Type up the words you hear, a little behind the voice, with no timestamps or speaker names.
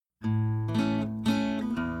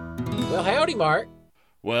Well, howdy, Mark.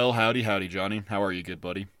 Well, howdy, Johnny. How are you, good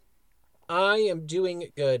buddy? I am doing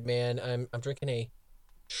good, man. I'm drinking a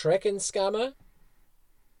Schreckenskama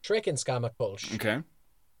Kolsch. Okay,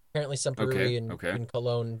 Apparently some brewery okay, in, okay. in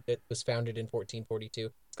Cologne that was founded in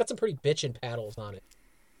 1442. It's got some pretty bitchin' paddles on it.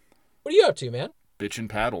 What are you up to, man? Bitchin'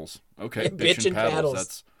 paddles. Yeah, Okay, bitchin' bitchin' paddles.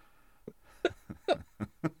 paddles. That's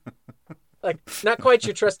Like, not quite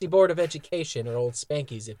your trusty Board of Education or old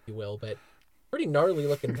Spankies, if you will, but pretty gnarly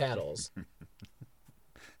looking paddles.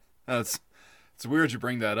 that's it's weird you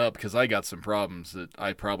bring that up because I got some problems that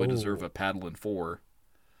I probably deserve Ooh. a paddling for.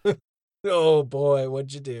 Oh boy,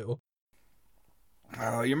 what'd you do?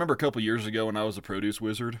 You remember a couple years ago when I was a produce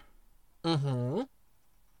wizard? Mm-hmm.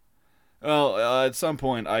 Well, at some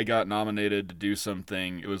point I got nominated to do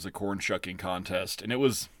something. It was a corn shucking contest, and it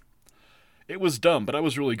was dumb, but I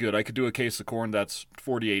was really good. I could do a case of corn that's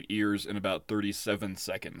 48 ears in about 37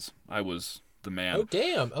 seconds. I was the Oh man.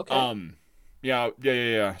 damn, okay.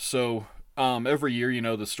 Yeah. So, every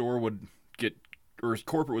year, the store would get, or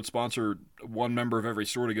corporate would sponsor one member of every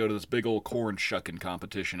store to go to this big old corn shucking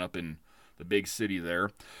competition up in the big city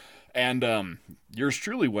there. And, yours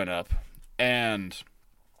truly went up. And,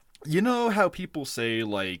 you know how people say,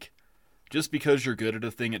 like, just because you're good at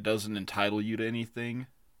a thing, it doesn't entitle you to anything,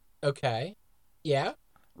 Okay. Yeah.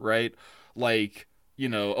 right? Like,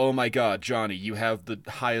 oh my God, Johnny, you have the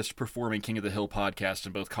highest performing King of the Hill podcast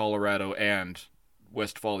in both Colorado and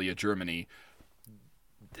Westphalia, Germany.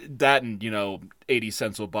 That and 80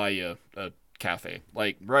 cents will buy you a cafe,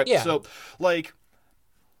 like, right? Yeah. So, like,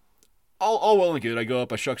 all well and good. I go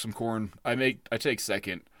up, I shuck some corn, I take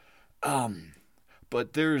second.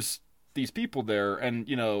 But there's these people there, and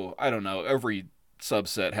I don't know, everything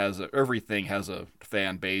has a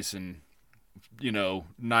fan base. And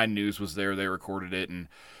 9 News was there, they recorded it. And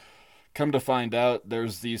come to find out,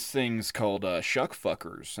 there's these things called shuck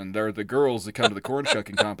fuckers, and they're the girls that come to the corn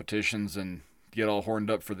shucking competitions and get all horned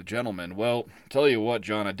up for the gentlemen. Well, tell you what,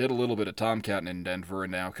 John, I did a little bit of tomcatting in Denver,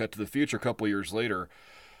 and now cut to the future a couple years later.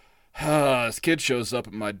 This kid shows up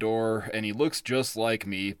at my door, and he looks just like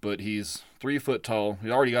me, but he's 3 foot tall. He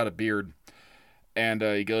already got a beard. And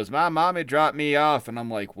he goes, "My mommy dropped me off." And I'm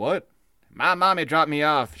like, "What?" "My mommy dropped me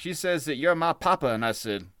off. She says that you're my papa." And I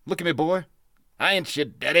said, "Look at me, boy. I ain't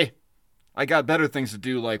shit, daddy. I got better things to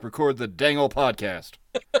do, like record the dang old podcast."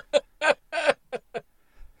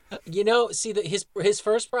 See that his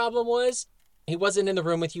first problem was he wasn't in the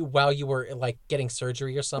room with you while you were like getting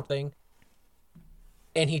surgery or something,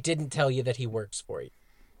 and he didn't tell you that he works for you.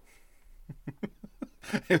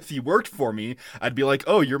 If he worked for me, I'd be like,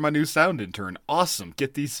 "Oh, you're my new sound intern. Awesome.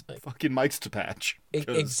 Get these fucking mics to patch."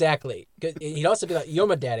 Exactly. He'd also be like, "You're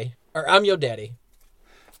my daddy," or "I'm your daddy."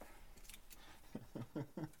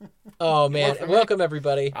 Oh man! Welcome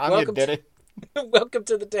everybody. I'm Welcome your daddy. welcome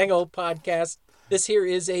to the Dang Old Podcast. This here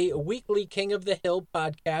is a weekly King of the Hill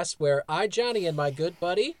podcast where I, Johnny, and my good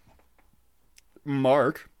buddy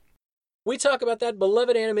Mark. we talk about that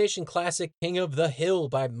beloved animation classic King of the Hill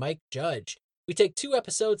by Mike Judge. We take 2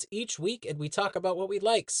 episodes each week and we talk about what we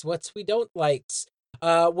likes, what we don't likes,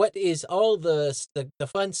 what is all the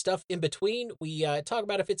fun stuff in between. We talk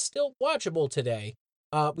about if it's still watchable today.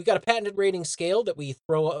 We got a patented rating scale that we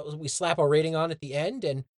slap our rating on at the end,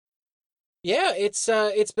 and yeah,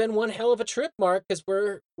 it's been one hell of a trip, Mark, because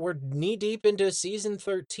we're knee deep into season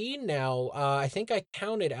 13 now. I think I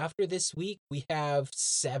counted after this week we have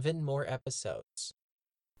 7 more episodes.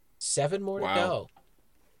 7 more to Wow. go.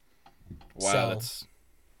 Wow, So that's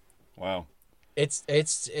wow. it's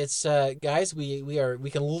guys, we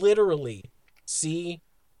can literally see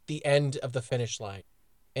the end of the finish line.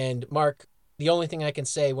 And Mark, the only thing I can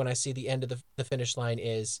say when I see the end of the finish line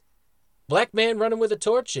is black man running with a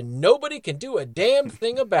torch and nobody can do a damn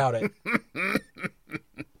thing about it.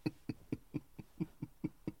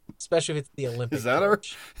 Especially if it's the Olympic Is that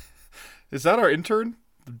torch. Is that our intern?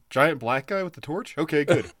 The giant black guy with the torch? Okay,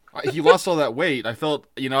 good. He lost all that weight. I felt,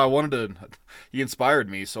 I wanted to. He inspired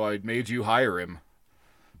me, so I made you hire him.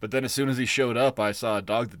 But then as soon as he showed up, I saw a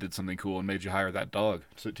dog that did something cool and made you hire that dog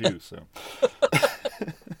too. So,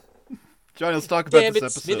 Johnny, let's talk about Damn this it,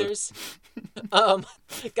 episode. Smithers.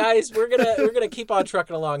 Guys, we're gonna keep on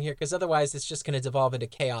trucking along here because otherwise it's just gonna devolve into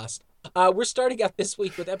chaos. We're starting out this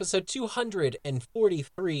week with episode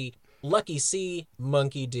 243, Lucky C,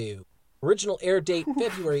 Monkey Do. Original air date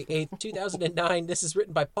February 8th, 2009. This is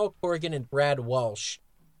written by Paul Corrigan and Brad Walsh.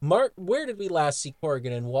 Mark, where did we last see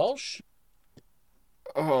Corrigan and Walsh?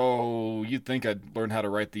 Oh, you'd think I'd learn how to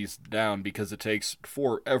write these down because it takes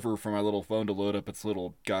forever for my little phone to load up its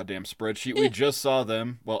little goddamn spreadsheet. We Eh, just saw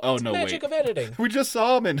them. Well, oh it's the no, magic wait. of editing. We just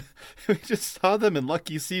saw them in we just saw them in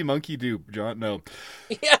Lucky C Monkey Do, John. No.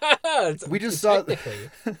 Yeah, We just saw technically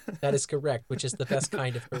that is correct, which is the best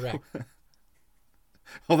kind of correct.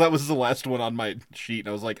 Well, that was the last one on my sheet, and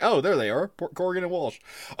I was like, "Oh, there they are, Corrigan and Walsh."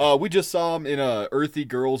 We just saw them in "Earthy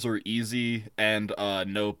Girls Are Easy" and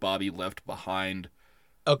 "No Bobby Left Behind."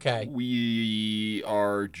 Okay. We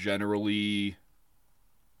like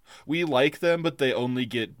them, but they only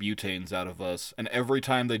get butanes out of us. And every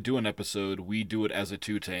time they do an episode, we do it as a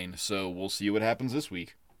tutane. So we'll see what happens this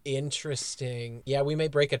week. Interesting. Yeah, we may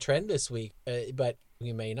break a trend this week, but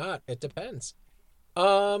we may not. It depends.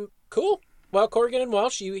 Cool. Well, Corrigan and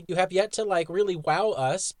Walsh, you have yet to like really wow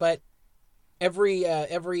us, but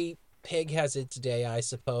every pig has its day, I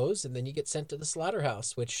suppose, and then you get sent to the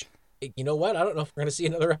slaughterhouse. Which, you know what? I don't know if we're gonna see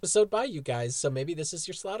another episode by you guys, so maybe this is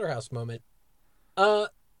your slaughterhouse moment. This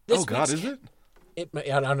Oh God, is it?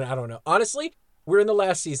 I don't know. Honestly, we're in the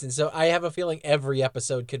last season, so I have a feeling every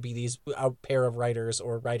episode could be a pair of writers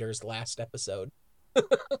or writers' last episode.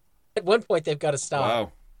 At one point, they've got to stop.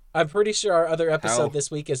 Wow. I'm pretty sure our other episode How?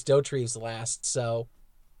 this week is Dotrieve's last, so...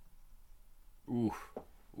 Ooh.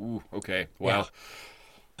 Okay. Wow.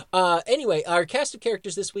 Anyway, our cast of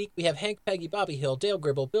characters this week, we have Hank, Peggy, Bobby Hill, Dale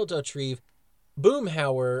Gribble, Bill Dotrieve,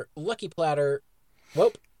 Boomhauer, Lucky Platter,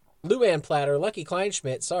 Luann Platter, Lucky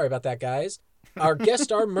Kleinschmidt. Sorry about that, guys. Our guest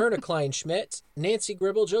star, Myrna Kleinschmidt, Nancy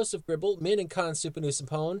Gribble, Joseph Gribble, Min and Con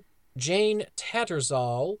Supanusapone, Jane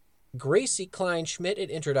Tattersall, Gracie Kleinschmidt, an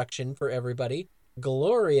introduction for everybody,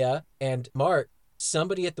 Gloria, and Mark.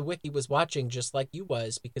 Somebody at the wiki was watching just like you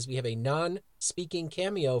was, because we have a non-speaking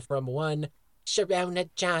cameo from one Sharona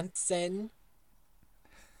Johnson.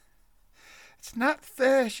 It's not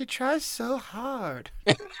fair. She tries so hard.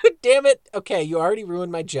 Damn it. Okay, you already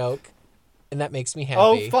ruined my joke, and that makes me happy.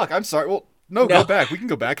 Oh fuck! I'm sorry. Well, no, go back. We can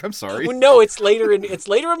go back. I'm sorry. No, it's later in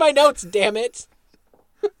my notes. Damn it!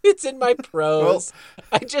 It's in my prose.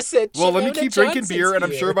 I just said. Well, let me keep drinking beer, here. and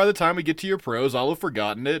I'm sure by the time we get to your prose, I'll have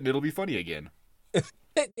forgotten it, and it'll be funny again.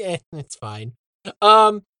 It's fine.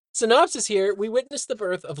 Synopsis here. We witness the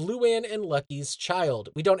birth of Luann and Lucky's child.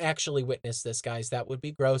 We don't actually witness this, guys. That would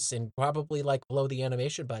be gross and probably like below the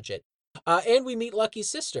animation budget. And we meet Lucky's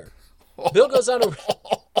sister. Bill goes on a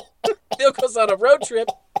road trip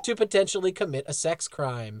to potentially commit a sex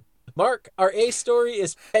crime. Mark, our A story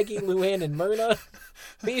is Peggy, Luann, and Myrna.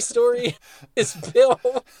 B story is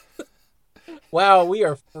Bill. Wow, we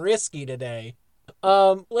are frisky today.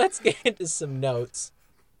 Let's get into some notes.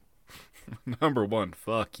 Number one,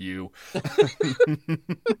 fuck you. Come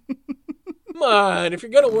on, if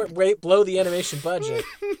you're gonna blow the animation budget.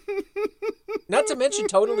 Not to mention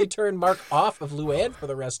totally turn Mark off of Luann for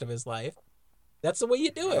the rest of his life. That's the way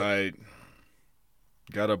you do it. I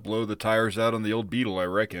gotta blow the tires out on the old Beetle, I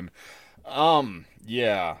reckon.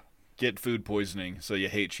 Yeah. Get food poisoning, so you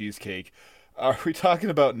hate cheesecake. Are we talking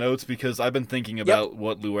about notes? Because I've been thinking about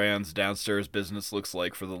what Luann's downstairs business looks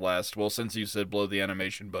like for the last, well, since you said blow the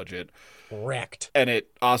animation budget. Wrecked. And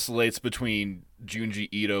it oscillates between Junji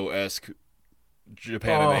Ito-esque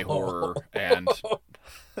Japan anime horror and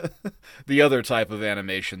the other type of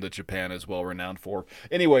animation that Japan is well renowned for.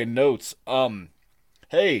 Anyway, notes.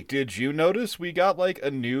 Hey, did you notice we got like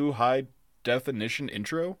a new high definition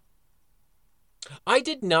intro? I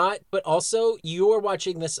did not, but also you are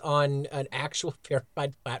watching this on an actual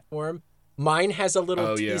verified platform. Mine has a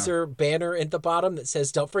little teaser banner at the bottom that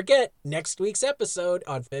says, don't forget, next week's episode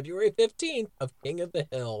on February 15th of King of the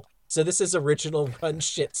Hill. So this is original run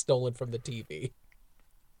shit stolen from the TV.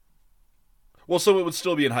 Well, so it would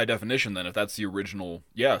still be in high definition then, if that's the original.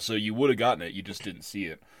 Yeah, so you would have gotten it, you just didn't see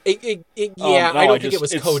it. I don't think it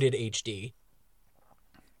was coded HD.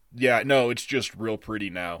 Yeah, no, it's just real pretty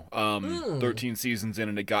now. 13 seasons in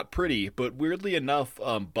and it got pretty, but weirdly enough,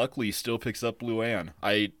 Buckley still picks up Luann.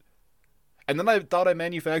 And then I thought I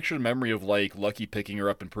manufactured a memory of like Lucky picking her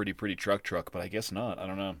up in Pretty Pretty Truck, but I guess not. I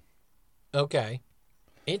don't know. Okay.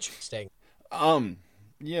 Interesting.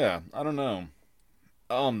 Yeah, I don't know.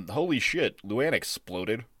 Holy shit, Luann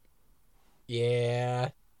exploded. Yeah.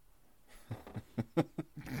 God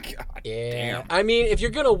yeah. damn. I mean, if you're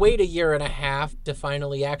going to wait a year and a half to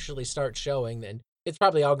finally actually start showing, then it's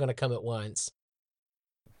probably all going to come at once.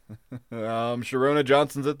 Sharona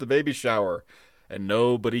Johnson's at the baby shower, and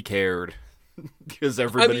nobody cared. Because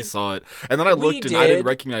everybody saw it. And then I looked and I didn't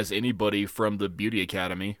recognize anybody from the Beauty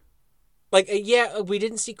Academy. Like, we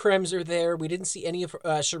didn't see Kremser there. We didn't see any of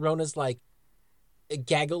Sharona's, like,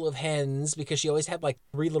 gaggle of hens, because she always had, like,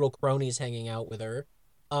 3 little cronies hanging out with her.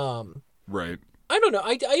 Right. I don't know.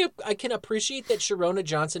 I can appreciate that Sharona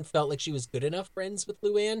Johnson felt like she was good enough friends with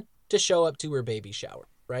Luann to show up to her baby shower,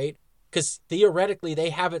 right? Because theoretically, they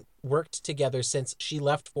haven't worked together since she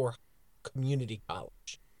left for community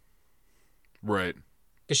college. Right.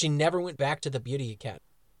 Because she never went back to the beauty academy.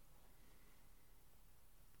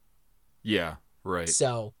 Yeah, right.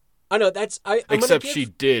 So, I know that's... Except she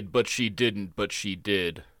did, but she didn't, but she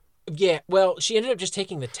did. Yeah, well, she ended up just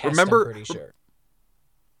taking the test, I'm pretty sure.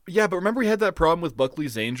 Yeah, but remember we had that problem with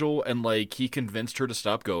Buckley's Angel, and, like, he convinced her to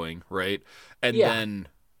stop going, right? And then,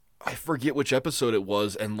 I forget which episode it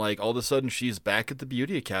was, and, like, all of a sudden she's back at the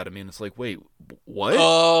beauty academy, and it's like, wait, what?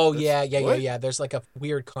 Oh, yeah. There's, like, a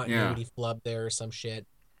weird continuity flub there or some shit.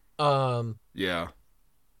 Yeah.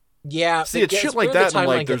 Yeah. See, it's shit like that, and,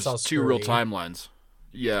 like, there's two real timelines.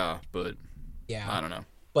 Yeah, but... Yeah. I don't know.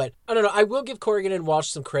 But, I don't know, I will give Corrigan and Walsh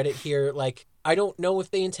some credit here, like... I don't know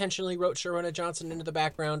if they intentionally wrote Sharona Johnson into the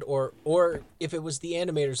background or if it was the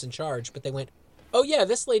animators in charge, but they went, oh yeah,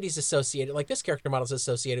 this lady's associated, like this character model's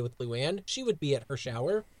associated with Luann. She would be at her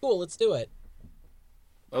shower. Cool, let's do it.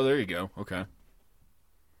 Oh, there you go. Okay.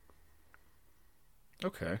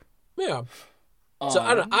 Yeah. So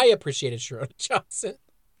I appreciated Sharona Johnson.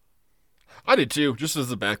 I did too, just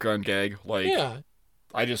as a background gag. Like, yeah.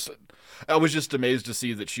 I was just amazed to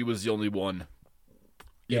see that she was the only one.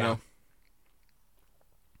 You know?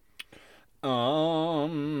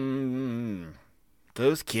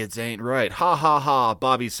 Those kids ain't right. Ha ha ha.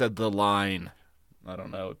 Bobby said the line. I don't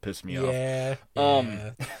know. It pissed me off. Yeah.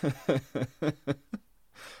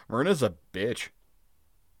 Myrna's a bitch.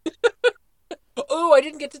 Oh, I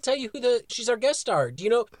didn't get to tell you she's our guest star.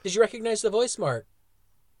 Did you recognize the voice, Mark?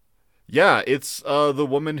 Yeah, it's the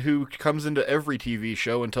woman who comes into every TV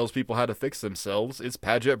show and tells people how to fix themselves. It's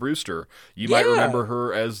Paget Brewster. You might remember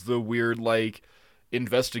her as the weird, like,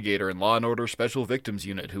 investigator in Law & Order Special Victims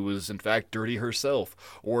Unit who was in fact dirty herself,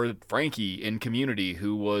 or Frankie in Community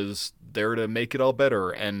who was there to make it all better.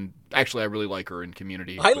 And actually I really like her in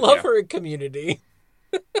Community. I love her in Community.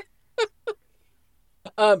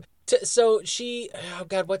 So she, oh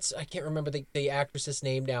god, I can't remember the actress's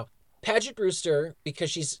name now. Paget Brewster, because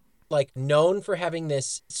she's like known for having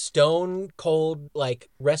this stone cold like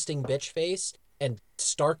resting bitch face and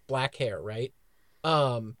stark black hair, right?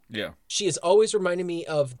 Yeah. She has always reminded me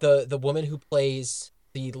of the woman who plays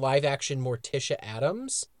the live action Morticia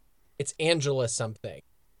Addams. It's Angela something.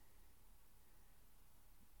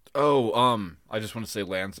 Oh, I just want to say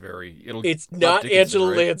Lansbury. It's not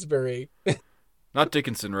Angela Lansbury. Not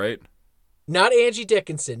Dickinson, right? Not Angie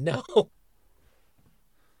Dickinson, no.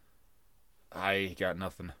 I got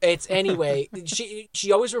nothing. It's anyway,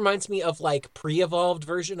 she always reminds me of like pre-evolved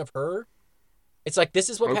version of her. It's like, this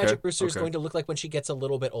is what Paget Brewster is going to look like when she gets a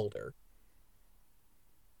little bit older.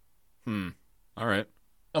 All right.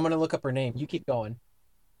 I'm going to look up her name. You keep going.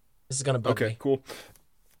 This is going to bug me. Okay, cool.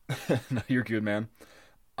 No, you're good, man.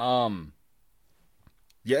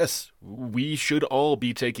 Yes, we should all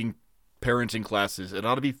be taking parenting classes. It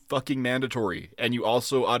ought to be fucking mandatory. And you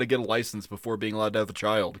also ought to get a license before being allowed to have a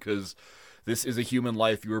child, because this is a human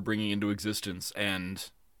life you are bringing into existence, and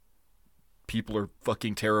people are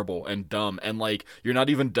fucking terrible and dumb. And, like, you're not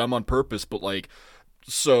even dumb on purpose, but, like,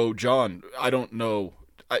 so, John, I don't know.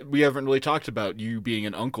 We haven't really talked about you being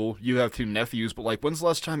an uncle. You have 2 nephews, but, like, when's the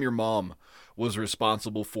last time your mom was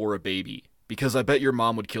responsible for a baby? Because I bet your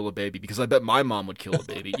mom would kill a baby. Because I bet my mom would kill a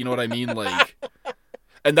baby. You know what I mean? Like,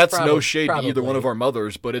 and that's no shade to either one of our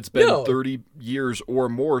mothers, but it's been 30 years or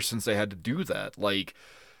more since they had to do that. Like,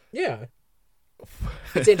 yeah.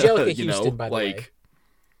 It's Angelica Houston, by the way.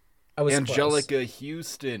 I was Angelica close.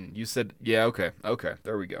 Houston. You said, yeah, okay.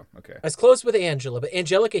 There we go. Okay. I was close with Angela, but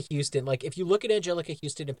Angelica Houston, like, if you look at Angelica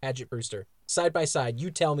Houston and Paget Brewster, side by side,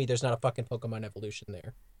 you tell me there's not a fucking Pokemon evolution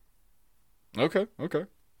there. Okay.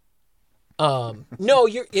 No,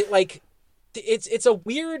 it's a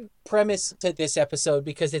weird premise to this episode,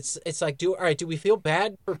 because it's like, do we feel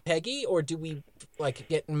bad for Peggy, or do we like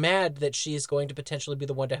get mad that she is going to potentially be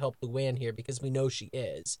the one to help Luann here, because we know she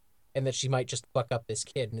is, and that she might just fuck up this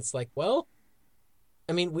kid? And it's like, well,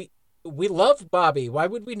 I mean, we love Bobby. Why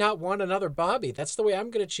would we not want another Bobby? That's the way I'm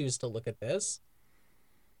going to choose to look at this.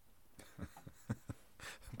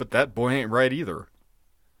 But that boy ain't right either.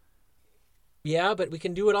 Yeah, but we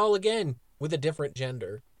can do it all again with a different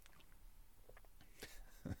gender.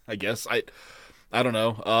 I guess. I don't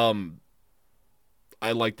know.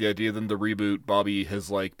 I like the idea that in the reboot, Bobby has,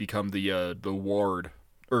 like, become the ward,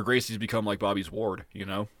 or Gracie's become like Bobby's ward, you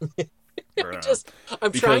know?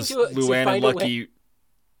 I'm trying to Luann find and Lucky.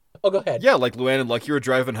 Oh, go ahead. Yeah, like Luann and Lucky were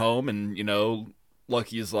driving home, and, you know,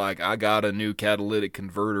 Lucky is like, I got a new catalytic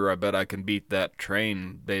converter. I bet I can beat that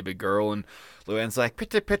train, baby girl. And Luann's like,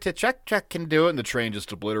 pitty, Chuck can do it. And the train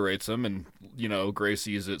just obliterates him. And,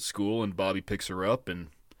 Gracie is at school and Bobby picks her up. And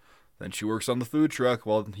then she works on the food truck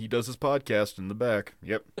while he does his podcast in the back.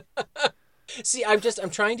 Yep. See, I'm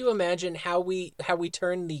trying to imagine how we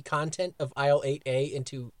turn the content of Aisle 8A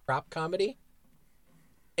into prop comedy.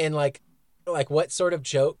 And like what sort of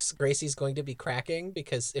jokes Gracie's going to be cracking,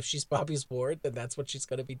 because if she's Bobby's ward, then that's what she's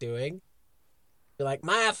going to be doing. Be like,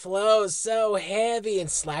 my flow's so heavy, and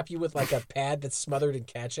slap you with like a pad that's smothered in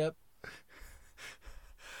ketchup.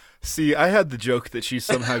 See, I had the joke that she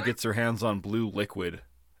somehow gets her hands on blue liquid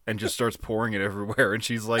and just starts pouring it everywhere, and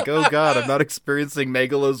she's like, oh god, I'm not experiencing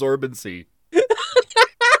megalozorbency.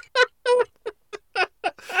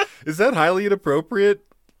 Is that highly inappropriate?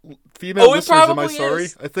 Female listeners, am I sorry?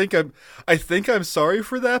 Is. I think I'm sorry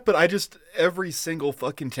for that, but every single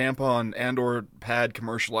fucking tampon and or pad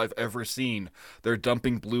commercial I've ever seen, they're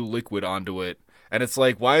dumping blue liquid onto it. And it's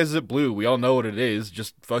like, why is it blue? We all know what it is.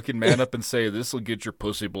 Just fucking man up and say, this'll get your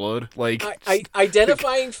pussy blood. Like,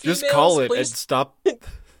 identifying females. Just call it please, and stop.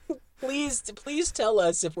 Please tell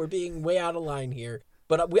us if we're being way out of line here.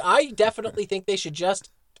 But I definitely think they should just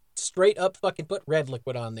straight up fucking put red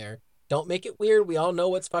liquid on there. Don't make it weird. We all know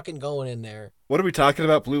what's fucking going in there. What are we talking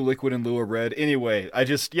about? Blue liquid in lieu of red? Anyway,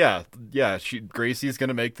 Gracie's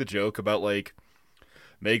gonna make the joke about like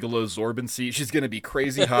megalozorbency. She's gonna be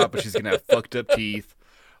crazy hot, but she's gonna have fucked up teeth.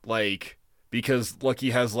 Like, because Lucky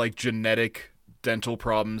has like genetic dental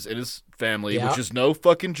problems in his family, which is no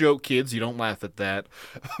fucking joke, kids. You don't laugh at that.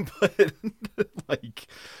 But like,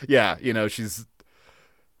 yeah, she's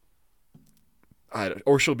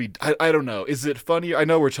she'll be, I don't know. Is it funny? I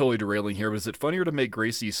know we're totally derailing here, but is it funnier to make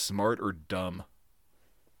Gracie smart or dumb?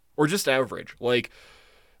 Or just average? Like,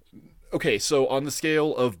 okay, so on the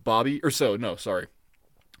scale of on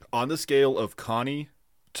the scale of Connie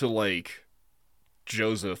to, like,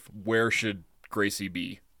 Joseph, where should Gracie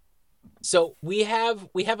be? So we have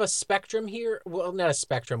a spectrum here. Well, not a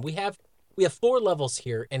spectrum. We have 4 levels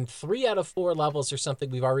here, and 3 out of 4 levels are something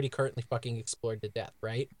we've already currently fucking explored to death,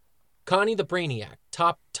 right? Connie the Brainiac,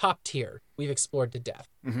 top tier, we've explored to death.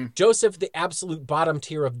 Mm-hmm. Joseph, the absolute bottom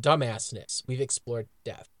tier of dumbassness, we've explored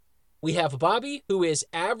to death. We have Bobby, who is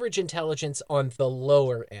average intelligence on the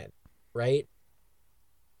lower end, right?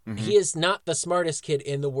 Mm-hmm. He is not the smartest kid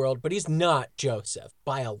in the world, but he's not Joseph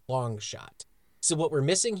by a long shot. So what we're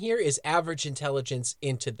missing here is average intelligence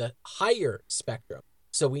into the higher spectrum.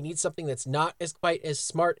 So we need something that's not as quite as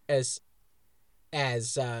smart as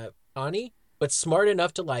Connie, but smart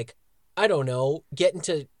enough to, like, I don't know, get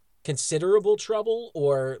into considerable trouble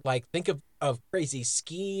or like think of crazy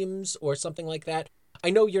schemes or something like that. I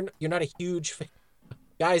know you're not a huge fan.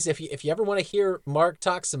 Guys, if you ever want to hear Mark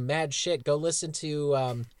talk some mad shit, go listen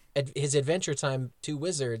to his Adventure Time 2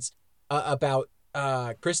 Wizards about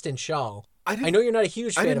Kristen Schaal. I know you're not a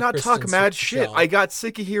huge fan of Kristen. I did not talk mad shit. I got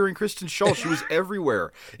sick of hearing Kristen Schaal. She was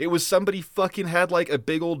everywhere. It was somebody fucking had like a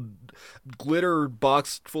big old glitter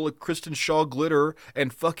box full of Kristen Schaal glitter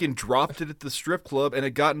and fucking dropped it at the strip club, and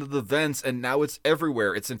it got into the vents, and now it's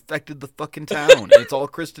everywhere. It's infected the fucking town, and it's all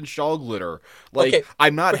Kristen Schaal glitter. Like, okay.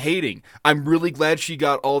 I'm not hating. I'm really glad she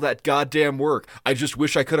got all that goddamn work. I just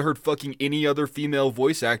wish I could have heard fucking any other female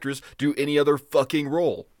voice actress do any other fucking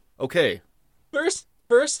role. Okay.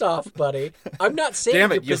 First off, buddy, I'm not saying damn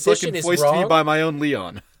your it, you position fucking is voiced wrong. me by my own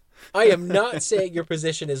Leon. I am not saying your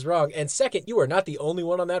position is wrong. And second, you are not the only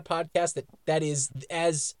one on that podcast that is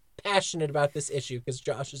as passionate about this issue, because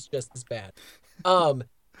Josh is just as bad.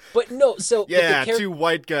 But no, so yeah, 2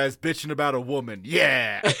 white guys bitching about a woman.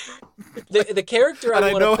 Yeah. the character and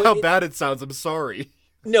I know how bad it sounds. I'm sorry.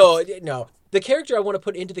 No. The character I want to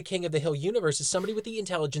put into the King of the Hill universe is somebody with the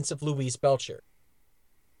intelligence of Louise Belcher.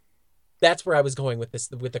 That's where I was going with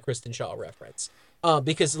this, with the Kristen Schaal reference.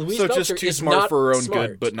 Because Louise Belcher just too is smart not for her own smart.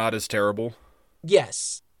 good, but not as terrible.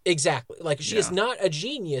 Yes, exactly. Like, she is not a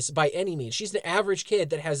genius by any means. She's an average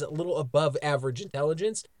kid that has a little above average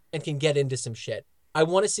intelligence and can get into some shit. I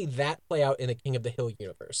want to see that play out in the King of the Hill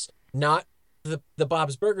universe, not the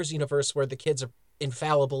Bob's Burgers universe where the kids are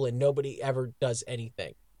infallible and nobody ever does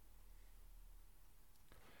anything.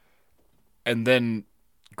 And then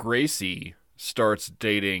Gracie starts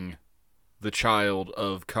dating the child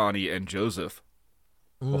of Connie and Joseph.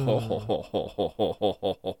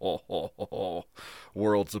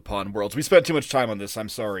 Worlds upon worlds. We spent too much time on this. I'm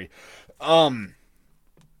sorry.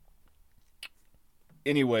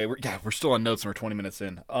 Anyway, we're still on notes and we're 20 minutes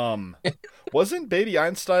in. Wasn't Baby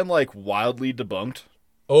Einstein like wildly debunked?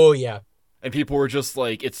 Oh yeah. And people were just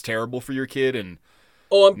like, it's terrible for your kid, and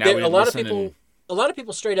a lot of people a lot of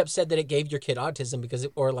people straight up said that it gave your kid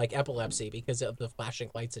autism or like epilepsy because of the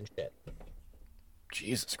flashing lights and shit.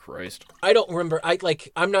 Jesus Christ. I don't remember.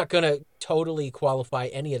 I'm not going to totally qualify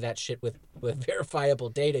any of that shit with verifiable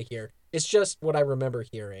data here. It's just what I remember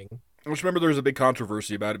hearing. I just remember there was a big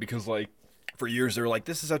controversy about it because, like, for years they were like,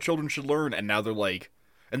 this is how children should learn. And now they're like,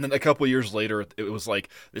 and then a couple of years later, it was like,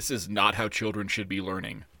 this is not how children should be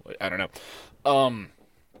learning. I don't know.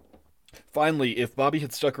 Finally, if Bobby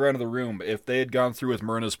had stuck around in the room, if they had gone through with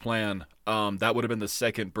Myrna's plan, that would have been the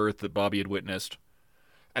second birth that Bobby had witnessed.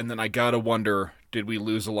 And then I gotta wonder, did we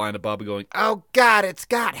lose a line of Bobby going, oh God, it's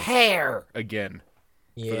got hair, again,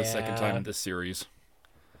 for the second time in this series.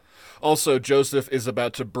 Also, Joseph is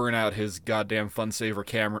about to burn out his goddamn fun-saver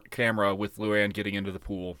camera with Luann getting into the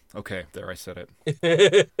pool. Okay, there, I said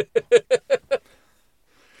it.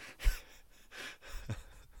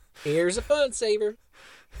 Here's a fun saver.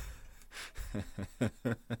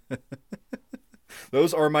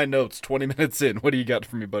 Those are my notes, 20 minutes in. What do you got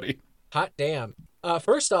for me, buddy? Hot damn.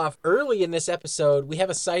 First off, early in this episode, we have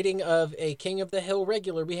a sighting of a King of the Hill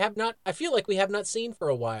regular I feel like we have not seen for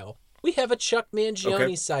a while. We have a Chuck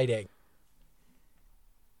Mangione sighting.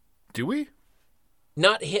 Do we?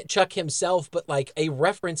 Not Chuck himself, but like a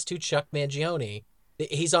reference to Chuck Mangione.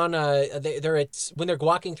 He's on when they're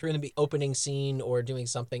walking through the opening scene or doing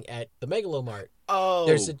something at the Megalomart. Oh,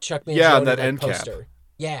 there's a Chuck Mangione that end poster.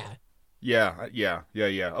 Cap. Yeah.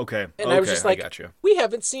 Okay. And I was just like, I gotcha. We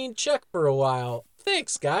haven't seen Chuck for a while.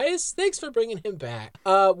 Thanks, guys. Thanks for bringing him back.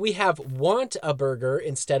 We have Want a Burger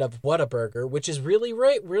instead of Whataburger, which is really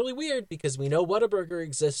weird because we know Whataburger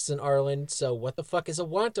exists in Arlen. So what the fuck is a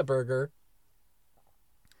Want a Burger?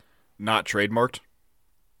 Not trademarked.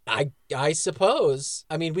 I suppose.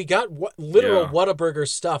 I mean, we got literal Whataburger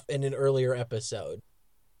stuff in an earlier episode.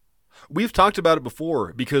 We've talked about it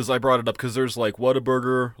before because I brought it up because there's like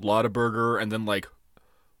Whataburger, Lottaburger, and then like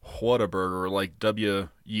Whataburger, like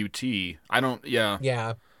W-U-T.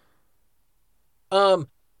 Yeah.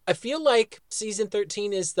 I feel like season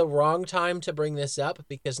 13 is the wrong time to bring this up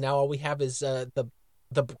because now all we have is the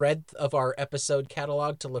breadth of our episode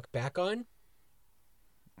catalog to look back on.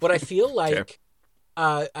 But I feel like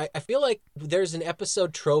I feel like there's an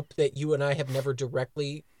episode trope that you and I have never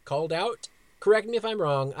directly called out. Correct me if I'm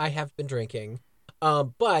wrong. I have been drinking.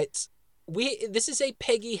 But this is a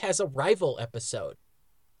Peggy has a rival episode.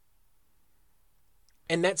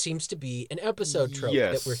 And that seems to be an episode trope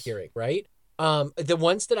that we're hearing, right? The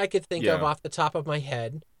ones that I could think of off the top of my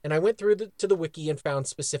head, and I went through to the wiki and found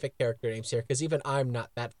specific character names here, because even I'm not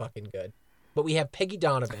that fucking good. But we have Peggy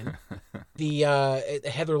Donovan, the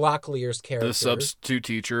Heather Locklear's character. The substitute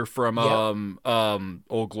teacher from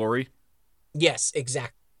Old Glory? Yes,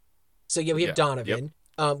 exactly. So we have Donovan.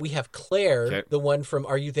 Yep. We have Claire, the one from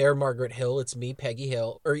Are You There, Margaret Hill? It's me, Peggy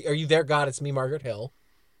Hill. Or Are You There, God? It's me, Margaret Hill.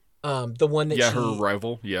 The one that her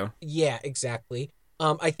rival, Yeah, exactly.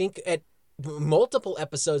 I think at multiple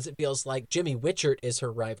episodes it feels like Jimmy Witchert is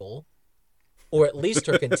her rival, or at least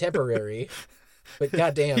her contemporary. But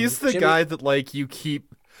goddamn, he's the guy that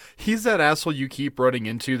he's that asshole you keep running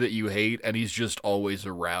into that you hate, and he's just always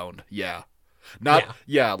around. Yeah.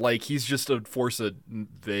 Like he's just a force of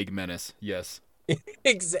vague menace. Yes.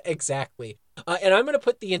 Exactly. And I'm going to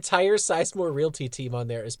put the entire Sizemore Realty team on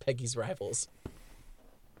there as Peggy's rivals.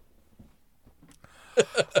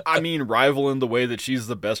 I mean, rival in the way that she's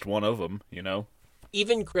the best one of them, you know?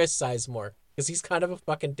 Even Chris Sizemore, because he's kind of a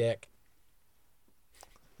fucking dick.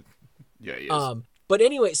 Yeah, he is. But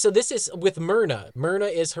anyway, so this is with Myrna. Myrna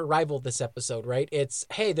is her rival this episode, right? It's,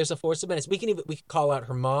 hey, there's a force of menace. We can call out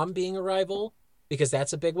her mom being a rival, because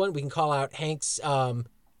that's a big one. We can call out Hank's Mono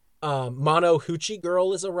Hoochie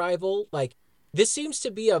Girl as a rival. Like, this seems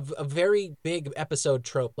to be a very big episode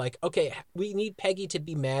trope. Like, okay, we need Peggy to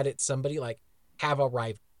be mad at somebody, like, have a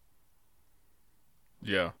rival.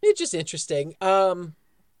 Yeah. It's just interesting. I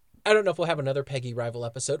don't know if we'll have another Peggy rival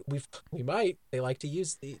episode. We might. They like to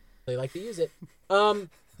use it.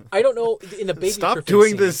 I don't know, in the baby Stop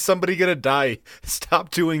doing this. Somebody gonna die. Stop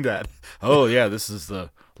doing that. Oh yeah, this is the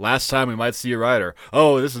last time we might see a rider.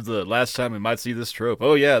 Oh, this is the last time we might see this trope.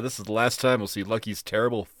 Oh yeah, this is the last time we'll see Lucky's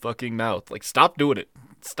terrible fucking mouth. Like, stop doing it.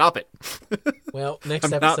 Stop it. Well, next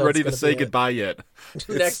I'm episode. not ready to say goodbye yet.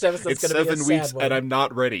 Next episode's going to be a 7 weeks sad one. and I'm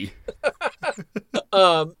not ready.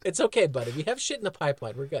 It's okay, buddy. We have shit in the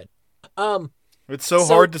pipeline. We're good. It's so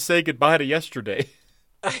hard to say goodbye to yesterday.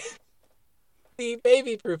 The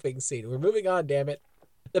baby proofing scene. We're moving on, damn it.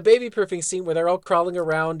 The baby proofing scene where they're all crawling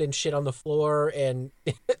around and shit on the floor, and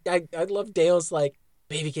I love Dale's like,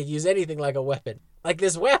 baby can use anything like a weapon. Like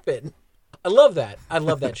this weapon. I love that. I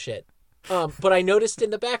love that shit. But I noticed in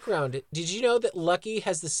the background, did you know that Lucky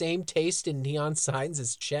has the same taste in neon signs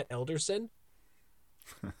as Chet Elderson?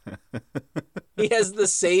 He has the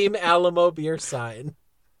same Alamo beer sign.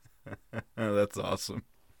 Oh, that's awesome.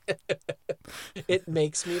 It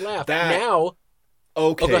makes me laugh. That Now, okay.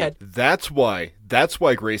 oh, go ahead. That's why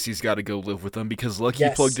Gracie's got to go live with them because Lucky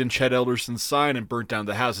Yes. plugged in Chet Elderson's sign and burnt down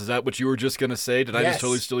the house. Is that what you were just gonna say? Did I just Yes.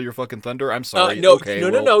 totally steal your fucking thunder? I'm sorry. No, Okay, no,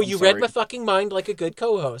 well, no. I'm You read sorry. my fucking mind like a good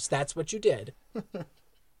co-host. That's what you did.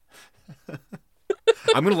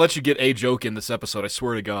 I'm gonna let you get a joke in this episode. I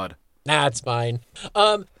swear to God. Nah, it's fine.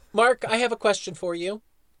 Mark, I have a question for you.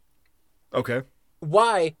 Okay.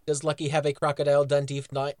 Why does Lucky have a Crocodile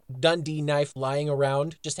Dundee knife lying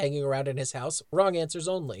around, just hanging around in his house? Wrong answers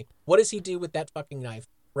only. What does he do with that fucking knife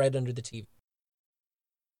right under the TV?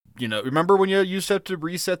 You know, remember when you used to have to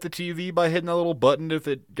reset the TV by hitting that little button if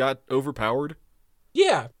it got overpowered?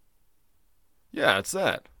 Yeah. Yeah, it's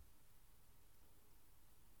that.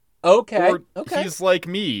 Okay. Or Okay. he's like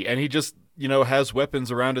me, and he just, has weapons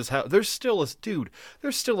around his house. There's still a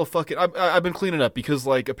fucking... I've been cleaning up because,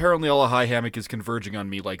 apparently all of High Hammock is converging on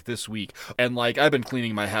me, this week. And, I've been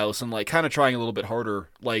cleaning my house and, kind of trying a little bit harder,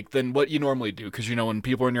 than what you normally do. Because, when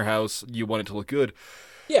people are in your house, you want it to look good.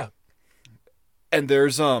 Yeah. And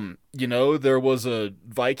there's, there was a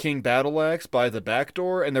Viking battle axe by the back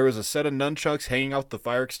door, and there was a set of nunchucks hanging out the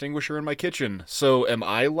fire extinguisher in my kitchen. So, am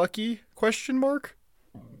I lucky? Question mark?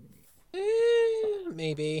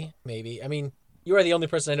 Maybe. I mean, you are the only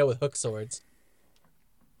person I know with hook swords.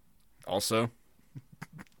 Also.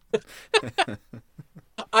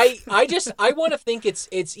 I want to think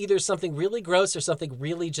it's either something really gross or something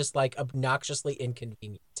really just obnoxiously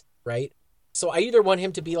inconvenient, right? So I either want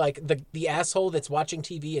him to be like the asshole that's watching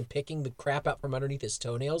TV and picking the crap out from underneath his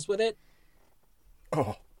toenails with it.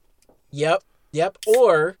 Oh. Yep.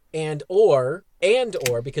 Or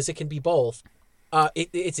because it can be both.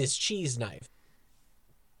 It's his cheese knife.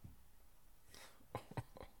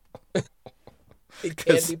 It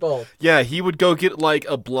can be both. Yeah, he would go get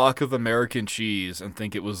a block of American cheese and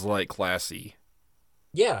think it was classy.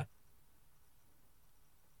 Yeah.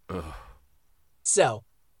 Ugh. So,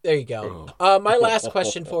 there you go. My last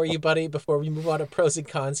question for you, buddy, before we move on to pros and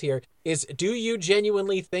cons here, is do you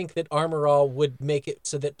genuinely think that Armor All would make it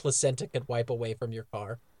so that placenta could wipe away from your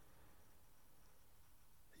car?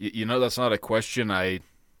 That's not a question I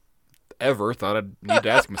ever thought I'd need to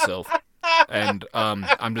ask myself. And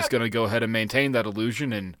I'm just going to go ahead and maintain that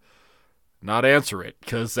illusion and not answer it,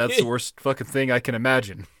 because that's the worst fucking thing I can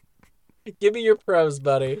imagine. Give me your pros,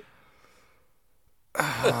 buddy.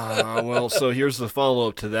 Well, so here's the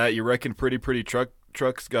follow-up to that. You reckon Pretty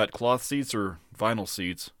Trucks got cloth seats or vinyl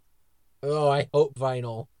seats? Oh, I hope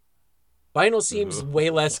vinyl. Vinyl seems way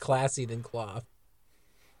less classy than cloth.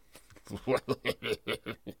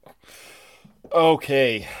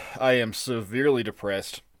 Okay, I am severely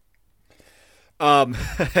depressed.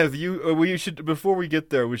 Before we get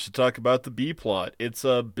there, we should talk about the B plot. It's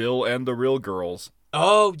Bill and the real girls.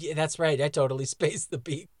 Oh, yeah, that's right. I totally spaced the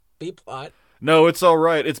B plot. No, it's all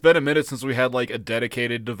right. It's been a minute since we had a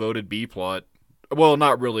dedicated, devoted B plot. Well,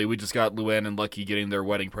 not really. We just got Luann and Lucky getting their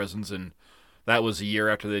wedding presents, and that was a year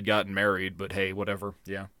after they'd gotten married. But hey, whatever.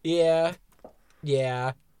 Yeah. Yeah.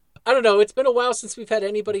 I don't know. It's been a while since we've had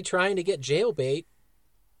anybody trying to get jailbait.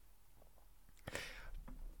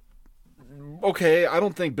 Okay, I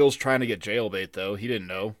don't think Bill's trying to get jailbait though. He didn't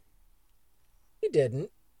know. He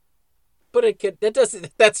didn't. But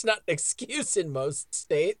that's not an excuse in most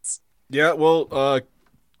states. Yeah, well,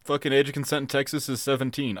 fucking age of consent in Texas is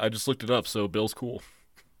 17. I just looked it up, so Bill's cool.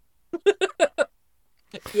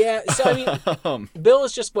 Yeah, so I mean, Bill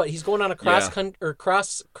is just he's going on a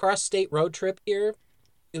cross state road trip here.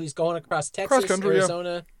 He's going across Texas,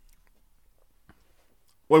 Arizona. Yeah.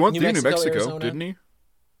 Well, he went through New New Mexico, Arizona. didn't he?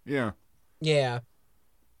 Yeah. Yeah.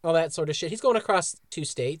 All that sort of shit. He's going across 2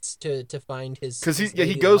 states to find his... Because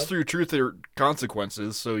he goes through Truth or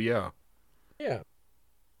Consequences, so yeah. Yeah.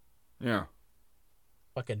 Yeah.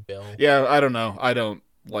 Fucking Bill. Yeah, I don't know. I don't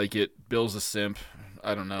like it. Bill's a simp.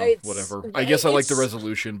 I don't know. Whatever. I guess I like the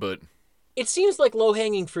resolution, but... It seems like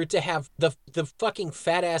low-hanging fruit to have the fucking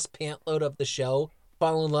fat-ass pantload of the show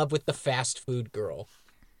fall in love with the fast food girl.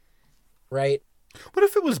 Right? What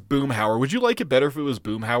if it was Boomhauer? Would you like it better if it was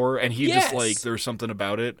Boomhauer and he just there's something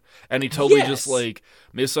about it and he totally just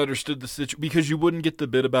misunderstood the situation? Because you wouldn't get the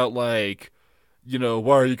bit about why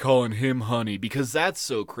are you calling him honey? Because that's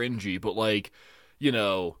so cringy. But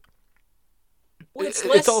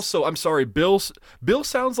it's also, I'm sorry, Bill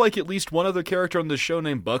sounds like at least one other character on the show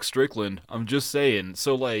named Buck Strickland. I'm just saying.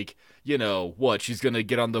 So what, she's gonna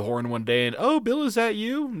get on the horn one day and, oh, Bill, is that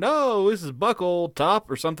you? No, this is Buckle Top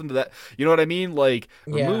or something to that. You know what I mean? Like,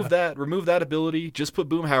 remove that ability, just put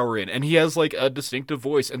Boomhauer in, and he has like a distinctive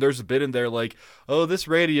voice, and there's a bit in there like, oh, this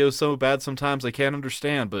radio's so bad sometimes I can't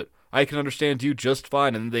understand, but I can understand you just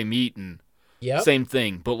fine, and then they meet and same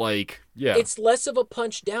thing, but like, yeah. It's less of a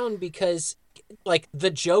punch down because like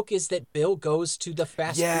the joke is that Bill goes to the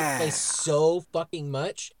fast food place so fucking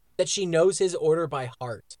much that she knows his order by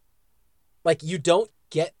heart. Like, you don't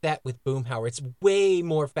get that with Boomhauer. It's way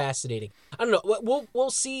more fascinating. I don't know.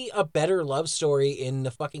 We'll see a better love story in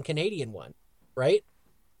the fucking Canadian one, right?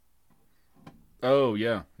 Oh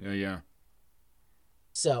yeah.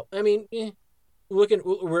 So I mean,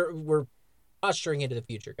 we're posturing into the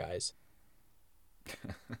future, guys.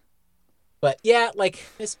 But yeah, like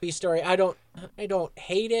this B story, I don't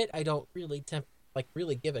hate it. I don't really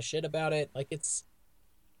really give a shit about it. Like it's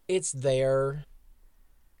there.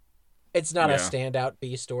 It's not a standout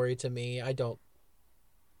B story to me. I don't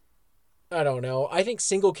know. I think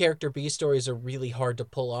single character B stories are really hard to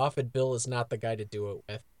pull off, and Bill is not the guy to do it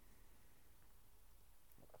with.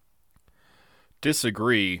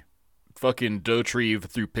 Disagree. Fucking Dotrieve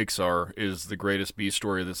through Pixar is the greatest B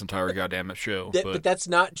story of this entire goddamn show. But that's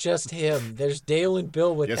not just him. There's Dale and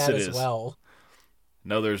Bill with that as well.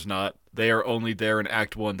 No, there's not. They are only there in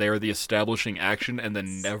Act 1. They are the establishing action, and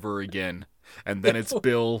then never again. And then it's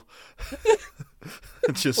Bill.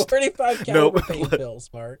 Just 45 caliber paint Bill,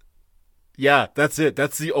 Smart. Yeah, that's it.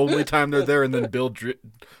 That's the only time they're there, and then Bill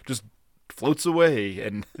just floats away,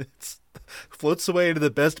 and floats away into the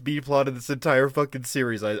best B plot of this entire fucking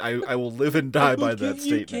series. I will live and die by that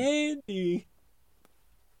statement. Candy.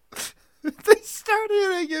 They start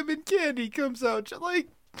hitting him, and candy comes out. Like,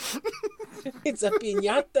 it's a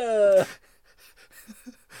piñata.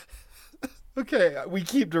 Okay, we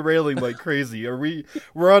keep derailing like crazy.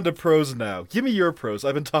 We're on to pros now. Give me your pros.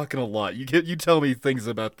 I've been talking a lot. You tell me things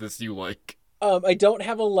about this you like. I don't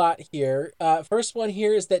have a lot here. First one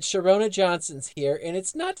here is that Sharona Johnson's here, and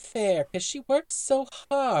it's not fair because she works so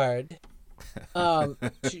hard.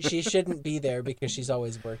 She shouldn't be there because she's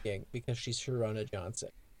always working because she's Sharona Johnson.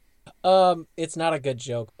 It's not a good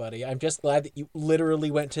joke, buddy. I'm just glad that you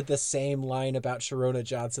literally went to the same line about Sharona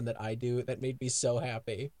Johnson that I do. That made me so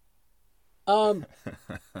happy.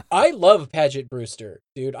 I love Paget Brewster,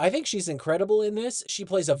 dude. I think she's incredible in this. She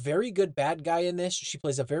plays a very good bad guy in this. She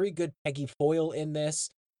plays a very good Peggy Foyle in this.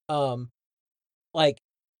 Like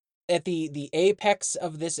at the apex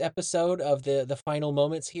of this episode of the final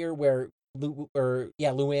moments here where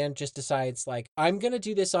Luann just decides like, I'm going to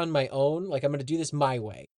do this on my own. Like, I'm going to do this my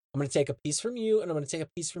way. I'm going to take a piece from you and I'm going to take a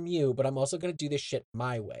piece from you, but I'm also going to do this shit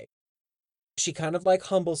my way. She kind of like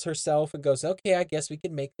humbles herself and goes, okay, I guess we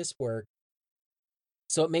can make this work.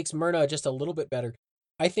 So it makes Myrna just a little bit better.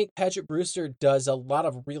 I think Paget Brewster does a lot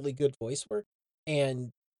of really good voice work, and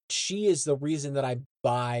she is the reason that I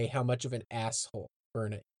buy how much of an asshole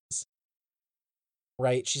Myrna is.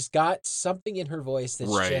 Right? She's got something in her voice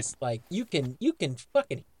that's just like, you can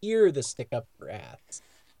fucking hear the stick up her ass.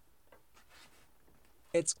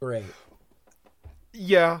 It's great.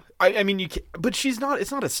 Yeah, I mean, but she's not,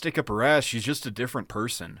 it's not a stick up her ass, she's just a different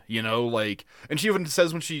person, like, and she even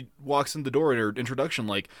says when she walks in the door in her introduction,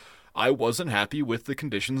 like, I wasn't happy with the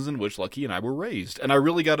conditions in which Lucky and I were raised, and I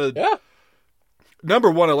really gotta, number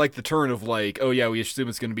one, I like the turn of, like, oh yeah, we assume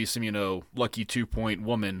it's gonna be some, Lucky 2-point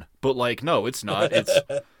woman, but, like, no, it's not,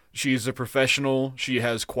 she's a professional, she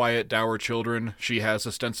has quiet, dour children, she has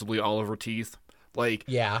ostensibly all of her teeth, like,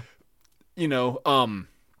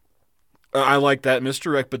 I like that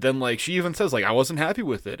misdirect, but then, like, she even says, like, I wasn't happy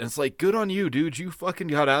with it. And it's like, good on you, dude. You fucking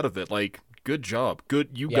got out of it. Like, good job.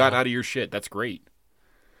 You got out of your shit. That's great.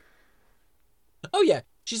 Oh, yeah.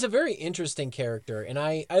 She's a very interesting character, and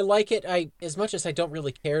I like it. As much as I don't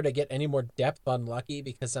really care to get any more depth on Lucky,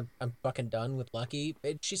 because I'm fucking done with Lucky,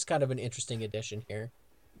 she's kind of an interesting addition here.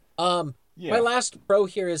 My last pro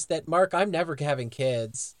here is that, Mark, I'm never having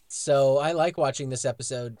kids, so I like watching this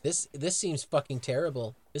episode. This seems fucking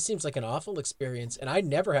terrible. This seems like an awful experience, and I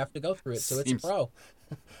never have to go through it, so it's a pro.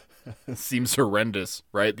 It seems horrendous,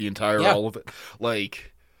 right? The entire, all of it.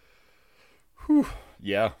 Like, whew,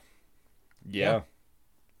 yeah.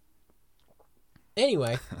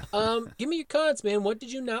 Anyway, give me your cons, man. What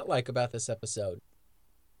did you not like about this episode?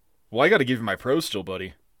 Well, I gotta give you my pros still,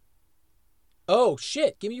 buddy. Oh,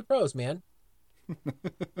 shit. Give me your pros, man.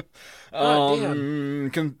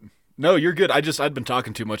 Damn. No, you're good. I'd been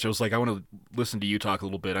talking too much. I was like, I want to listen to you talk a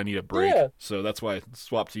little bit. I need a break. Yeah. So that's why I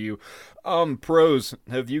swapped to you. Pros.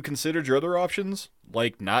 Have you considered your other options?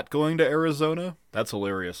 Like not going to Arizona? That's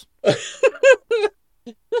hilarious.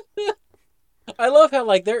 I love how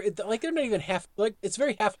they're not even it's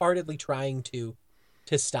very half-heartedly trying to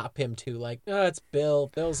stop him too. Like, oh, it's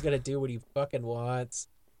Bill. Bill's gonna do what he fucking wants.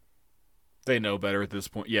 They know better at this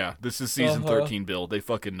point. Yeah, this is season 13 Bill. They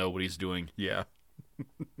fucking know what he's doing. Yeah.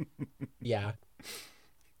 Yeah.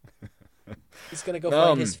 He's gonna go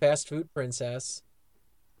find his fast food princess.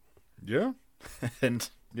 Yeah. And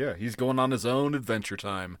yeah, he's going on his own adventure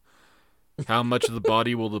time. How much of the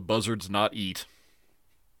body will the buzzards not eat?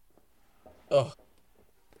 Oh.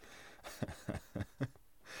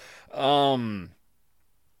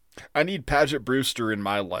 I need Paget Brewster in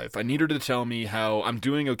my life. I need her to tell me how I'm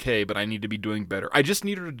doing okay, but I need to be doing better. I just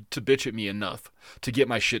need her to bitch at me enough to get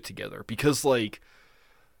my shit together. Because, like,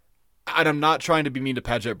 and I'm not trying to be mean to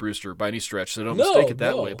Paget Brewster by any stretch, so don't mistake it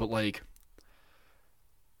that way. But, like,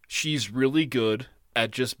 she's really good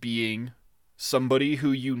at just being somebody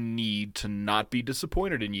who you need to not be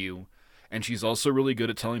disappointed in you. And she's also really good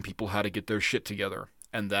at telling people how to get their shit together.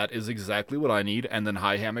 And that is exactly what I need. And then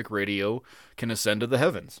High Hammock Radio can ascend to the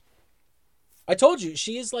heavens. I told you,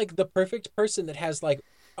 she is like the perfect person that has like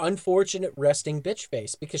unfortunate resting bitch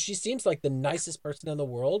face, because she seems like the nicest person in the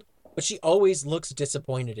world, but she always looks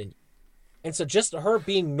disappointed in you. And so just her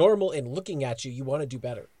being normal and looking at you, you want to do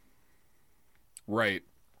better. Right.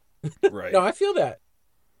 Right. No, I feel that.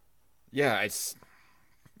 Yeah, it's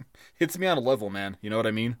hits me on a level, man. You know what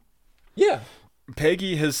I mean? Yeah.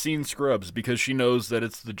 Peggy has seen Scrubs because she knows that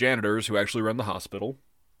it's the janitors who actually run the hospital.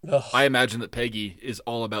 Ugh. I imagine that Peggy is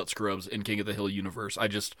all about Scrubs in King of the Hill universe.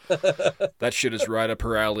 That shit is right up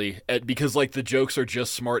her alley. Because, like, the jokes are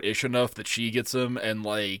just smart-ish enough that she gets them, and,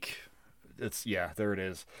 like, there it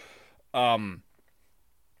is.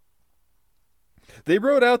 They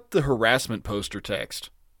wrote out the harassment poster text.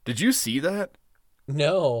 Did you see that?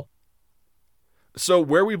 No. So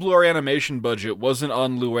where we blew our animation budget wasn't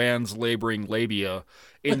on Luann's laboring labia.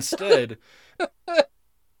 Instead...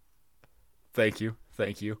 Thank you.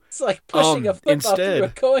 It's like pushing a football through a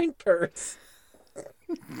coin purse.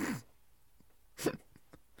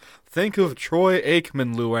 Think of Troy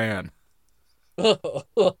Aikman, Luann.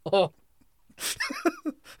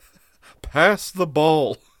 Pass the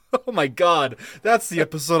ball. Oh my god, that's the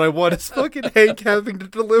episode I want. Is fucking Hank having to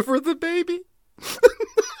deliver the baby.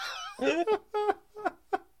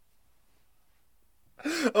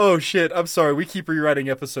 Oh shit, I'm sorry, we keep rewriting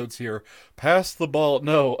episodes here. Pass the ball.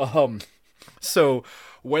 No, so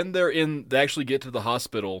when they actually get to the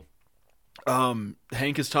hospital,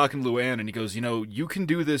 Hank is talking to Luann and he goes, you can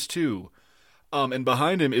do this too. And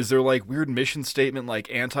behind him is their like weird mission statement,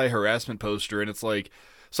 like anti-harassment poster, and it's like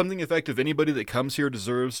something effective. Anybody that comes here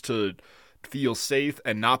deserves to feel safe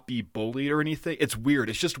and not be bullied or anything. It's weird.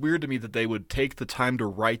 It's just weird to me that they would take the time to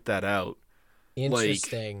write that out.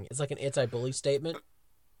 Interesting. It's like an anti-bully statement.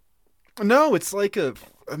 No, it's like a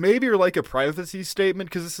privacy statement,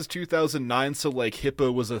 because this is 2009, so like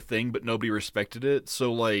HIPAA was a thing, but nobody respected it.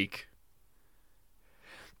 So like,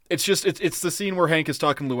 it's the scene where Hank is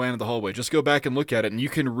talking to Luann in the hallway. Just go back and look at it, and you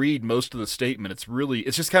can read most of the statement.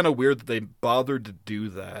 It's just kind of weird that they bothered to do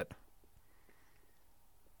that.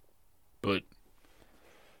 But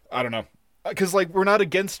I don't know, because like we're not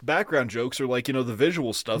against background jokes or like the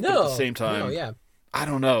visual stuff, but at the same time, yeah, I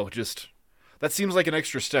don't know, just. That seems like an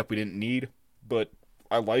extra step we didn't need, but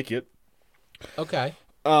I like it. Okay.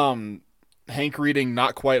 Hank reading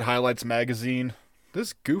Not Quite Highlights magazine.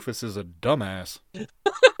 This Goofus is a dumbass.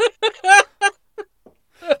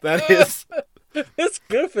 That is. This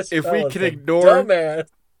Goofus. If we can ignore dumbass.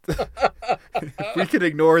 If we can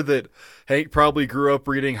ignore that Hank probably grew up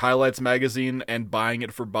reading Highlights magazine and buying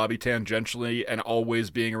it for Bobby tangentially and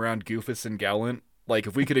always being around Goofus and Gallant. Like,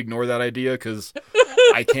 if we could ignore that idea, because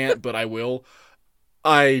I can't, but I will.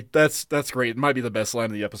 That's great. It might be the best line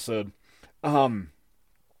of the episode. And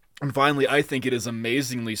finally, I think it is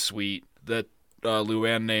amazingly sweet that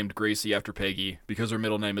Luann named Gracie after Peggy, because her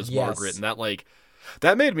middle name is Margaret, and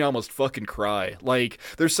that made me almost fucking cry. Like,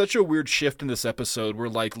 there's such a weird shift in this episode where,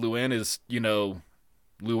 like, Luann is,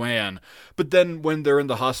 Luann. But then when they're in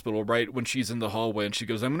the hospital, right, when she's in the hallway and she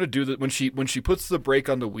goes, I'm going to do that, when she puts the brake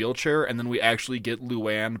on the wheelchair, and then we actually get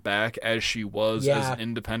Luann back as she was, as an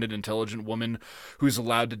independent, intelligent woman who's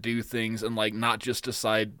allowed to do things and, like, not just a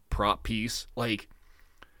side prop piece. Like,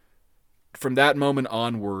 from that moment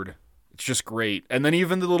onward, it's just great. And then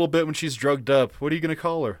even the little bit when she's drugged up, what are you going to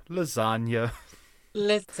call her? Lasagna.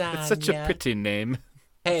 It's such a pretty name.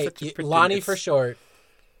 Hey, Lonnie for short.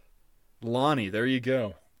 Lonnie, there you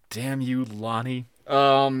go. Damn you, Lonnie.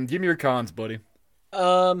 Give me your cons, buddy.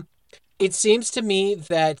 It seems to me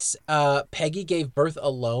that Peggy gave birth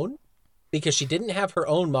alone because she didn't have her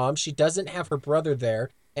own mom. She doesn't have her brother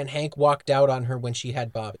there, and Hank walked out on her when she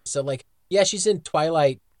had Bobby. So, like, Yeah, she's in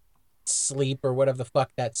Twilight Sleep or whatever the fuck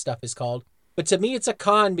that stuff is called. But to me, it's a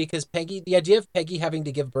con because the idea of Peggy having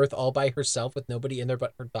to give birth all by herself with nobody in there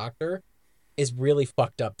but her doctor is really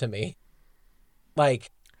fucked up to me. Like,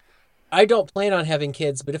 I don't plan on having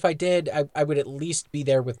kids, but if I did, I would at least be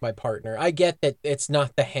there with my partner. I get that it's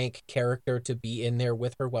not the Hank character to be in there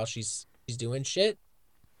with her while she's doing shit,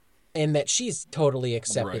 and that she's totally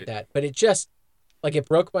accepted that. But it just, like, it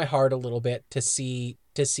broke my heart a little bit to see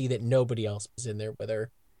that nobody else was in there with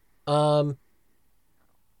her.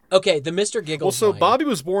 Okay, the Mr. Giggles. Well, so line. Bobby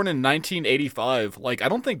was born in 1985. Like, I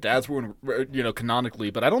don't think dads were in,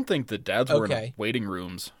 canonically, but I don't think that dads were in waiting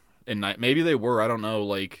rooms. Maybe they were. I don't know.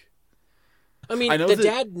 Like, I mean,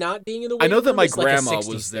 dad not being in the waiting room. I know that my grandma like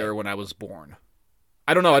was there when I was born.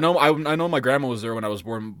 I don't know. I know my grandma was there when I was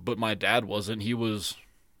born, but my dad wasn't. He was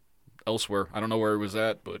elsewhere. I don't know where he was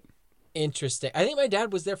at, but interesting. I think my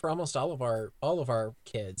dad was there for almost all of our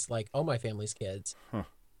kids, like all my family's kids. Huh.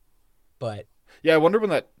 But yeah, I wonder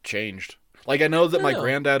when that changed. Like, I know that my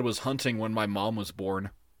granddad was hunting when my mom was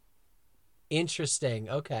born. Interesting.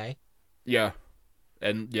 Okay. Yeah.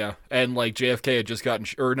 And like JFK had just gotten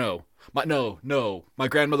my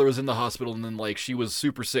grandmother was in the hospital, and then like she was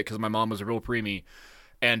super sick because my mom was a real preemie,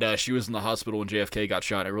 and she was in the hospital when JFK got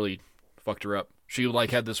shot. It really fucked her up. She like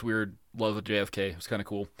had this weird love of JFK. It was kind of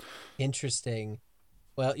cool. Interesting.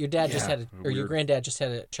 Well, your dad just had your granddad just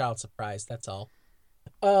had a child surprise. That's all.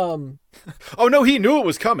 Oh no, he knew it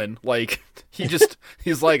was coming. Like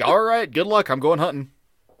he's like, all right, good luck. I'm going hunting.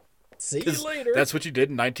 See you later. That's what you did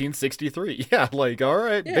in 1963. Yeah, like, all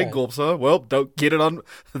right, big gulps, huh? Well, don't get it on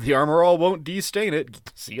the armor all won't de-stain it.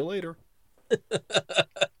 See you later.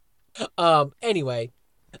 Anyway,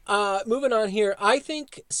 moving on here. I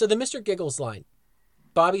think so. The Mr. Giggles line.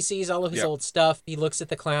 Bobby sees all of his old stuff. He looks at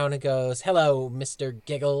the clown and goes, "Hello, Mr.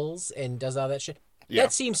 Giggles," and does all that shit. Yeah.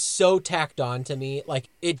 That seems so tacked on to me. Like,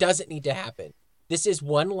 it doesn't need to happen. This is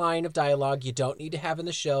one line of dialogue you don't need to have in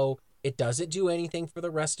the show. It doesn't do anything for the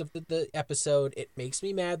rest of the episode. It makes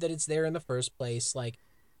me mad that it's there in the first place. Like,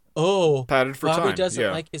 padded for Bobby time.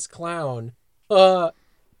 doesn't like his clown.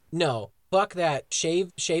 No, fuck that.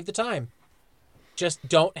 Shave the time. Just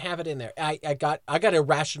don't have it in there. I got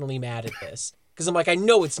irrationally mad at this because I'm like, I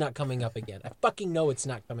know it's not coming up again. I fucking know it's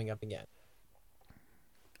not coming up again.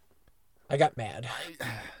 I got mad.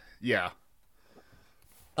 Yeah.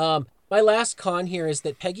 My last con here is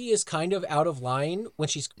that Peggy is kind of out of line when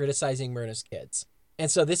she's criticizing Myrna's kids.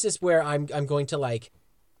 And so this is where I'm going to like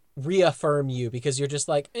reaffirm you because you're just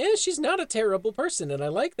like, she's not a terrible person. And I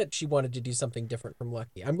like that she wanted to do something different from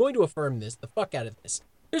Lucky. I'm going to affirm the fuck out of this.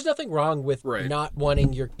 There's nothing wrong with not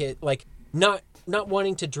wanting your kid, like not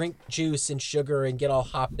wanting to drink juice and sugar and get all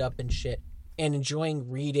hopped up and shit and enjoying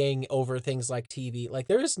reading over things like TV. Like,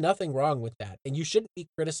 there is nothing wrong with that. And you shouldn't be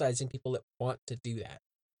criticizing people that want to do that.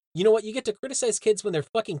 You know what? You get to criticize kids when they're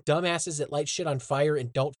fucking dumbasses that light shit on fire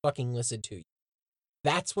and don't fucking listen to you.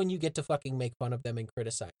 That's when you get to fucking make fun of them and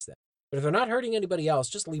criticize them. But if they're not hurting anybody else,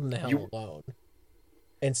 just leave them the hell alone.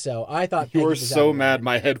 And so I thought you were so mad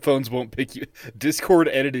my headphones won't pick you. Discord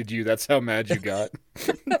edited you. That's how mad you got.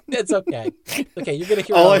 It's okay. Okay, you're gonna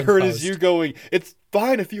hear all I heard is you going, "It's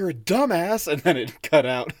fine if you're a dumbass," and then it cut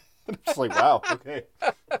out. It's like, wow, okay.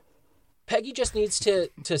 Peggy just needs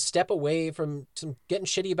to step away from some getting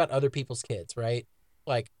shitty about other people's kids, right?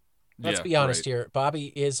 Like, let's be honest here.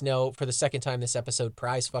 Bobby is for the second time this episode,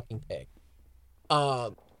 prize fucking pig.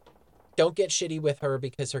 Don't get shitty with her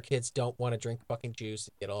because her kids don't want to drink fucking juice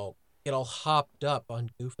and get all hopped up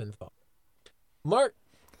on Goofenthal. Mark,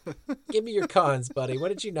 give me your cons, buddy. What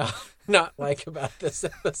did you not like about this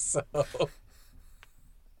episode?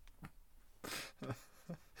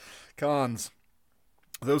 Cons.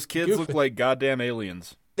 Those kids look like goddamn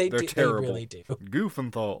aliens. They're terrible. They really do.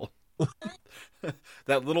 Goofenthal.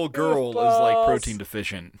 That little girl is like protein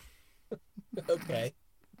deficient. Okay.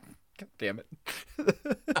 God damn it.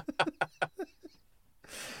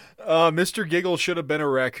 Mr. Giggle should have been a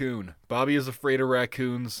raccoon. Bobby is afraid of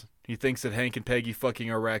raccoons. He thinks that Hank and Peggy fucking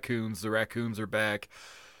are raccoons. The raccoons are back.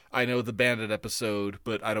 I know the bandit episode,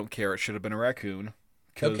 but I don't care. It should have been a raccoon.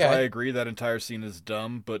 Because I agree that entire scene is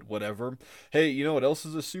dumb, but whatever. Hey, you know what else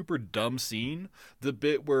is a super dumb scene? The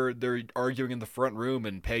bit where they're arguing in the front room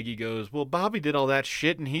and Peggy goes, "Well, Bobby did all that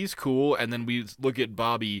shit and he's cool." And then we look at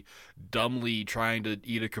Bobby dumbly trying to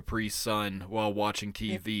eat a Capri Sun while watching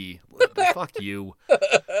TV. Fuck you.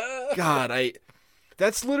 God,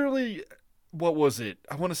 that's literally, what was it?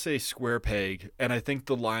 I want to say Square Peg. And I think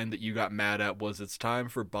the line that you got mad at was, "It's time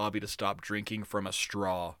for Bobby to stop drinking from a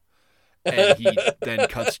straw." And he then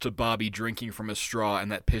cuts to Bobby drinking from a straw,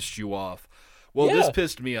 and that pissed you off. Well, this Yeah.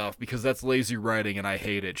 pissed me off because that's lazy writing and I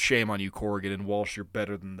hate it. Shame on you, Corrigan and Walsh. You're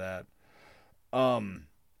better than that.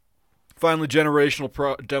 Finally,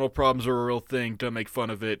 generational dental problems are a real thing. Don't make fun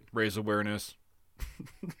of it. Raise awareness.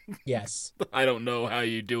 Yes. I don't know how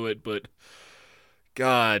you do it, but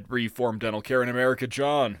God, reform dental care in America.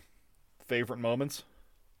 John, favorite moments?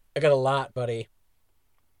 I got a lot, buddy.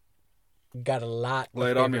 Got a lot of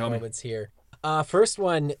Lay it on me, favorite homie. moments here. First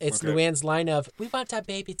one, it's Okay. Luann's line of, "We want our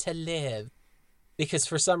baby to live." Because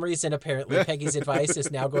for some reason, apparently, Peggy's advice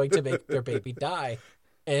is now going to make their baby die.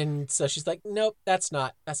 And so she's like, nope, that's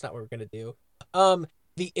not what we're going to do.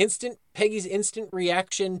 Peggy's instant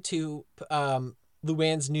reaction to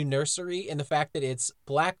Luann's new nursery and the fact that it's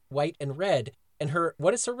black, white, and red. And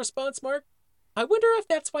what is her response, Mark? "I wonder if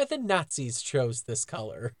that's why the Nazis chose this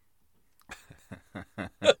color."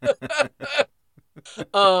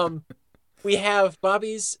 We have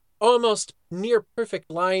Bobby's almost near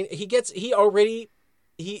perfect line. He goes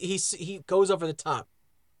over the top,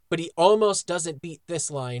 but he almost doesn't beat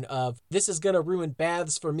this line of, "This is gonna ruin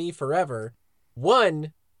baths for me forever."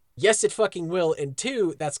 One, yes, it fucking will. And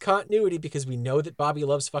two, that's continuity because we know that Bobby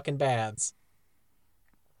loves fucking baths.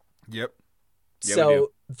 Yep. Yeah, we do.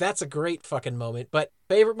 So that's a great fucking moment. But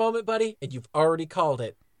favorite moment, buddy, and you've already called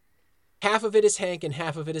it. Half of it is Hank and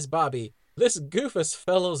half of it is Bobby. "This goofus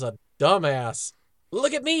fellow's a dumbass.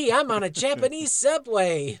 Look at me, I'm on a Japanese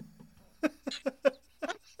subway."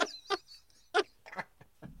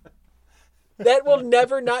 That will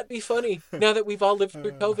never not be funny now that we've all lived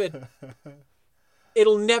through COVID.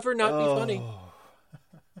 It'll never not be funny.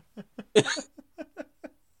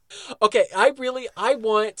 Okay, I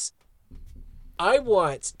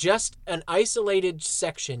want just an isolated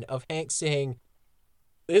section of Hank saying,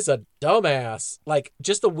 "This is a dumbass." Like,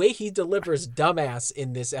 just the way he delivers dumbass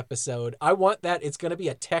in this episode. I want that. It's going to be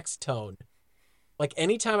a text tone. Like,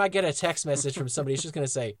 anytime I get a text message from somebody, it's just going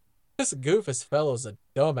to say, "This goofus fellow's a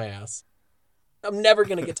dumbass." I'm never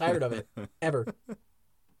going to get tired of it. Ever.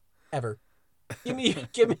 Ever. Give me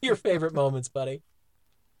your favorite moments, buddy.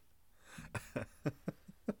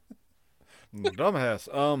 Dumbass.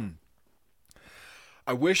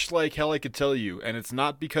 I wish like hell I could tell you, and it's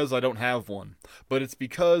not because I don't have one, but it's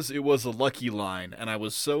because it was a Lucky line, and I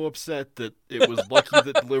was so upset that it was Lucky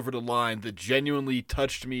that delivered a line that genuinely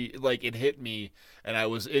touched me, like it hit me, and I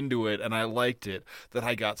was into it, and I liked it, that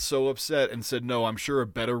I got so upset and said, no, I'm sure a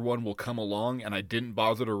better one will come along, and I didn't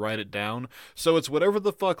bother to write it down. So it's whatever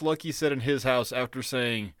the fuck Lucky said in his house after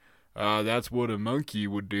saying, "That's what a monkey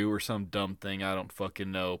would do," or some dumb thing, I don't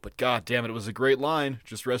fucking know. But god damn it was a great line.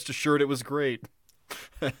 Just rest assured it was great.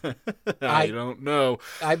 I don't know.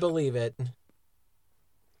 I believe it.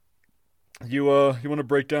 You want to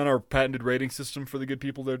break down our patented rating system for the good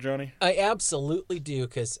people there, Johnny? I absolutely do,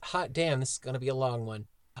 because hot damn, this is going to be a long one.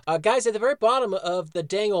 Guys, at the very bottom of the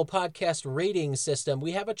dang old podcast rating system,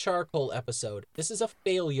 we have a charcoal episode. This is a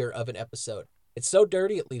failure of an episode. It's so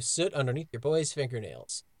dirty it leaves soot underneath your boy's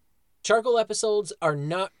fingernails. Charcoal episodes are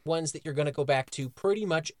not ones that you're going to go back to pretty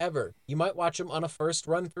much ever. You might watch them on a first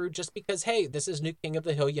run through just because, hey, this is new King of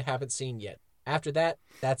the Hill you haven't seen yet. After that,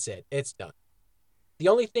 that's it. It's done. The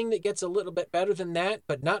only thing that gets a little bit better than that,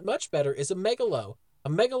 but not much better, is a Megalo. A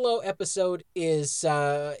Megalo episode is,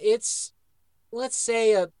 it's, let's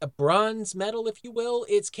say, a bronze medal, if you will.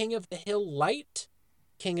 It's King of the Hill light,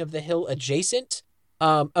 King of the Hill adjacent.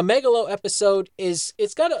 A Megalo episode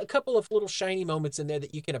it's got a couple of little shiny moments in there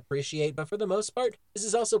that you can appreciate, but for the most part, this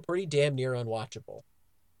is also pretty damn near unwatchable.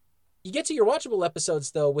 You get to your watchable episodes,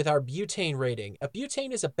 though, with our butane rating. A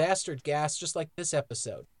butane is a bastard gas, just like this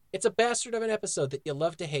episode. It's a bastard of an episode that you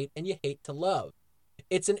love to hate and you hate to love.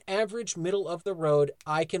 It's an average, middle-of-the-road,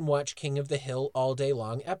 I can watch King of the Hill all day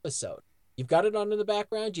long episode. You've got it on in the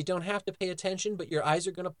background, you don't have to pay attention, but your eyes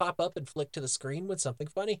are going to pop up and flick to the screen when something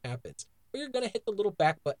funny happens. Or you're going to hit the little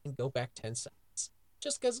back button and go back 10 seconds.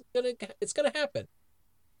 Just because it's going to happen.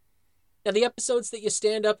 Now, the episodes that you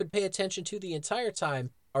stand up and pay attention to the entire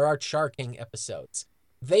time are our Char King episodes.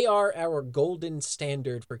 They are our golden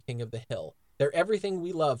standard for King of the Hill. They're everything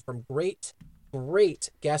we love, from great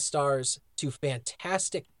guest stars to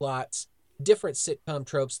fantastic plots, different sitcom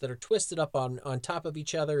tropes that are twisted up on top of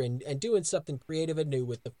each other and doing something creative and new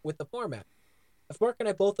with the format. If Mark and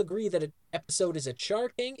I both agree that an episode is a Char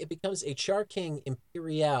King, it becomes a Char King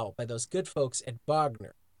Imperial by those good folks at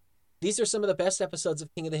Wagner. These are some of the best episodes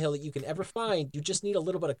of King of the Hill that you can ever find. You just need a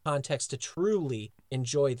little bit of context to truly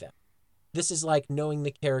enjoy them. This is like knowing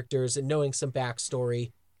the characters and knowing some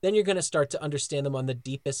backstory. Then you're going to start to understand them on the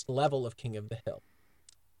deepest level of King of the Hill.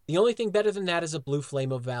 The only thing better than that is a Blue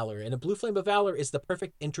Flame of Valor, and a Blue Flame of Valor is the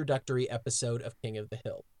perfect introductory episode of King of the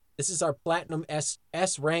Hill. This is our Platinum S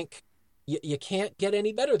rank, You can't get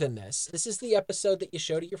any better than this. This is the episode that you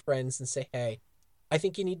show to your friends and say, hey, I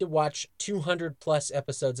think you need to watch 200 plus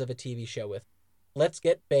episodes of a TV show with. Let's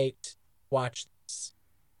get baked. Watch this.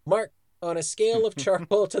 Mark, on a scale of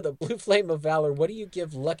charcoal to the blue flame of valor, what do you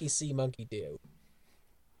give Lucky Sea Monkey Do?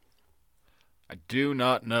 I do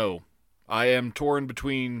not know. I am torn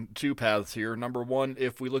between two paths here. Number one,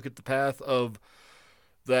 if we look at the path of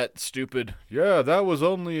that stupid, yeah, that was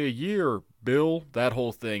only a year, Bill, that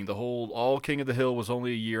whole thing, the whole, all King of the Hill was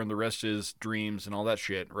only a year and the rest is dreams and all that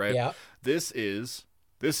shit, right? Yeah. This is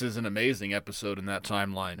an amazing episode in that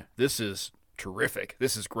timeline. This is terrific.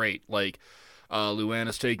 This is great. Like, Luann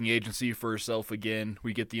is taking agency for herself again.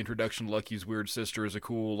 We get the introduction to Lucky's weird sister as a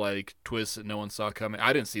cool, like, twist that no one saw coming.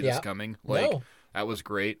 I didn't see this coming. Like, no. That was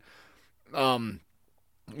great.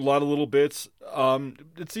 A lot of little bits.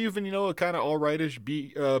 It's even, a kind of all-rightish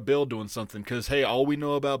Bill doing something. Because, hey, all we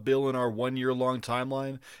know about Bill in our 1 year long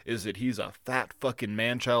timeline is that he's a fat fucking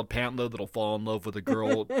man-child pantler that'll fall in love with a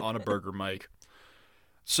girl on a burger mic.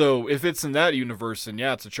 So if it's in that universe, then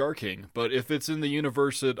yeah, it's a Char King. But if it's in the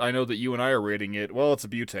universe that I know that you and I are rating it, well, it's a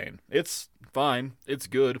butane. It's fine. It's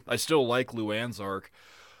good. I still like Luann's arc.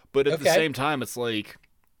 But at the same time, it's like,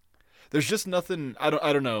 there's just nothing, I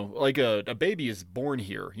don't know, like a baby is born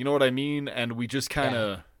here. You know what I mean? And we just kind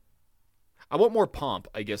of, I want more pomp,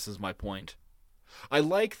 I guess is my point. I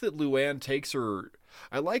like that Luann takes her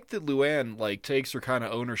kind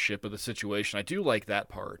of ownership of the situation. I do like that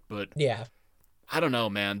part, but yeah. I don't know,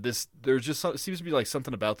 man. There's just seems to be like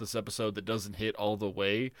something about this episode that doesn't hit all the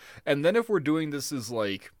way. And then if we're doing this as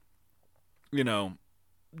like, our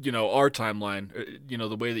timeline,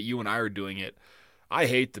 the way that you and I are doing it, I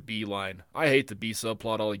hate the B line. I hate the B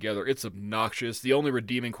subplot altogether. It's obnoxious. The only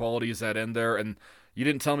redeeming quality is that end there, and you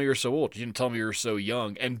didn't tell me you're so old. You didn't tell me you're so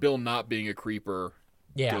young. And Bill not being a creeper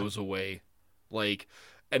goes away. Like,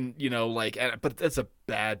 and but that's a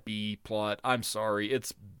bad B plot. I'm sorry.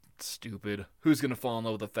 It's stupid. Who's gonna fall in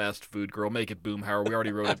love with a fast food girl? Make it Boomhauer. We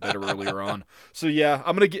already wrote it better earlier on. So yeah,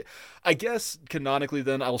 I guess canonically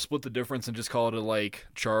then I'll split the difference and just call it a like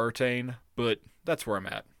Chartane, but that's where I'm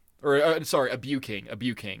at. Or sorry, a Bew King.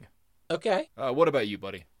 Okay. What about you,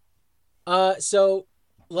 buddy? So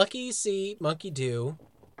Lucky Sea Monkey Do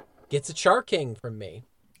gets a Char King from me.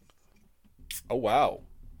 Oh wow.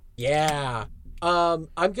 Yeah. I'm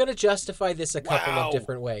gonna justify this a couple of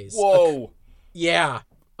different ways. Whoa. Yeah.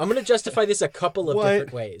 I'm going to justify this a couple of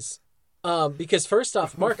different ways. Because first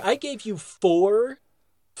off, Mark, I gave you four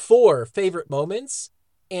favorite moments,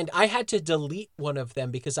 and I had to delete one of them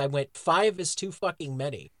because I went 5 is too fucking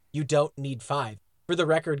many. You don't need 5. For the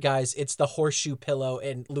record, guys, it's the horseshoe pillow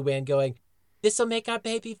and Luann going, "This'll make our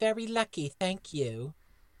baby very lucky, thank you."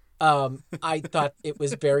 I thought it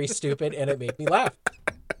was very stupid, and it made me laugh.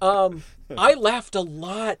 I laughed a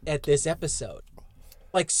lot at this episode.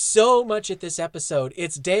 Like, so much at this episode.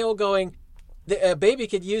 It's Dale going, a baby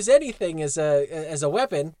could use anything as a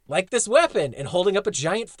weapon, like this weapon, and holding up a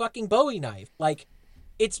giant fucking Bowie knife. Like,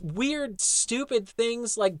 it's weird, stupid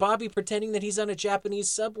things like Bobby pretending that he's on a Japanese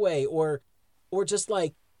subway, or just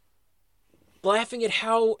like laughing at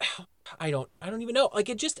how I don't even know. Like,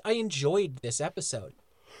 I enjoyed this episode.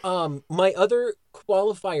 My other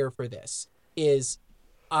qualifier for this is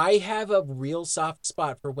I have a real soft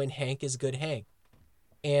spot for when Hank is good Hank.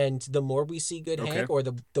 And the more we see good Hank, or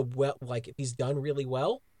the well, like if he's done really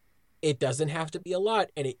well, it doesn't have to be a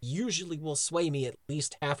lot, and it usually will sway me at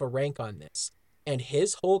least half a rank on this. And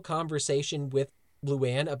his whole conversation with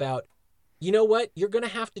Luann about, you know what, you're going to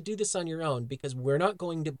have to do this on your own because we're not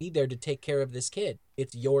going to be there to take care of this kid.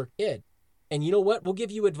 It's your kid. And you know what, we'll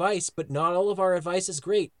give you advice, but not all of our advice is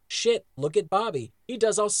great. Shit, look at Bobby. He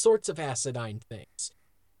does all sorts of acidine things.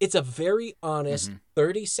 It's a very honest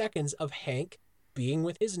 30 seconds of Hank being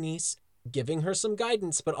with his niece, giving her some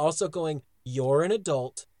guidance, but also going, you're an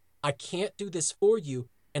adult. I can't do this for you,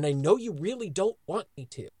 and I know you really don't want me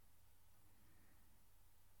to.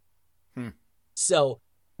 So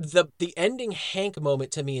the ending Hank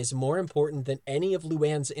moment to me is more important than any of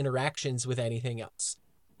Luann's interactions with anything else.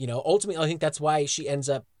 Ultimately, I think that's why she ends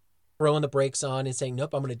up throwing the brakes on and saying,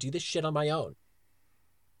 nope, I'm going to do this shit on my own.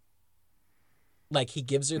 Like, he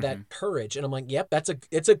gives her that courage, and I'm like, yep,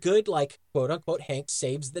 it's a good, like, quote unquote Hank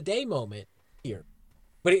saves the day moment here.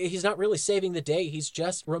 But he's not really saving the day. He's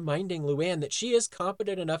just reminding Luann that she is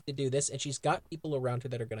competent enough to do this, and she's got people around her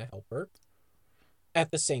that are going to help her.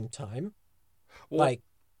 At the same time,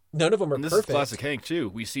 none of them are and this perfect. Is classic Hank too.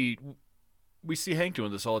 We see Hank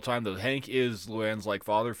doing this all the time. Though Hank is Luann's like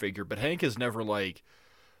father figure, but Hank has never like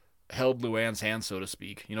held Luann's hand, so to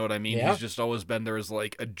speak. You know what I mean? Yeah. He's just always been there as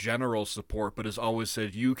like a general support, but has always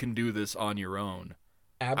said, you can do this on your own.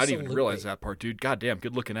 I didn't even realize Absolutely. that part, dude. Goddamn,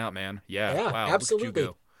 good looking out, man. Yeah, Yeah, wow, look at you absolutely.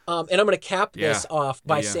 go. And I'm going to cap Yeah, this off yeah,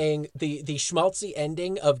 by yeah. saying the schmaltzy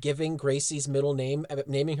ending of giving Gracie's middle name,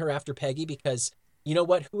 naming her after Peggy, because you know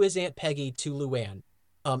what? Who is Aunt Peggy to Luann?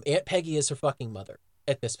 Aunt Peggy is her fucking mother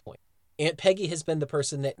at this point. Aunt Peggy has been the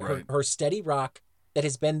person that Right. her steady rock that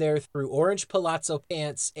has been there through orange palazzo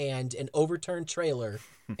pants and an overturned trailer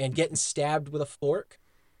and getting stabbed with a fork.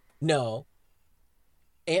 No,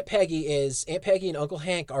 Aunt Peggy and Uncle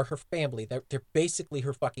Hank are her family. They're basically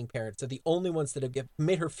her fucking parents. They're the only ones that have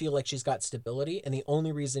made her feel like she's got stability, and the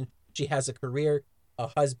only reason she has a career, a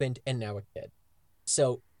husband, and now a kid.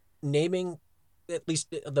 So naming at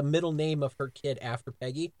least the middle name of her kid after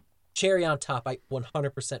Peggy, cherry on top. I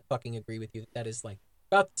 100% fucking agree with you. That is like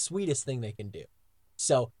about the sweetest thing they can do.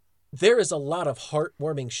 So there is a lot of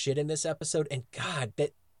heartwarming shit in this episode, and God,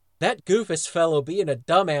 that goofus fellow being a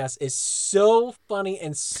dumbass is so funny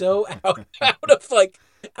and so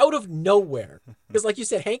out of nowhere. Because like you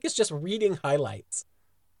said, Hank is just reading highlights.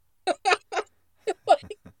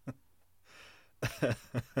 Like,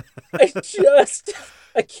 I just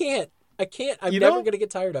I can't. I can't. I'm You never know, gonna get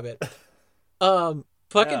tired of it. Fucking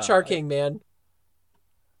yeah, Char King, man.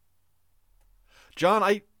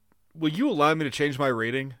 John, will you allow me to change my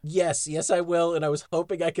rating? Yes, I will, and I was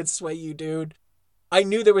hoping I could sway you, dude. I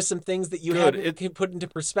knew there was some things that you Good. hadn't put into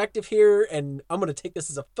perspective here, and I'm gonna take this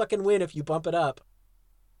as a fucking win if you bump it up.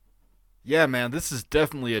 Yeah, man, this is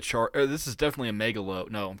definitely a char. This is definitely a megalo.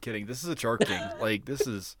 No, I'm kidding. This is a char king. Like this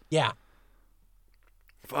is. Yeah.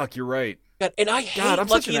 Fuck, you're right. God, and I God, hate I'm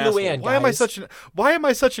such Lucky an and asshole. Luann, Why am I guys. such an? Why am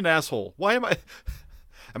I such an asshole? Why am I?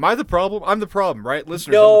 Am I the problem? I'm the problem, right?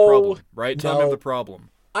 Listeners, I'm the No, problem, right? Tell me I'm no. the problem.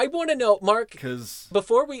 I want to know, Mark, Because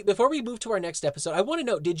before we move to our next episode, I want to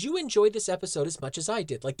know, did you enjoy this episode as much as I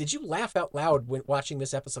did? Like, did you laugh out loud when watching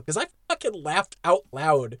this episode? Because I fucking laughed out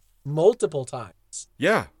loud multiple times.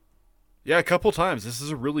 yeah, a couple times. This is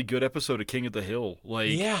a really good episode of King of the Hill.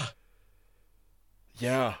 Like, Yeah.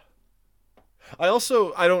 yeah. I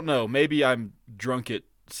don't know. Maybe I'm drunk at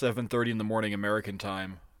 7:30 in the morning American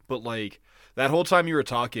time, but like that whole time you were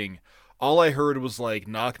talking, all I heard was like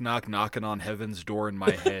knock, knock, knocking on heaven's door in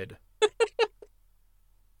my head.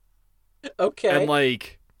 Okay. And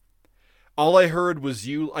like all I heard was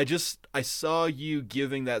you. I saw you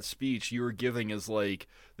giving that speech you were giving as like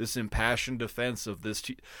this impassioned defense of this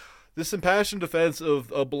impassioned defense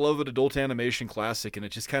of a beloved adult animation classic, and it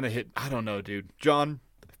just kind of hit. I don't know, dude. John,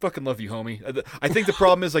 I fucking love you, homie. I think the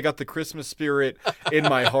problem is I got the Christmas spirit in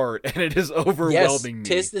my heart, and it is overwhelming me.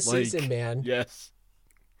 Tis the season, man. Yes,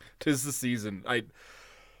 tis the season.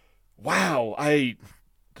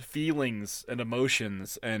 Feelings and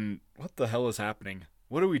emotions and what the hell is happening?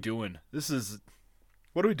 What are we doing?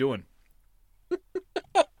 What are we doing?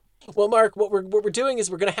 Well, Mark, what we're doing is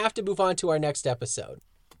we're gonna have to move on to our next episode.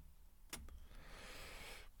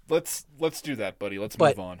 Let's do that, buddy. Let's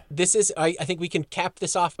But move on. this is I think we can cap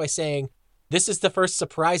this off by saying this is the first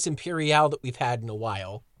surprise Imperial that we've had in a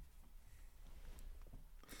while.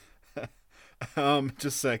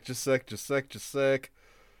 Just sec.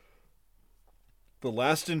 The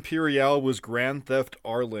last Imperial was Grand Theft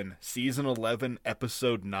Arlen, Season 11,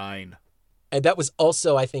 Episode 9. And that was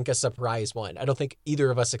also, I think, a surprise one. I don't think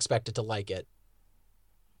either of us expected to like it.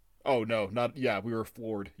 Oh, no, not... Yeah, we were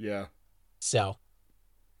floored, yeah. So,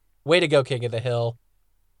 way to go, King of the Hill.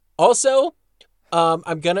 Also,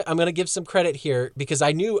 I'm gonna give some credit here because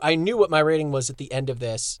I knew what my rating was at the end of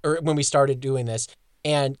this, or when we started doing this.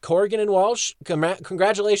 And Corrigan and Walsh,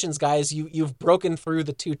 congratulations, guys! You've broken through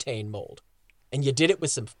the two-tane mold, and you did it with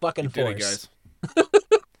some fucking force. Did it, guys.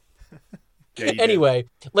 Yeah, Anyway,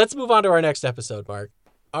 let's move on to our next episode, Mark.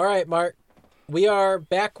 All right, Mark, we are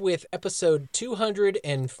back with episode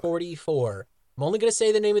 244. I'm only going to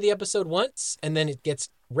say the name of the episode once, and then it gets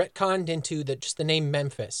retconned into just the name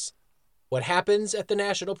Memphis. What happens at the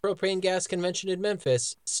National Propane Gas Convention in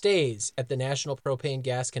Memphis stays at the National Propane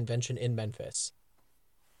Gas Convention in Memphis.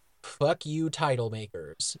 Fuck you, title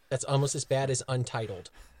makers. That's almost as bad as Untitled.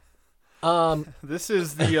 This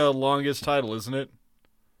is the longest title, isn't it?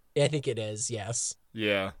 I think it is, yes.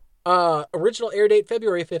 Yeah. Original air date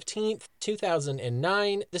February 15th,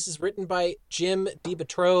 2009. This is written by Jim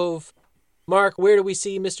DeBetrove. Mark, where do we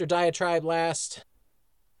see Mr. Diatribe last?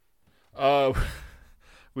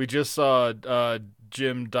 We just saw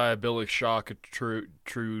Jim Diabolic Shock Trove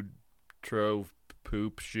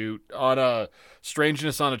Poop Shoot on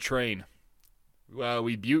Strangeness on a Train.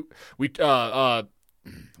 We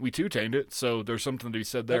two-taned it, so there's something to be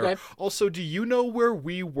said there. Okay. Also, do you know where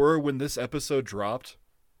we were when this episode dropped?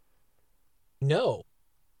 No.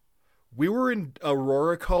 We were in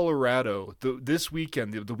Aurora, Colorado this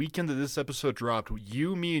weekend. The weekend that this episode dropped,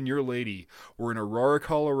 you, me, and your lady were in Aurora,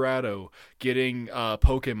 Colorado getting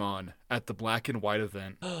Pokemon at the Black and White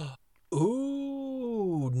event.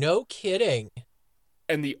 Ooh, no kidding.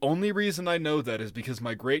 And the only reason I know that is because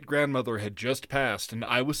my great-grandmother had just passed, and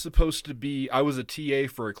I was a TA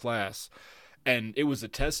for a class. And it was a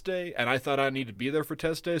test day, and I thought I needed to be there for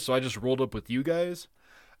test day, so I just rolled up with you guys.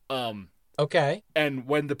 Okay. And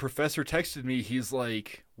when the professor texted me, he's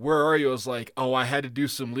like, "Where are you?" I was like, "Oh, I had to do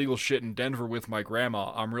some legal shit in Denver with my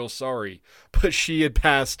grandma. I'm real sorry." But she had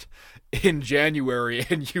passed in January,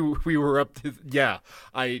 and we were up to, yeah.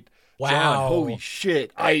 Wow. John, holy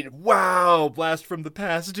shit. Wow, blast from the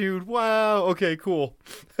past, dude. Wow. Okay, cool.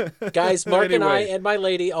 Guys, Mark Anyway. and I and my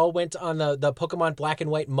lady all went on the Pokemon Black and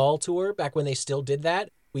White mall tour back when they still did that.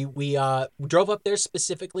 We drove up there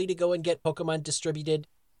specifically to go and get Pokemon distributed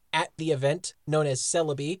at the event known as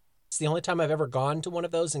Celebi. It's the only time I've ever gone to one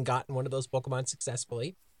of those and gotten one of those Pokemon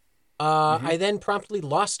successfully. I then promptly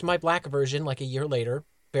lost my black version like a year later.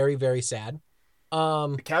 Very, very sad.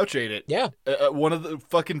 The couch ate it. Yeah. One of the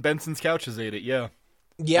fucking Benson's couches ate it, yeah.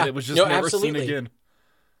 Yeah. And it was just never seen again.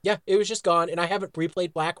 Yeah, it was just gone, and I haven't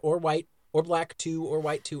replayed Black or White or Black 2 or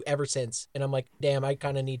White 2 ever since. And I'm like, damn, I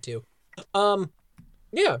kind of need to.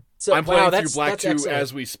 Yeah. So I'm playing through that's Black 2 excellent.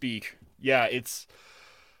 as we speak. Yeah, it's...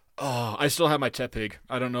 Oh, I still have my Tepig.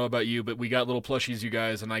 I don't know about you, but we got little plushies, you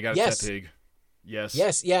guys, and I got a Tepig. Yes.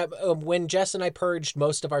 Yes, yeah. When Jess and I purged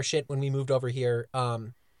most of our shit when we moved over here,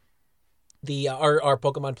 our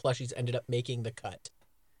Pokemon plushies ended up making the cut.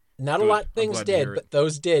 Not Good. a lot of things did, but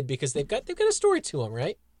those did because they've got a story to them,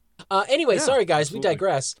 right? Anyway, sorry guys, absolutely. we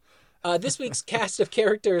digress. This week's cast of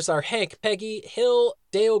characters are Hank, Peggy, Hill,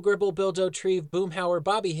 Dale Gribble, Bildo, Treve, Boomhauer,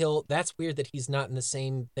 Bobby Hill. That's weird that he's not in the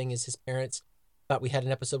same thing as his parents. Thought we had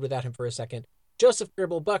an episode without him for a second. Joseph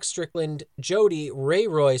Gribble, Buck Strickland, Jody, Ray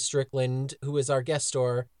Roy Strickland, who is our guest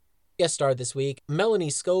star this week, Melanie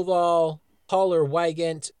Scoval, Pauler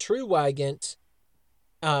Wygant, True Wygant,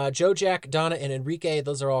 Joe Jack, Donna, and Enrique.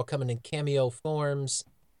 Those are all coming in cameo forms.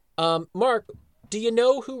 Mark, do you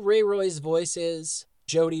know who Ray Roy's voice is?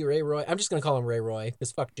 Jody, Ray Roy. I'm just going to call him Ray Roy,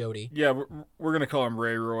 because fuck Jody. Yeah, we're going to call him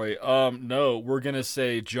Ray Roy. No, we're going to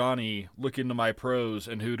say, Johnny, look into my pros,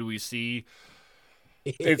 and who do we see?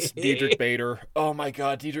 It's Diedrich Bader. Oh my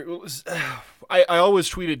God, Diedrich. I always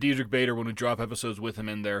tweeted Diedrich Bader when we drop episodes with him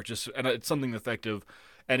in there, and it's something effective.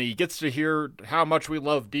 And he gets to hear how much we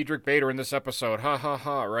love Diedrich Bader in this episode. Ha ha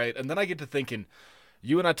ha, right? And then I get to thinking,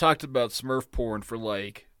 you and I talked about Smurf porn for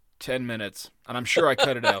like 10 minutes, and I'm sure I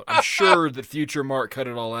cut it out. I'm sure that future Mark cut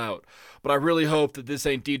it all out. But I really hope that this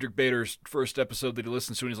ain't Diedrich Bader's first episode that he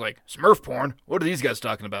listens to, and he's like, Smurf porn? What are these guys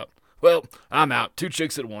talking about? Well, I'm out. 2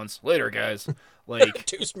 chicks at once. Later, guys. Like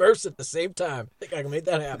 2 Smurfs at the same time. I think I can make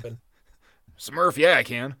that happen. Smurf, yeah, I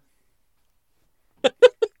can.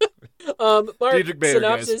 Mark, Diedrich Bader,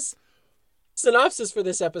 synopsis for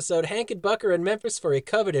this episode. Hank and Buck are in Memphis for a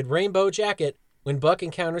coveted rainbow jacket when Buck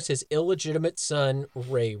encounters his illegitimate son,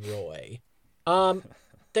 Ray Roy.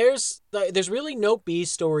 There's really no B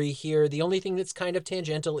story here. The only thing that's kind of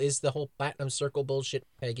tangential is the whole Platinum Circle bullshit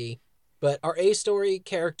with Peggy. But our A story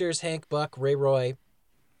characters, Hank, Buck, Ray Roy,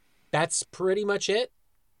 that's pretty much it.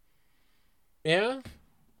 Yeah?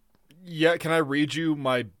 Yeah, can I read you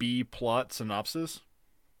my B plot synopsis?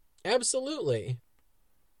 Absolutely.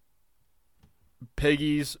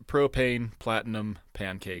 Peggy's propane platinum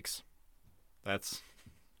pancakes. That's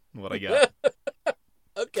what I got.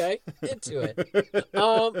 Okay, into it.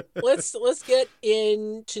 Let's get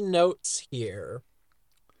into notes here.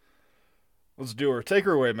 Let's do her. Take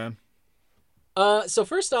her away, man. So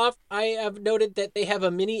first off, I have noted that they have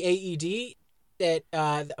a mini AED that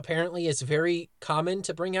apparently is very common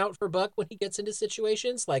to bring out for Buck when he gets into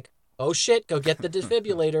situations like, oh shit, go get the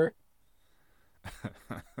defibrillator.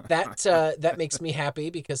 That makes me happy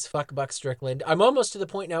because fuck Buck Strickland. I'm almost to the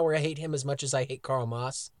point now where I hate him as much as I hate Carl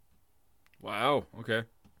Moss. Wow, okay.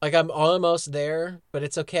 Like I'm almost there, but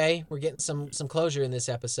it's okay. We're getting some closure in this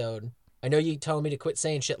episode. I know you telling me to quit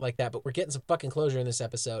saying shit like that, but we're getting some fucking closure in this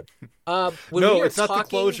episode. No, it's not the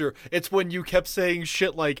closure. It's when you kept saying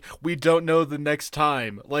shit like, we don't know the next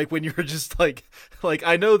time. Like when you're just like,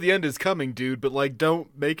 I know the end is coming, dude, but like,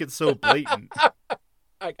 don't make it so blatant.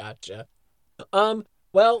 I gotcha.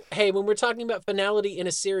 Well, hey, when we're talking about finality in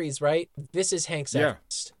a series, right? This is Hank's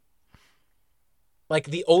Everest. Like,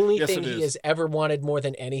 the only thing he has ever wanted more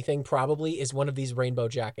than anything probably is one of these rainbow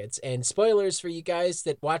jackets. And spoilers for you guys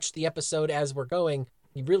that watch the episode as we're going,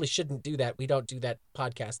 you really shouldn't do that. We don't do this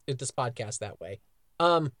podcast that way.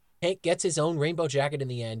 Hank gets his own rainbow jacket in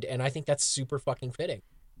the end, and I think that's super fucking fitting.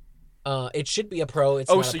 It should be a pro. It's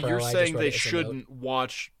Oh, not so a pro. you're I just saying wrote they it as a note. shouldn't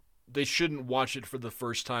watch. They shouldn't watch it for the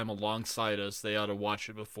first time alongside us. They ought to watch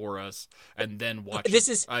it before us and then watch it. This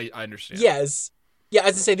is I understand. yes, yeah.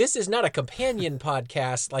 As I say, this is not a companion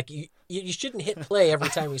podcast. Like you shouldn't hit play every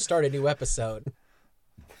time we start a new episode.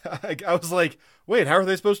 I was like, wait, how are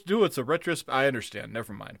they supposed to do it? It's a I understand.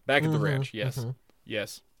 Never mind. Back at the ranch. Yes.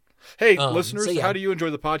 Yes. Hey, listeners, so yeah. how do you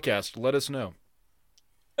enjoy the podcast? Let us know.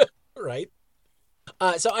 Right.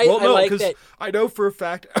 So I no, like that. I know for a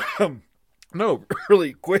fact. No,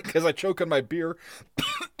 really quick, as I choke on my beer.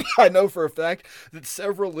 I know for a fact that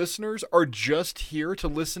several listeners are just here to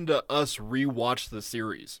listen to us rewatch the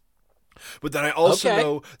series. But then I also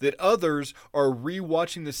know that others are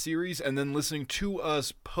rewatching the series and then listening to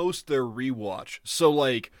us post their rewatch. So,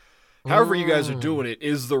 like, however you guys are doing it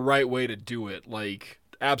is the right way to do it. Like,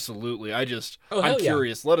 absolutely. I'm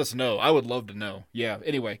curious. Let us know. I would love to know. Yeah.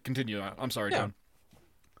 Anyway, continue. I'm sorry, John.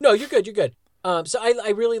 No, you're good. You're good. So I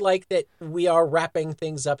really like that we are wrapping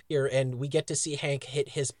things up here and we get to see Hank hit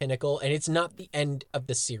his pinnacle, and it's not the end of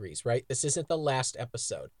the series, right? This isn't the last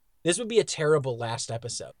episode. This would be a terrible last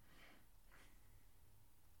episode.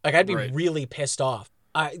 Like, I'd be really pissed off.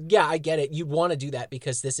 Yeah, I get it. You'd want to do that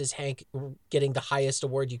because this is Hank getting the highest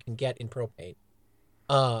award you can get in Propane.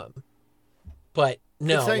 But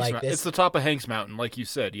no, like this, it's the top of Hank's Mountain, like you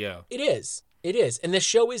said. Yeah, it is. It is, and the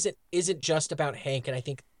show isn't just about Hank, and I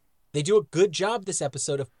think they do a good job this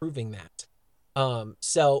episode of proving that.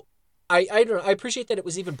 So I don't know. I appreciate that it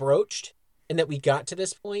was even broached and that we got to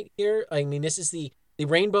this point here. I mean, this is the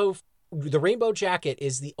rainbow jacket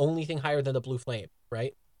is the only thing higher than the blue flame,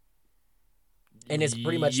 right? And it's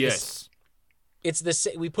pretty much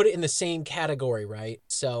we put it in the same category, right?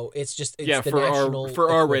 So it's the national for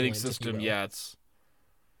our rating system. Yeah, it's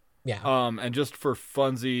and just for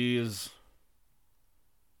funsies.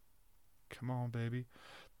 Come on, baby.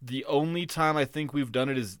 The only time I think we've done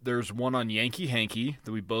it is there's one on Yankee Hanky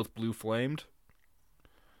that we both blue flamed.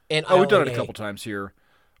 And we've done it a couple times here.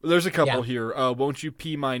 There's a couple here. Won't you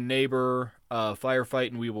pee my neighbor? Firefight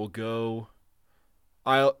and we will go.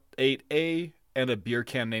 I'll 8A and a beer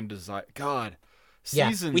can named Desire. God,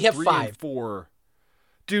 season we have 3 5. and 4.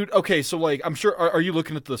 Dude, okay, so like I'm sure. Are you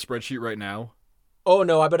looking at the spreadsheet right now? Oh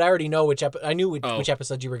no, but I already know which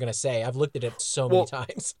episode you were gonna say. I've looked at it so many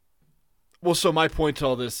times. Well, so my point to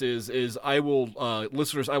all this is I will,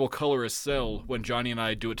 listeners, I will color a cell when Jonny and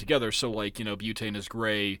I do it together. So, like, butane is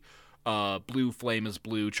gray, blue flame is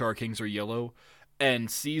blue, char kings are yellow. And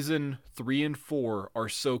season 3 and 4 are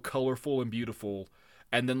so colorful and beautiful.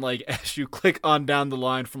 And then, like, as you click on down the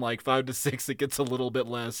line from, like, 5 to 6, it gets a little bit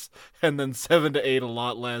less. And then 7 to 8, a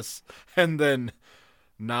lot less. And then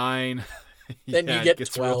 9, then you get it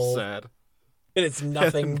gets 12. real sad. And it's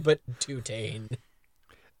nothing but butane.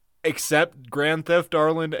 Except Grand Theft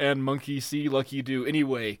Arland and Monkey See Lucky Do.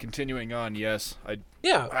 Anyway, continuing on, yes.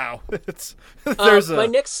 Wow.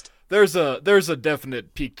 There's a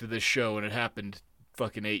definite peak to this show, and it happened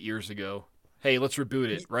fucking 8 years ago. Hey, let's reboot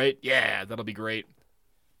it, right? Yeah, that'll be great.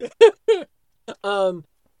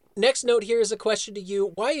 Next note here is a question to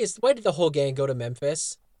you. Why did the whole gang go to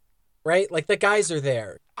Memphis? Right? Like, the guys are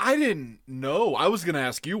there. I didn't know. I was going to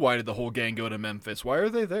ask you, why did the whole gang go to Memphis? Why are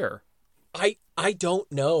they there? I don't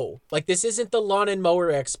know. Like, this isn't the Lawn and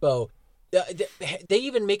Mower Expo. They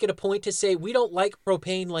even make it a point to say, we don't like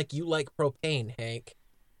propane like you like propane, Hank.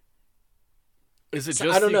 Is it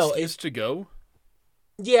just the excuse to go?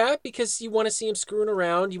 Yeah, because you want to see him screwing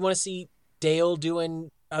around. You want to see Dale doing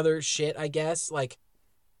other shit, I guess. Like,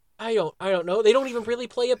 I don't know. They don't even really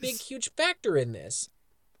play a big, huge factor in this.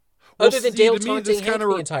 Other than Dale taunting Hank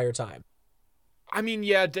the entire time. I mean,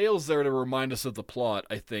 yeah, Dale's there to remind us of the plot,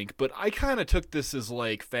 I think. But I kind of took this as,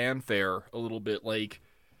 like, fanfare a little bit. Like,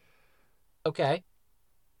 okay.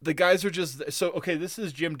 The guys are just... So, okay, this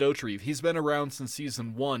is Jim Dotrieve. He's been around since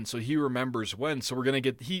season 1, so he remembers when. So we're going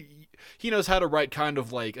to get... He knows how to write kind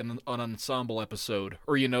of, like, an ensemble episode.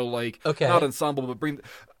 Or, like... Okay. Not ensemble,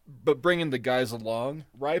 but bringing the guys along,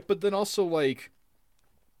 right? But then also, like...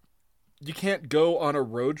 You can't go on a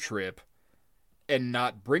road trip and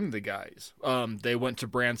not bring the guys. They went to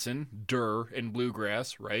Branson, Durr, and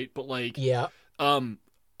Bluegrass, right? But, like... Yeah.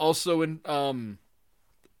 Also in...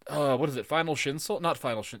 what is it? Final Shinsult? Not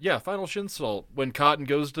Final Shinsult. Yeah, Final Shinsult. When Cotton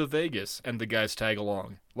goes to Vegas and the guys tag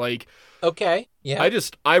along. Like... Okay, yeah.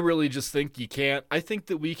 I really just think you can't... I think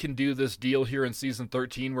that we can do this deal here in Season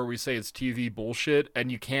 13 where we say it's TV bullshit,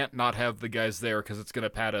 and you can't not have the guys there because it's going to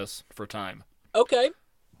pad us for time. Okay.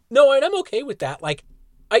 No, and I'm okay with that. Like,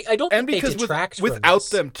 I don't think they detract from without this.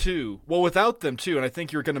 them too. Well, without them too, and I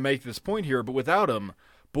think you're going to make this point here, but without them,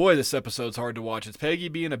 Boy, this episode's hard to watch. It's Peggy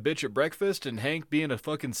being a bitch at breakfast and Hank being a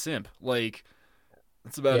fucking simp. Like,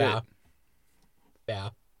 that's about it. Yeah.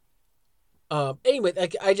 Anyway,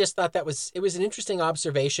 I just thought it was an interesting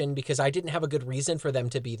observation because I didn't have a good reason for them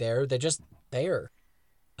to be there. They're just there.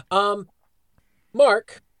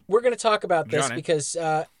 Mark, we're going to talk about this Jonny. because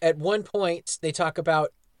at one point they talk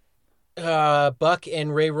about Buck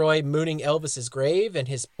and Ray Roy mooning Elvis's grave and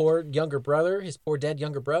his poor dead younger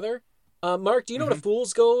brother. Mark, do you know what a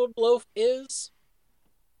fool's gold loaf is?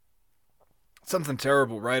 Something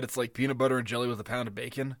terrible, right? It's like peanut butter and jelly with a pound of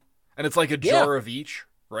bacon. And it's like a jar of each,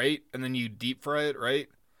 right? And then you deep fry it, right?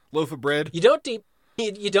 Loaf of bread. You don't deep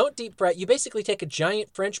fry it. You basically take a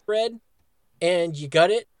giant French bread and you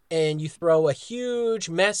gut it and you throw a huge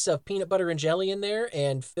mess of peanut butter and jelly in there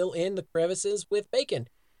and fill in the crevices with bacon.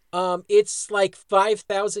 It's like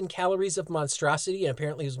 5,000 calories of monstrosity, and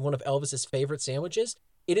apparently is one of Elvis's favorite sandwiches.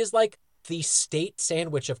 It is like the state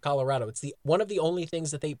sandwich of Colorado. It's one of the only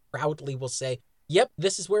things that they proudly will say, yep,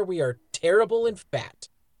 this is where we are terrible and fat.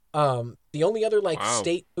 The only other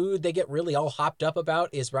state food they get really all hopped up about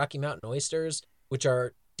is Rocky Mountain oysters, which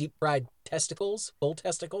are deep fried testicles, bull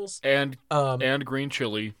testicles. And green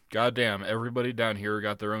chili. Goddamn, everybody down here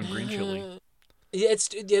got their own green chili. It's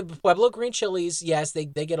Pueblo green chilies. Yes, they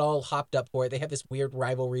get all hopped up for it. They have this weird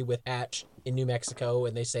rivalry with Hatch in New Mexico,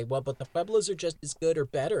 and they say, well, but the Pueblos are just as good or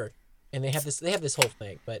better. And they have this whole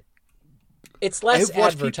thing, but it's less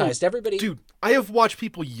advertised. Dude, I have watched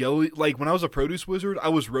people yell. Like when I was a produce wizard, I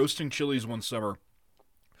was roasting chilies one summer.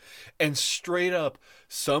 And straight up,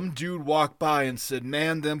 some dude walked by and said,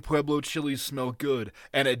 man, them Pueblo chilies smell good.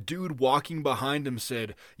 And a dude walking behind him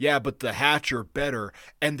said, yeah, but the Hatch are better.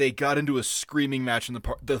 And they got into a screaming match in the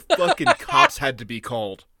park. The fucking cops had to be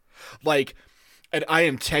called. Like, and I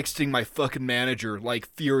am texting my fucking manager, like,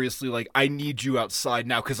 furiously, like, I need you outside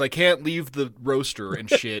now because I can't leave the roaster and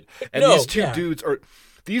shit. And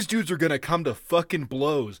these dudes are going to come to fucking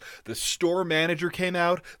blows. The store manager came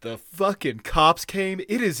out. The fucking cops came.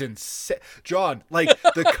 It is insane. John, like,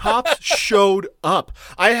 the cops showed up.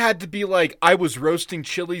 I had to be like, I was roasting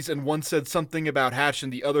chilies and one said something about Hatch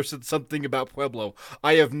and the other said something about Pueblo.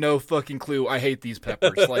 I have no fucking clue. I hate these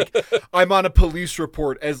peppers. Like, I'm on a police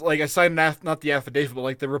report as, like, I signed not the affidavit, but,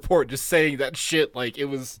 like, the report just saying that shit. Like,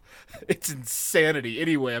 it's insanity.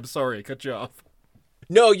 Anyway, I'm sorry. I cut you off.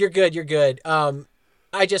 No, you're good. You're good.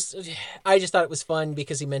 I just thought it was fun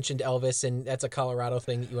because he mentioned Elvis, and that's a Colorado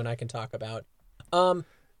thing that you and I can talk about.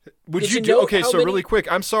 Would you do okay? So really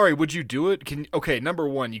quick, I'm sorry. Would you do it? Number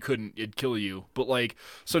one, you couldn't. It'd kill you. But like,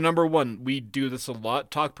 so number one, we do this a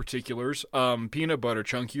lot. Talk particulars. Peanut butter,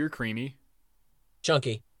 chunky or creamy?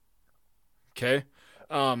 Chunky. Okay.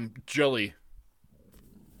 Jelly.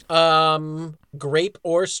 Grape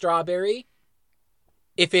or strawberry.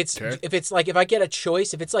 If I get a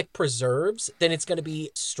choice, if it's like preserves, then it's going to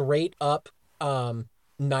be straight up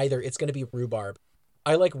neither. It's going to be rhubarb.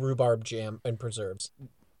 I like rhubarb jam and preserves.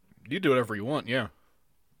 You do whatever you want, yeah.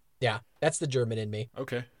 Yeah, that's the German in me.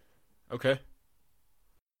 Okay.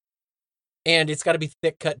 And it's got to be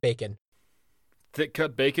thick cut bacon. Thick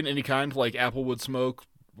cut bacon, any kind, like applewood smoke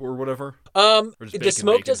or whatever? The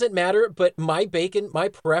smoke doesn't matter, but my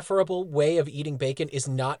preferable way of eating bacon is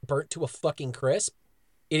not burnt to a fucking crisp.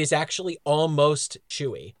 It is actually almost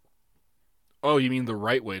chewy. Oh, you mean the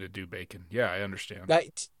right way to do bacon? Yeah, I understand.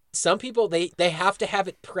 Some people, they have to have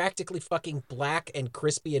it practically fucking black and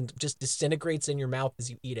crispy and just disintegrates in your mouth as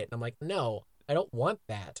you eat it. And I'm like, no, I don't want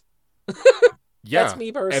that. Yeah, that's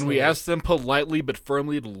me personally. And we ask them politely but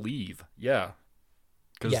firmly to leave. Yeah,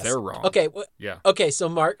 because they're wrong. Okay. Yeah. Okay, so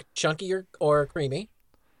Mark, chunky or creamy?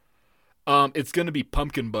 It's going to be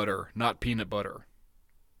pumpkin butter, not peanut butter.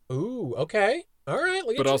 Ooh, okay. All right,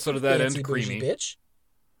 but also to that end, creamy. Bitch.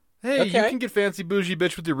 Hey, you can get fancy bougie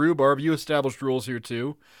bitch with your rhubarb. You established rules here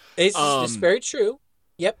too. It's very true.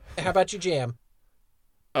 Yep. How about your jam?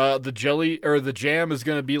 The jelly or the jam is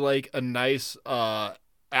gonna be like a nice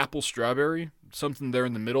apple strawberry, something there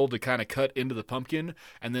in the middle to kind of cut into the pumpkin,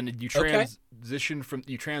 and then you transition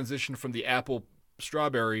from the apple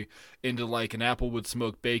strawberry into like an applewood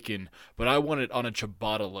smoked bacon. But I want it on a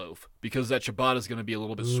ciabatta loaf because that ciabatta is gonna be a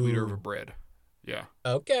little bit sweeter of a bread. Yeah.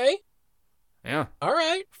 Okay. Yeah. All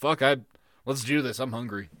right. Fuck, let's do this. I'm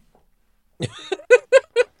hungry.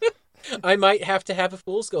 I might have to have a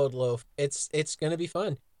fool's gold loaf. It's going to be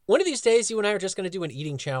fun. One of these days, you and I are just going to do an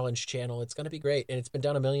eating challenge channel. It's going to be great. And it's been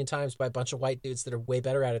done a million times by a bunch of white dudes that are way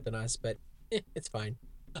better at it than us, but it's fine.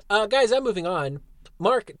 Guys, I'm moving on.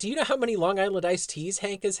 Mark, do you know how many Long Island iced teas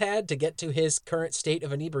Hank has had to get to his current state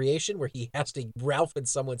of inebriation where he has to Ralph in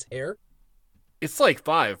someone's hair? It's like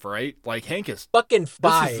 5, right? Like Hank is Fucking This is the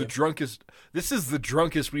 5. drunkest. This is the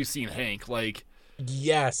drunkest we've seen Hank. Like,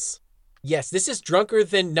 Yes. Yes, this is drunker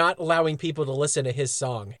than not allowing people to listen to his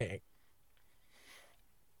song, Hank.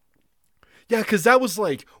 yeah, because that was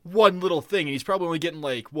like one little thing, and he's probably only getting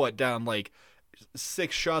like what down like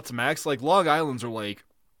 6 shots max. Like Long Island's are like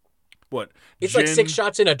what? It's Gin, like 6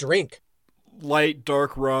 shots in a drink. light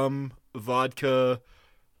dark rum, vodka,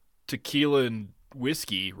 tequila, and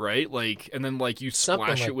whiskey, right? Like, and then like you Something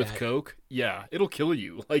splash like it with that. Coke. Yeah, it'll kill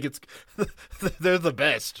you. Like it's they're the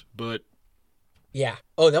best, but Yeah.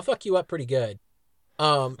 Oh, they'll fuck you up pretty good.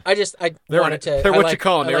 I they're wanted to. they're I what you like,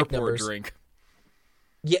 call an I like airport numbers. drink.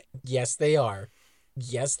 Yeah. Yes, they are.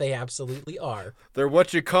 Yes, they absolutely are. They're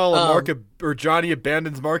what you call a Um. Mark or Johnny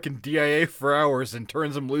abandons Mark in DIA for hours and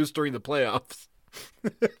turns him loose during the playoffs.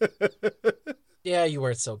 Yeah, you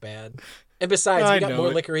weren't so bad. And besides, I you got know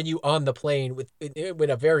more it. liquor in you on the plane with in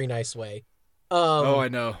a very nice way. Oh, I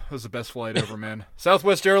know. It was the best flight ever, man.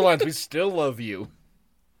 Southwest Airlines, we still love you.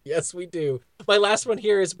 Yes, we do. My last one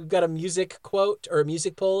here is we've got a music quote or a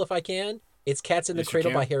music poll, if I can. It's "Cats in the Yes, you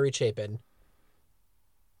Cradle" can. by Harry Chapin.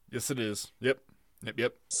 Yes, it is. Yep. Yep,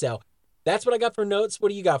 yep. So that's what I got for notes. What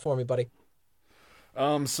do you got for me, buddy?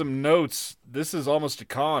 Some notes. This is almost a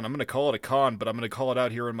con. I'm gonna call it a con, but I'm gonna call it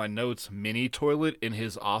out here in my notes. Mini toilet in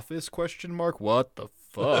his office? Question mark. What the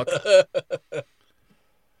fuck?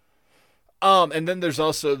 And then there's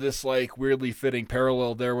also this like weirdly fitting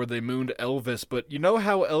parallel there where they mooned Elvis, but you know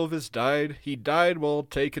how Elvis died? He died while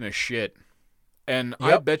taking a shit. And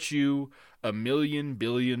I Yep. bet you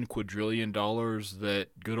 $1,000,000,000,000,000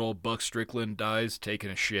 that good old Buck Strickland dies taking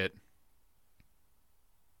a shit.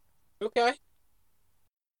 Okay.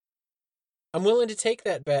 I'm willing to take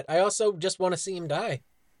that bet. I also just want to see him die.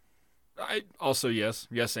 I also yes,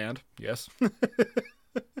 and yes.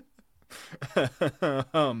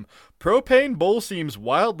 Propane bowl seems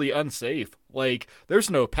wildly unsafe. Like there's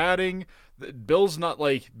no padding. Bill's not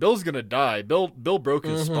like Bill's gonna die. Bill broke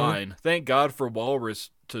his spine. Thank God for Walrus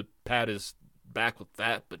to pat his back with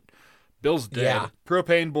that, but Bill's dead. Yeah.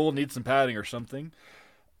 Propane bowl needs some padding or something.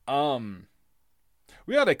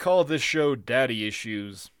 We ought to call this show Daddy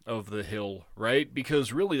Issues of the Hill, right?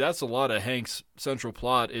 Because really that's a lot of Hank's central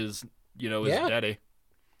plot is, his Yeah. daddy.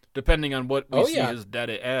 Depending on what we see yeah. his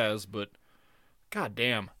daddy as, but god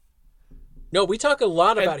damn. No, we talk a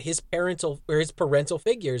lot And- about his parental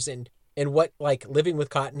figures and what like living with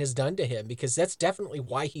Cotton has done to him, because that's definitely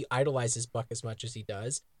why he idolizes Buck as much as he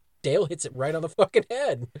does. Dale hits it right on the fucking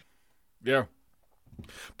head. Yeah.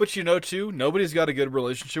 But too, nobody's got a good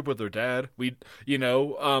relationship with their dad. We,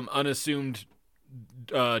 unassummed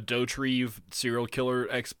Dotrieve serial killer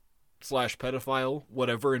ex/pedophile,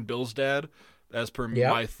 whatever, and Bill's dad, as per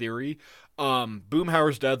my theory.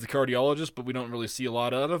 Boomhauer's dad's a cardiologist, but we don't really see a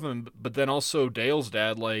lot out of him. But then also Dale's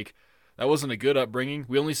dad, like, that wasn't a good upbringing.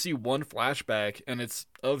 We only see one flashback, and it's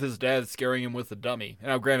of his dad scaring him with a dummy.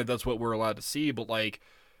 Now, granted, that's what we're allowed to see, but like,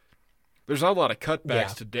 there's not a lot of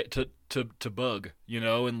cutbacks to Bug,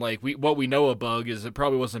 and like what we know of Bug is it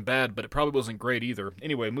probably wasn't bad, but it probably wasn't great either.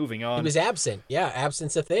 Anyway, moving on. He was absent. Yeah,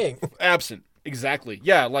 absence a thing. Absent, exactly.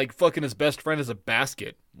 Yeah, like fucking his best friend is a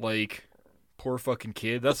basket. Like, poor fucking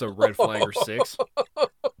kid. That's a red flag or 6.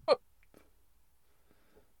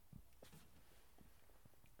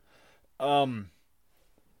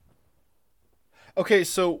 Okay,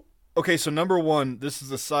 so number one, this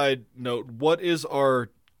is a side note. What is our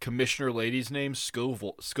commissioner lady's name?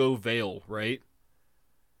 Scovale, right?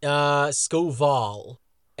 Scoval.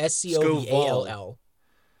 Scovall.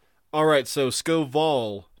 All right, so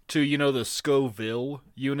Scoval to the Scoville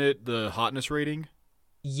unit, the hotness rating.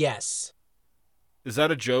 Yes. Is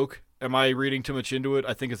that a joke? Am I reading too much into it?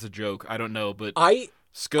 I think it's a joke. I don't know, but I think it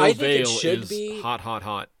Scovale should is be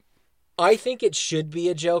hot. I think it should be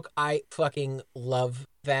a joke. I fucking love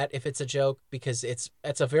that if it's a joke, because it's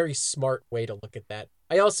a very smart way to look at that.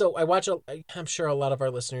 I'm sure a lot of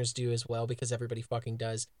our listeners do as well, because everybody fucking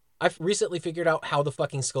does. I've recently figured out how the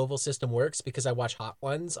fucking Scoville system works because I watch Hot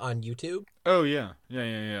Ones on YouTube. Oh yeah.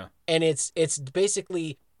 Yeah. And it's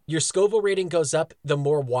basically your Scoville rating goes up the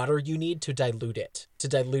more water you need to dilute it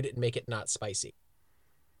and make it not spicy.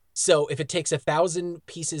 So if it takes 1,000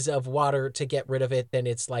 pieces of water to get rid of it, then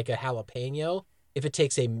it's like a jalapeno. If it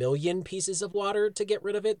takes 1,000,000 pieces of water to get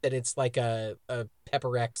rid of it, then it's like a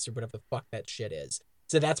Pepper X or whatever the fuck that shit is.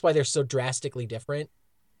 So that's why they're so drastically different.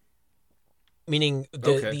 Meaning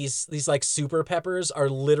these like super peppers are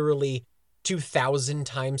literally 2,000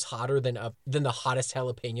 times hotter than the hottest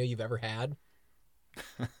jalapeno you've ever had.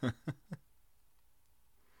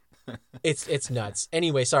 It's nuts.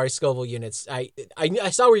 Anyway, sorry, Scoville units. I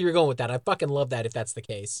saw where you were going with that. I fucking love that if that's the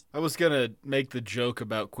case. I was gonna make the joke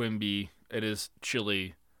about Quimby. It is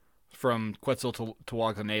chili from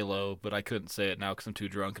Quetzalcoatl, but I couldn't say it now because I'm too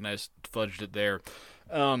drunk and I just fudged it there.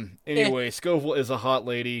 Anyway, Scoville is a hot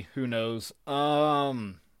lady. Who knows?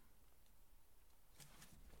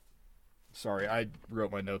 Sorry, I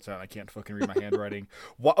wrote my notes out. I can't fucking read my handwriting.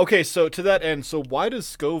 Okay, so to that end, so why does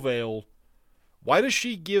Scoville? Why does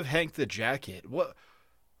she give Hank the jacket? What?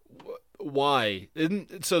 Why?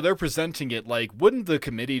 So they're presenting it like, wouldn't the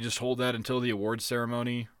committee just hold that until the awards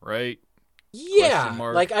ceremony, right? Yeah,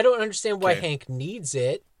 like I don't understand why Okay. Hank needs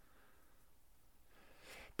it.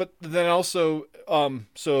 But then also,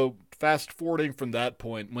 so fast forwarding from that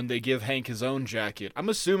point, when they give Hank his own jacket, I'm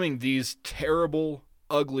assuming these terrible,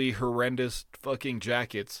 ugly, horrendous fucking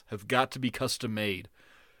jackets have got to be custom made.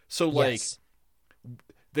 So like, Yes.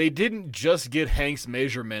 they didn't just get Hank's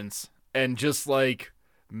measurements and just like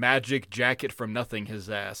magic jacket from nothing his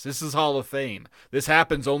ass. This is Hall of Fame. This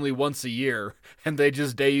happens only once a year, and they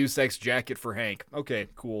just Deus Ex jacket for Hank. Okay,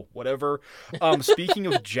 cool, whatever. Speaking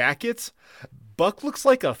of jackets, Buck looks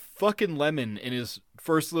like a fucking lemon in his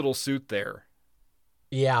first little suit there.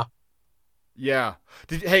 Yeah. Yeah.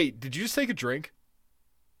 Did you just take a drink?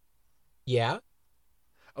 Yeah.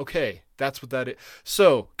 Okay, that's what that is.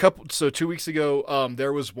 So 2 weeks ago,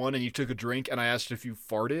 there was one, and you took a drink, and I asked if you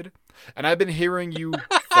farted, and I've been hearing you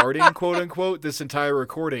farting, quote unquote, this entire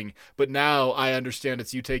recording, but now I understand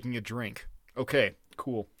it's you taking a drink. Okay,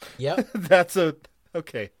 cool. Yep.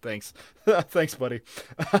 Okay. Thanks, thanks, buddy.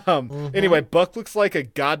 Anyway, Buck looks like a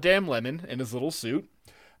goddamn lemon in his little suit.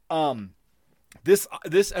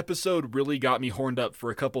 This episode really got me horned up for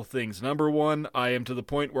a couple things. Number one, I am to the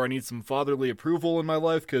point where I need some fatherly approval in my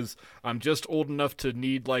life because I'm just old enough to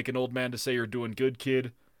need like an old man to say you're doing good,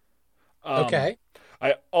 kid. Okay.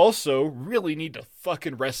 I also really need to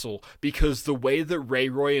fucking wrestle because the way that Ray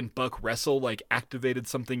Roy and Buck wrestle like activated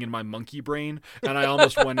something in my monkey brain, and I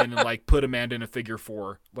almost went in and like put Amanda in a figure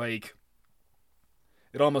four. Like,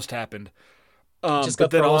 it almost happened. Just But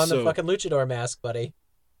go then throw also, on the fucking luchador mask, buddy.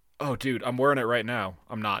 oh, dude, I'm wearing it right now.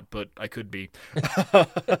 I'm not, but I could be.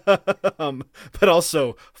 But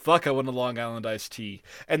also, fuck, I want a Long Island iced tea.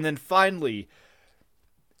 And then finally,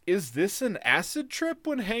 is this an acid trip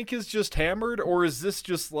when Hank is just hammered, or is this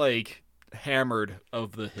just like hammered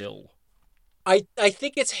of the hill? I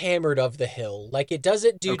think it's hammered of the hill. Like it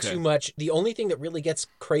doesn't do Okay. too much. The only thing that really gets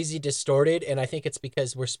crazy distorted, and I think it's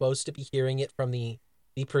because we're supposed to be hearing it from the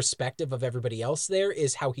perspective of everybody else there,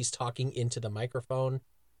 is how he's talking into the microphone.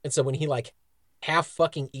 And so when he like half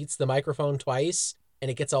fucking eats the microphone twice and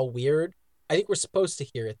it gets all weird, I think we're supposed to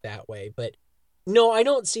hear it that way. But no, I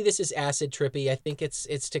don't see this as acid trippy. I think it's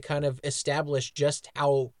to kind of establish just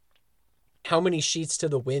how many sheets to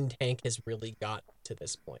the wind Hank has really got to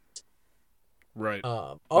this point. Right.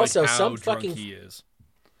 Also, like how some drunk fucking he is.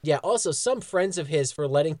 yeah. Also, some friends of his for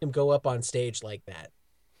letting him go up on stage like that.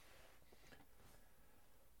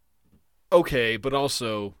 Okay, but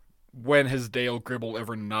also, when has Dale Gribble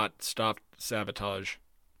ever not stopped sabotage?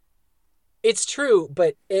 It's true,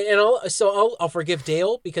 but I'll forgive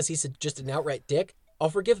Dale because he's just an outright dick. I'll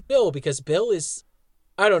forgive Bill because Bill is,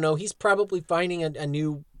 I don't know, he's probably finding a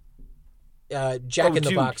new Jack in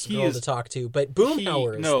the Box girl to talk to. But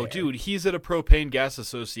Boomhauer is there. Dude, he's at a propane gas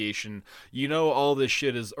association. You know, all this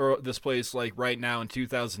shit is, or this place, like right now in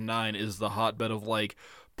 2009, is the hotbed of like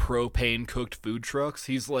propane cooked food trucks.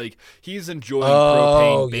 He's enjoying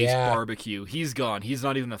propane based barbecue. He's gone. He's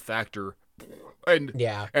not even a factor. And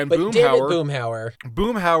Yeah, and but Boomhauer David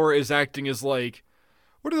Boomhauer is acting as like,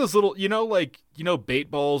 what are those little, bait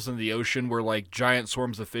balls in the ocean where like giant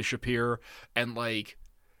swarms of fish appear and like,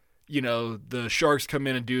 the sharks come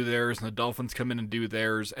in and do theirs and the dolphins come in and do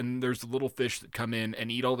theirs, and there's the little fish that come in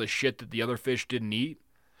and eat all the shit that the other fish didn't eat.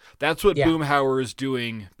 That's what Boomhauer is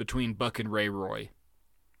doing between Buck and Ray Roy.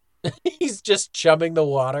 he's just chumming the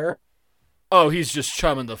water. Oh, he's just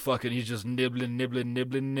chumming he's just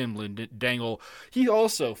nibbling, dangle. He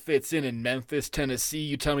also fits in Memphis, Tennessee.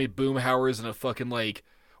 You tell me Boomhauer isn't a fucking, like,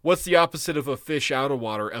 what's the opposite of a fish out of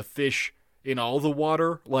water? A fish in all the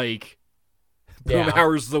water? Like,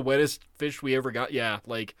 Boomhauer's the wettest fish we ever got. Yeah,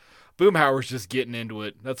 like, Boomhauer's just getting into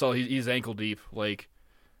it. That's all. He's ankle deep. Like,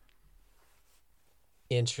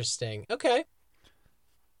 Interesting. Okay.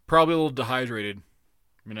 probably a little dehydrated,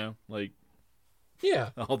 like, Yeah.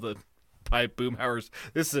 all the pipe Boomhauers.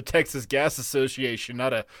 This is a Texas Gas Association,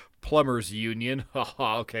 not a plumbers union.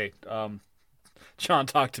 Okay. John,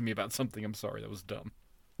 talk to me about something. I'm sorry, that was dumb.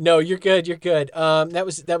 No, you're good. You're good. That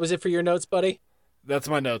was it for your notes, buddy. That's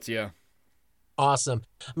my notes. Yeah. Awesome.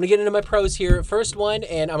 I'm going to get into my pros here. First one,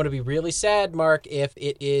 and I'm going to be really sad, Mark, if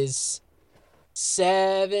it is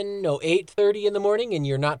 8:30 in the morning and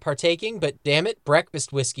you're not partaking, but damn it,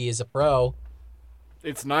 breakfast whiskey is a pro.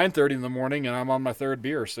 It's 9:30 in the morning, and I'm on my third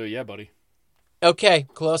beer, so yeah, buddy. Okay,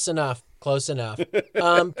 close enough. Close enough.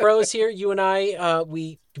 Pros here, you and I,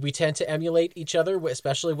 we tend to emulate each other,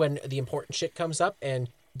 especially when the important shit comes up, and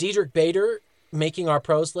Diedrich Bader making our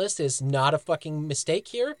pros list is not a fucking mistake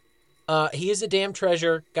here. He is a damn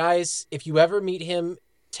treasure. Guys, if you ever meet him,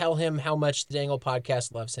 tell him how much the Dangle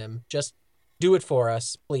podcast loves him. Just do it for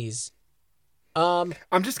us, please. I'm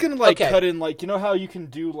just gonna cut in you know how you can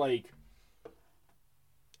do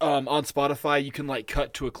on Spotify you can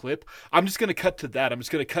cut to a clip. I'm just gonna cut to that. I'm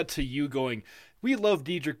just gonna cut to you going, "We love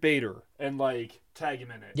Diedrich Bader," and tag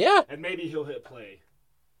him in it. Yeah, and maybe he'll hit play.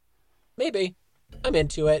 Maybe. I'm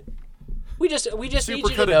into it. We just Super need you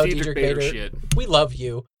to know, Diedrich Bader. Shit. We love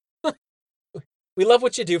you. We love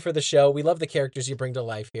what you do for the show. We love the characters you bring to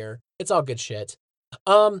life here. It's all good shit.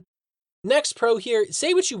 Next pro here,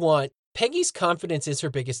 say what you want. Peggy's confidence is her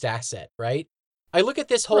biggest asset, right? I look at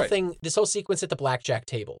this whole thing, this whole sequence at the blackjack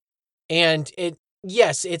table, and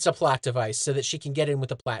it's a plot device so that she can get in with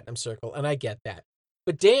the platinum circle, and I get that.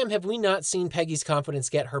 But damn, have we not seen Peggy's confidence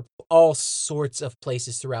get her all sorts of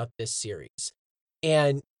places throughout this series?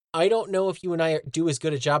 And I don't know if you and I do as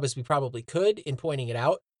good a job as we probably could in pointing it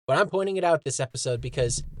out, but I'm pointing it out this episode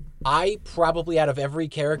because I probably, out of every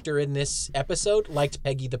character in this episode, liked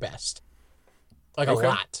Peggy the best. A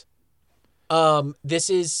lot. This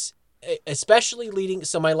is especially leading.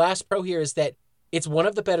 So my last pro here is that it's one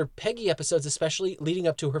of the better Peggy episodes, especially leading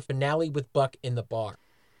up to her finale with Buck in the bar,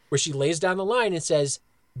 where she lays down the line and says,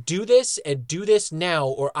 "Do this and do this now,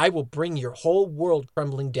 or I will bring your whole world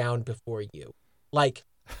crumbling down before you."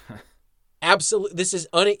 Absolutely, this is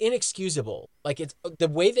inexcusable. It's the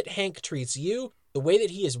way that Hank treats you, the way that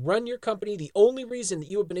he has run your company. The only reason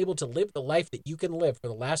that you have been able to live the life that you can live for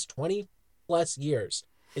the last 20 plus years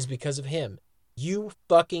is because of him. You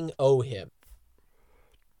fucking owe him.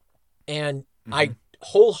 And I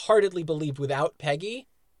wholeheartedly believe without Peggy,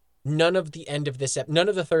 none of the end of none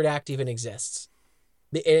of the third act even exists.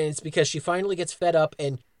 And it's because she finally gets fed up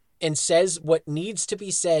and says what needs to be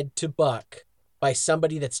said to Buck by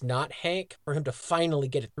somebody that's not Hank for him to finally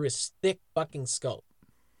get it through his thick fucking skull.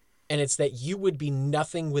 And it's that you would be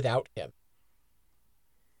nothing without him.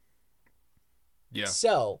 Yeah.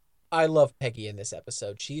 So I love Peggy in this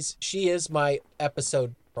episode. She is my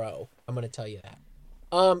episode pro. I'm going to tell you that.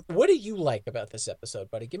 What do you like about this episode,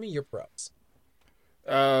 buddy? Give me your pros.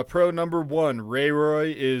 Pro number 1, Ray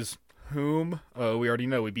Roy is whom? We already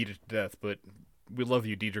know we beat it to death, but we love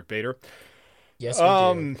you, Diedrich Bader. Yes, we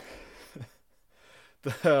do.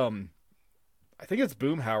 I think it's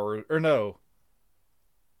Boomhauer, or no.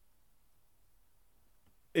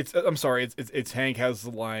 I'm sorry, it's Hank has the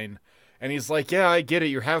line, and he's like, "Yeah, I get it.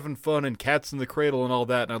 You're having fun and cats in the cradle and all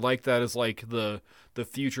that." And I like that as the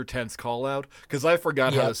future tense call out, because I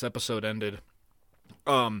forgot how this episode ended.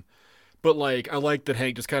 But I like that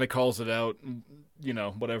Hank just kind of calls it out,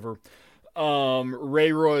 whatever.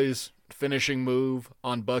 Ray Roy's finishing move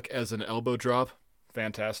on Buck as an elbow drop,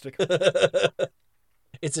 fantastic.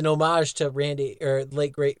 It's an homage to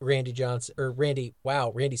late great Randy Johnson, or Randy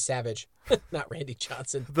Savage, not Randy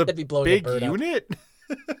Johnson. That'd be blowing big the bird unit.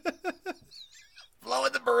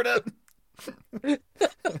 Blowing the bird up.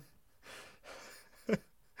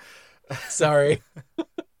 Sorry.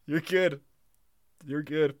 You're good.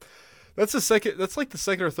 That's the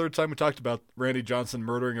second or third time we talked about Randy Johnson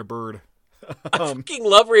murdering a bird. I fucking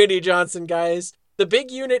love Randy Johnson, guys. The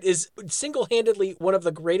big unit is single-handedly one of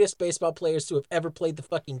the greatest baseball players to have ever played the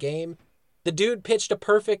fucking game. The dude pitched a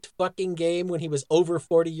perfect fucking game when he was over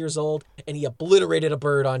 40 years old, and he obliterated a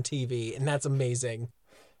bird on TV, and that's amazing.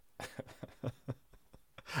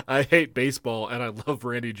 I hate baseball, and I love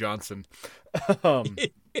Randy Johnson. Plus,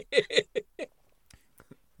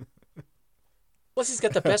 he's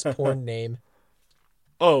got the best porn name.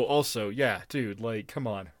 Oh, also, yeah, dude, come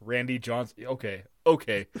on. Randy Johnson. Okay.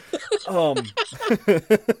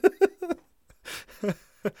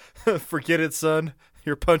 Forget it, son.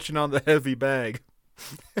 You're punching on the heavy bag.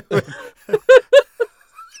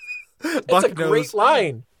 That's a great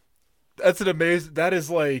line. That's an amazing... That is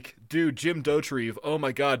dude, Jim Dotrieve. Oh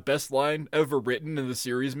my god, best line ever written in the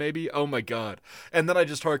series, maybe? Oh my god. And then I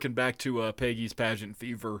just harken back to Peggy's Pageant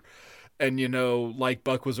Fever. And,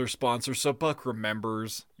 Buck was her sponsor, so Buck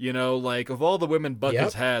remembers. Of all the women Buck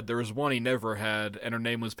has had, there was one he never had, and her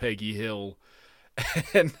name was Peggy Hill.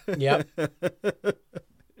 And yep.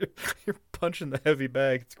 You're punching the heavy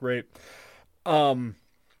bag. It's great.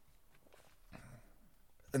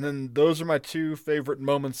 And then those are my two favorite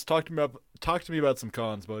moments. Talk to me about some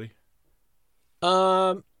cons, buddy.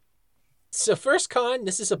 Um, so first con,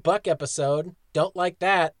 this is a Buck episode. Don't like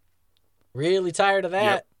that. Really tired of Yep.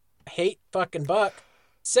 that. Hate fucking Buck.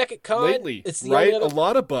 Second con, Lately, it's the only right? other.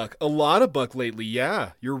 A lot of buck lately.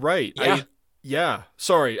 Yeah, you're right. Yeah. Yeah.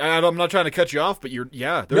 Sorry, I'm not trying to cut you off, but there's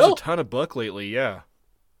a No, ton of buck lately. Yeah.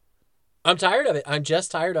 I'm tired of it. I'm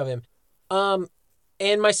just tired of him. Um,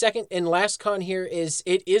 and my second and last con here is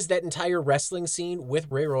it is that entire wrestling scene with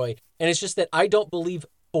Ray Roy, and it's just that I don't believe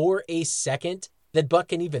for a second that Buck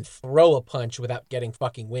can even throw a punch without getting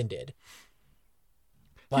fucking winded.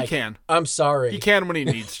 He can. I'm sorry. He can when he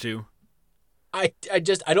needs to. I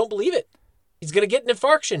don't believe it. He's gonna get an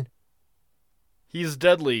infarction. He's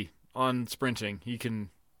deadly on sprinting.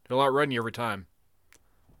 He'll outrun you every time.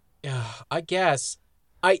 Yeah, I guess.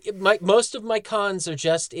 Most of my cons are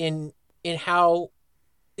just in how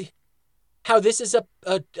this is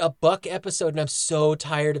a Buck episode, and I'm so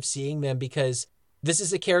tired of seeing them because this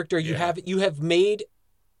is a character you have made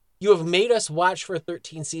us watch for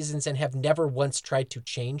 13 seasons and have never once tried to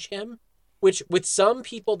change him. Which with some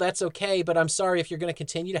people that's okay, but I'm sorry if you're going to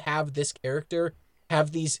continue to have this character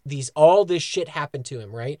have these all this shit happen to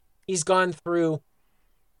him, right? He's gone through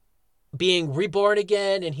being reborn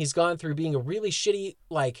again, and he's gone through being a really shitty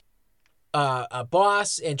a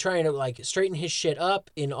boss and trying to straighten his shit up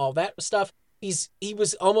in all that stuff. He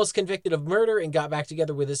was almost convicted of murder and got back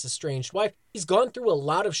together with his estranged wife. He's gone through a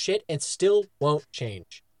lot of shit and still won't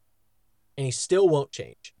change. And he still won't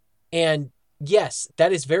change. And yes,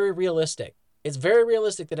 that is very realistic. It's very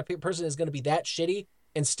realistic that a person is going to be that shitty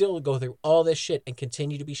and still go through all this shit and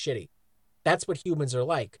continue to be shitty. That's what humans are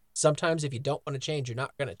like. Sometimes if you don't want to change, you're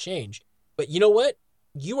not going to change. But you know what?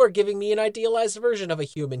 You are giving me an idealized version of a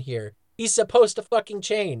human here. He's supposed to fucking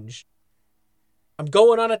change. I'm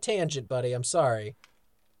going on a tangent, buddy. I'm sorry.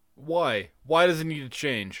 Why? Why does it need to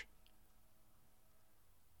change?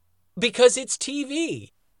 Because it's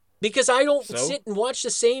TV. Because I don't So? sit and watch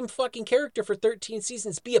the same fucking character for 13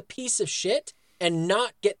 seasons be a piece of shit and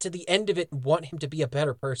not get to the end of it and want him to be a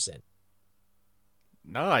better person.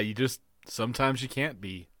 Nah, sometimes you can't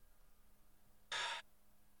be.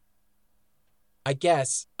 I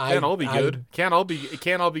guess. Can't all be good. It can't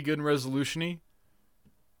all be good in resolution-y.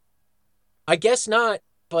 I guess not,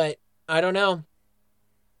 but I don't know.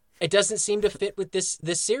 It doesn't seem to fit with this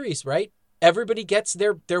series, right? Everybody gets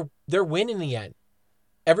their win in the end.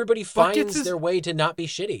 Everybody finds their way to not be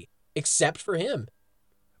shitty, except for him.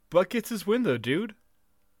 Buck gets his win though, dude.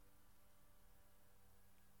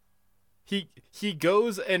 He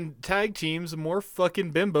goes and tag teams more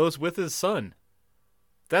fucking bimbos with his son.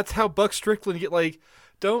 That's how Buck Strickland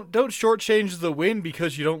don't shortchange the win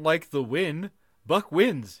because you don't like the win. Buck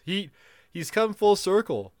wins. He's come full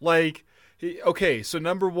circle. So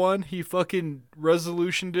number one, he fucking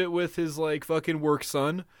resolutioned it with his fucking work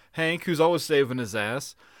son, Hank, who's always saving his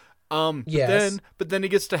ass. Yes. But then he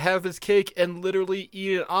gets to have his cake and literally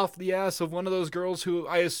eat it off the ass of one of those girls who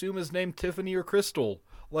I assume is named Tiffany or Crystal.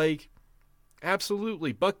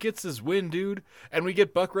 Absolutely. Buck gets his win, dude. And we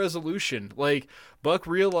get Buck resolution. Buck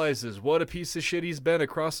realizes what a piece of shit he's been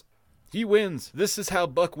across. He wins. This is how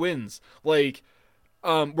Buck wins. We're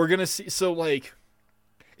gonna see. So,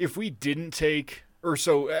 if we didn't take,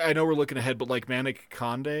 I know we're looking ahead, but Manic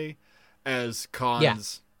Conde as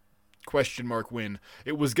Khan's question mark win,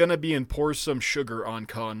 it was gonna be and pour some sugar on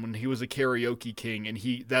Khan when he was a karaoke king, and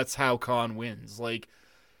that's how Khan wins.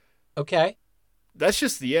 Okay. That's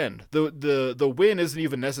just the end. The win isn't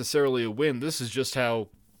even necessarily a win. This is just how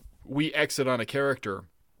we exit on a character.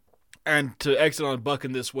 And to exit on Buck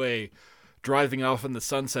in this way, driving off in the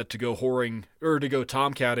sunset to go whoring, or to go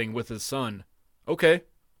tomcatting with his son. Okay.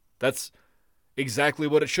 That's exactly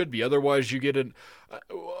what it should be. Otherwise, you get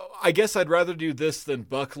I guess I'd rather do this than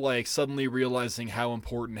Buck, suddenly realizing how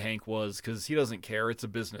important Hank was, because he doesn't care. It's a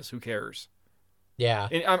business. Who cares? Yeah.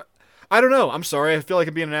 And I don't know. I'm sorry. I feel like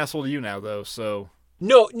I'm being an asshole to you now, though. So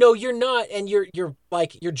No, you're not, and you're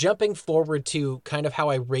jumping forward to kind of how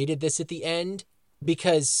I rated this at the end,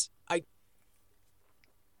 because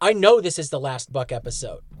I know this is the last Buck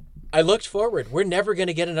episode. I looked forward. We're never going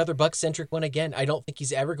to get another Buck-centric one again. I don't think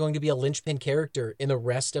he's ever going to be a linchpin character in the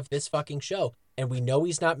rest of this fucking show, and we know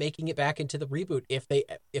he's not making it back into the reboot if they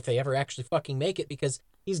ever actually fucking make it, because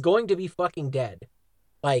he's going to be fucking dead.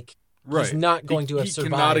 Right. He's not going to have survived.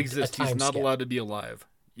 He cannot exist. A time he's not skip. allowed to be alive.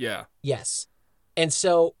 Yeah. Yes. And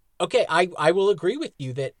so, okay, I will agree with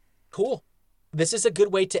you that, cool, this is a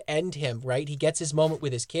good way to end him, right? He gets his moment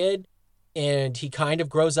with his kid, and he kind of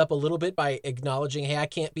grows up a little bit by acknowledging, hey, I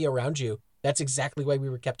can't be around you. That's exactly why we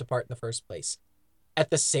were kept apart in the first place. at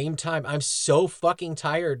the same time, I'm so fucking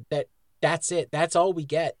tired that that's it. That's all we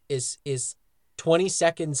get is 20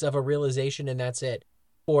 seconds of a realization, and that's it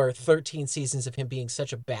for 13 seasons of him being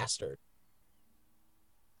such a bastard.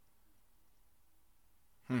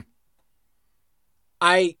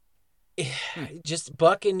 I just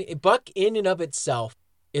Buck in and of itself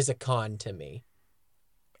is a con to me.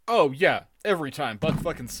 Oh yeah, every time. Buck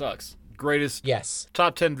fucking sucks. Greatest, Yes,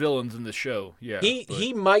 top 10 villains in the show. Yeah,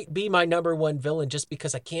 he might be my number one villain just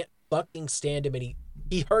because I can't fucking stand him, and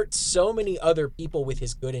he hurts so many other people with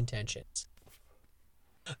his good intentions.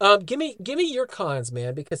 Give me your cons,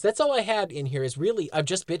 man, because that's all I had in here. Is really I'm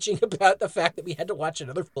just bitching about the fact that we had to watch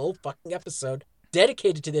another full fucking episode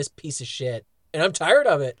dedicated to this piece of shit, and I'm tired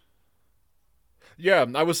of it. Yeah,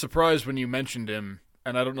 I was surprised when you mentioned him,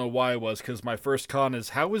 and I don't know why I was, because my first con is,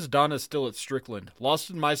 how is Donna still at Strickland? Lost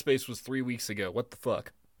in MySpace was 3 weeks ago. What the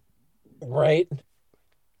fuck? Right.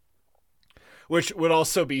 Which would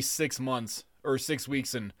also be 6 months, or 6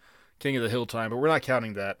 weeks in King of the Hill time, but we're not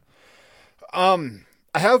counting that.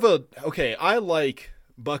 I like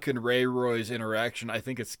Buck and Ray Roy's interaction. I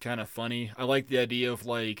think it's kind of funny. I like the idea of,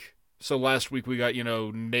 like, so last week we got,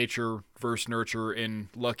 nature versus nurture in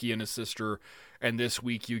Lucky and his sister, and this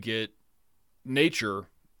week you get nature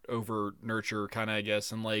over nurture, kind of, I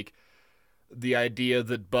guess, and, like, the idea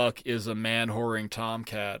that Buck is a man-whoring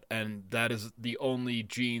tomcat, and that is the only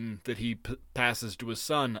gene that he passes to his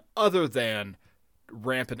son, other than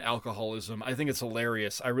rampant alcoholism. I think it's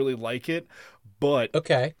hilarious. I really like it, but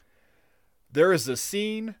Okay. there is a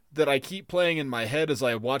scene that I keep playing in my head as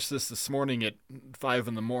I watched this morning at 5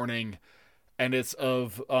 a.m, and it's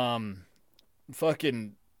of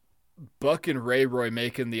fucking Buck and Ray Roy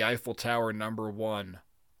making the Eiffel Tower #1,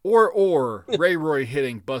 or Ray Roy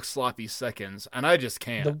hitting Buck sloppy seconds, and I just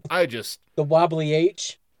can't. The wobbly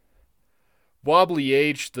H. Wobbly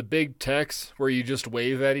H, the big text where you just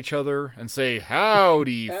wave at each other and say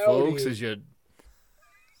howdy. Folks, as you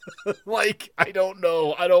like, I don't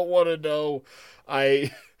know. I don't want to know.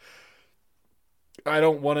 I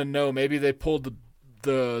don't want to know. Maybe they pulled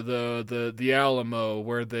the Alamo,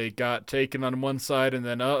 where they got taken on one side and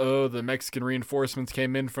then the Mexican reinforcements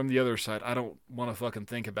came in from the other side. I don't want to fucking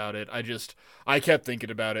think about it. I kept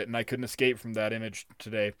thinking about it and I couldn't escape from that image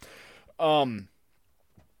today.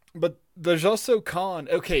 But there's also con.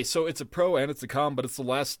 Okay, so it's a pro and it's a con, but it's the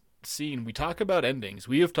last scene. We talk about endings.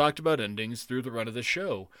 We have talked about endings through the run of the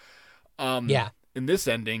show. Yeah. In this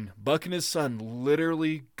ending, Buck and his son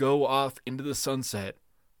literally go off into the sunset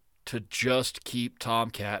to just keep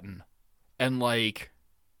tomcatting. And, like,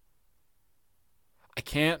 I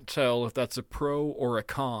can't tell if that's a pro or a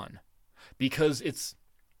con, because it's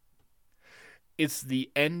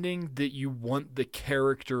the ending that you want the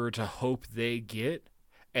character to hope they get,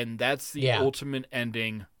 and that's the ultimate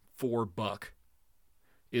ending for Buck,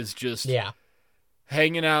 is just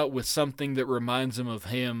hanging out with something that reminds him of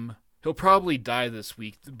him. He'll probably die this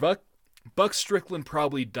week. Buck Strickland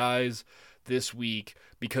probably dies this week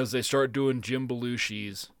because they start doing John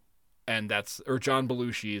Belushi's, and that's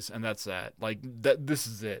that. Like, that. This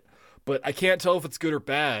is it. But I can't tell if it's good or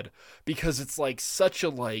bad, because it's like such a,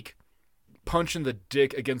 like, punch in the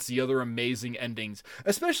dick against the other amazing endings,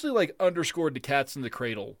 especially like Underscored to Cats in the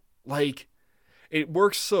Cradle. Like, it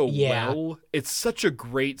works so well. It's such a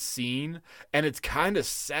great scene, and it's kind of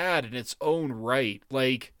sad in its own right.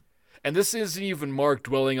 Like, and this isn't even Mark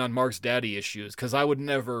dwelling on Mark's daddy issues, because I would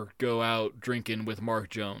never go out drinking with Mark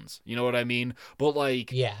Jones. You know what I mean? But,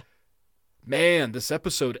 like, man, this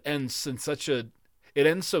episode ends in it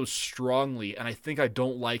ends so strongly, and I think I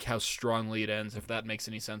don't like how strongly it ends, if that makes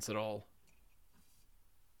any sense at all.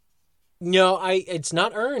 No, it's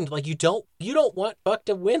not earned. Like, you don't want Buck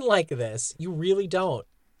to win like this. You really don't.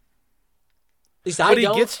 At least I don't.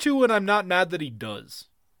 But he gets to, and I'm not mad that he does.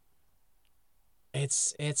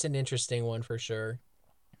 It's an interesting one for sure.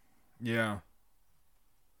 Yeah.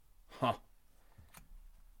 Huh.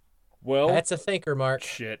 Well, that's a thinker, Mark.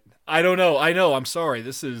 Shit. I don't know. I know. I'm sorry.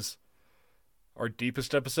 This is our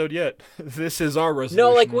deepest episode yet. This is our resolution.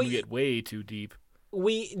 No, like, we get way too deep.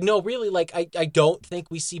 Really, like, I don't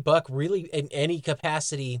think we see Buck really in any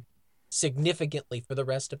capacity significantly for the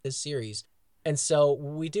rest of this series. And so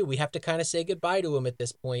we have to kind of say goodbye to him at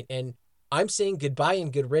this point. And I'm saying goodbye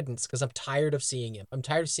and good riddance, because I'm tired of seeing him. I'm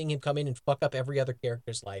tired of seeing him come in and fuck up every other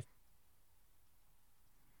character's life.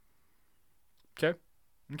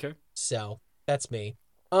 Okay. So that's me.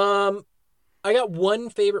 I got one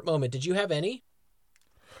favorite moment. Did you have any?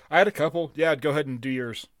 I had a couple. Yeah, go ahead and do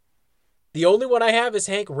yours. The only one I have is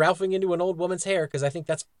Hank ralphing into an old woman's hair, because I think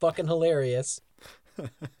that's fucking hilarious.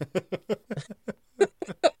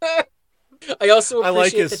 I also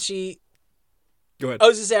appreciate that she... Go ahead. I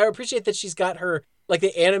was just saying, I appreciate that she's got her, like,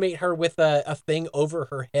 they animate her with a thing over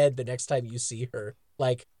her head the next time you see her.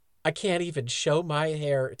 Like, I can't even show my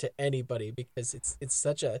hair to anybody because it's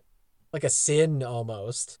such a, like, a sin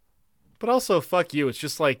almost. But also, fuck you. It's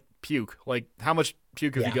just like puke. Like, how much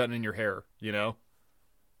puke have you Yeah. gotten in your hair? You know.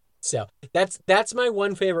 So that's my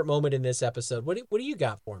one favorite moment in this episode. What do you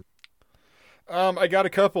got for me? I got a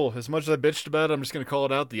couple. As much as I bitched about it, I'm just gonna call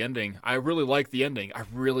it out. The ending. I really like the ending. I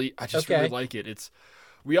just really Okay. like it. It's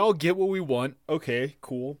we all get what we want. Okay,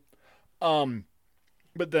 cool. Um,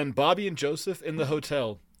 but then Bobby and Joseph in the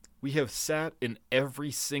hotel. We have sat in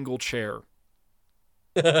every single chair.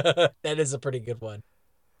 That is a pretty good one.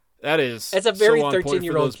 That is It's a very so on point for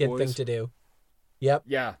 13-year-old those kid thing boys. to do. Yep.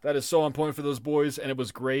 Yeah, that is so on point for those boys, and it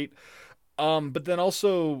was great. But then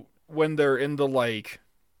also when they're in the like,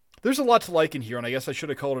 there's a lot to like in here, and I guess I should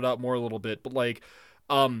have called it out more a little bit. But like,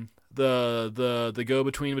 the go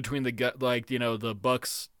between the like the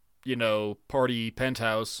Bucks party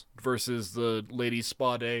penthouse versus the ladies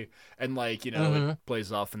spa day, and like Mm-hmm. it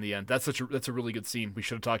plays off in the end. That's a really good scene. We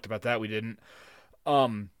should have talked about that. We didn't.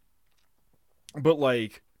 Um, but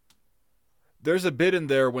like, there's a bit in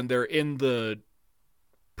there when they're in the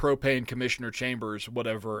Propane commissioner chambers,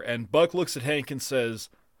 whatever, and Buck looks at Hank and says,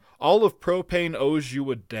 "All of Propane owes you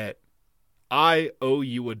a debt. I owe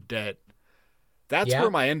you a debt." That's Yeah. where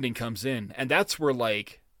my ending comes in, and that's where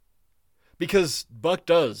like because Buck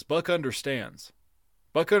understands.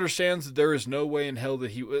 Buck understands that there is no way in hell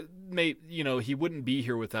that he wouldn't be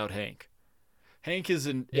here without Hank. Hank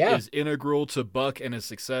Yeah. is integral to Buck and his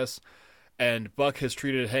success. And Buck has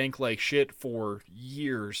treated Hank like shit for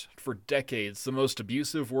years, for decades. The most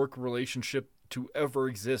abusive work relationship to ever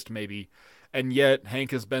exist, maybe. And yet, Hank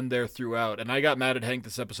has been there throughout. And I got mad at Hank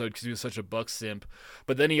this episode because he was such a Buck simp.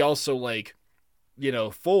 But then he also, like,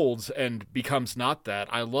 folds and becomes not that.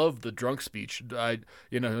 I love the drunk speech.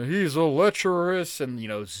 He's a lecherous,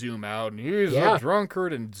 and, zoom out. And he's a Yeah.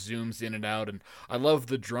 drunkard, and zooms in and out. And I love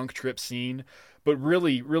the drunk trip scene. But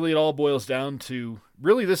really, really, it all boils down to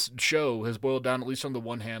really this show has boiled down, at least on the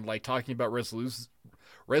one hand, like talking about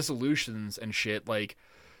resolutions and shit. Like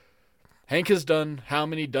Hank has done how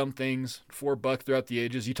many dumb things for Buck throughout the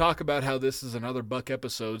ages. You talk about how this is another Buck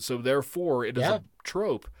episode, so therefore it is Yeah. a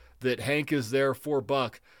trope that Hank is there for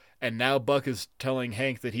Buck, and now Buck is telling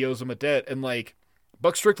Hank that he owes him a debt. And like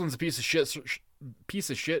Buck Strickland's a piece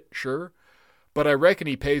of shit, sure, but I reckon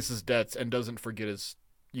he pays his debts and doesn't forget his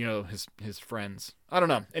friends. I don't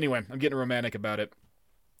know. Anyway, I'm getting romantic about it.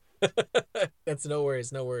 That's no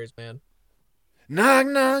worries, man. Knock,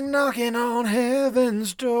 knock, knocking on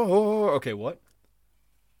heaven's door. Okay, what?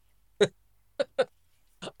 Well,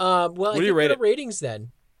 I What do you think rate what are it? ratings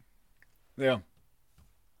then? Yeah.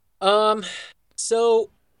 Um,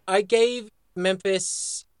 so I gave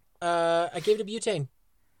Memphis, I gave it a butane.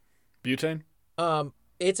 Butane?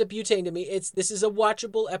 It's a butane to me. This is a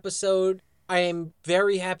watchable episode. I am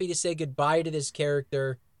very happy to say goodbye to this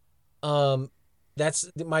character.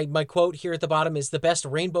 That's my quote here at the bottom is the best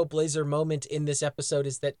Rainbow Blazer moment in this episode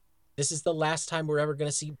is that this is the last time we're ever going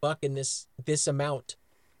to see Buck in this amount.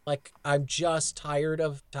 Like, I'm just tired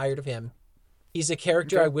of him. He's a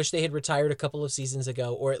character Okay. I wish they had retired a couple of seasons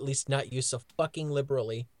ago, or at least not used so fucking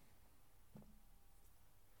liberally.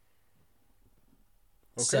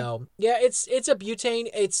 Okay. So yeah, it's a butane.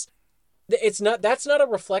 It's not, that's not a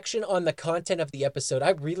reflection on the content of the episode.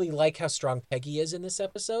 I really like how strong Peggy is in this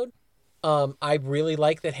episode. I really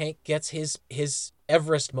like that Hank gets his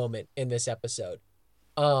Everest moment in this episode.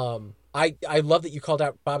 I love that you called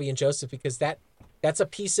out Bobby and Joseph because that's a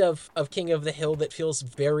piece of King of the Hill that feels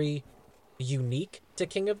very unique to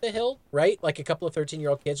King of the Hill, right? Like a couple of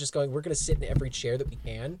 13-year-old kids just going, we're going to sit in every chair that we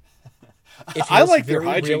can. It I feels like their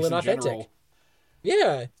very real hijinks and in authentic. general.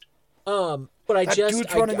 Yeah. But I That just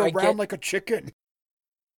dude's I, running I around get like a chicken.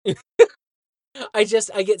 I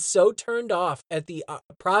get so turned off at the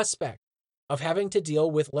prospect of having to deal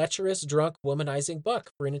with lecherous, drunk, womanizing Buck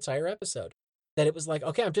for an entire episode. That it was like,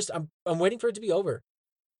 okay, I'm waiting for it to be over.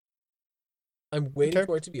 I'm waiting Okay.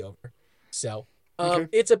 for it to be over. So, Okay.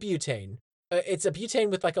 it's a butane. It's a butane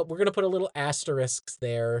with we're gonna put a little asterisks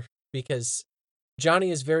there because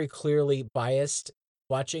Jonny is very clearly biased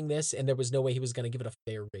watching this, and there was no way he was gonna give it a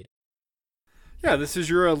fair rating. Yeah, this is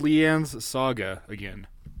your Leanne's saga again.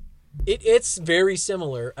 It's very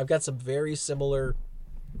similar. I've got some very similar,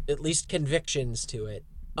 at least convictions to it.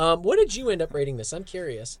 What did you end up rating this? I'm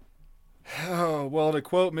curious. Oh, well, to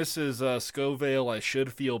quote Mrs. Scoville, I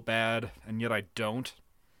should feel bad, and yet I don't.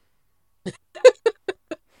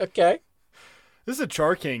 Okay. This is a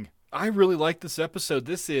Char King. I really like this episode.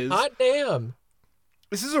 This is Hot damn.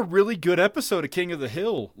 a really good episode of King of the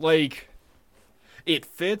Hill. Like, It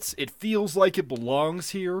fits. It feels like it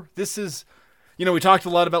belongs here. This is, we talked a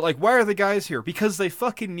lot about, like, why are the guys here? Because they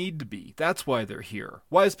fucking need to be. That's why they're here.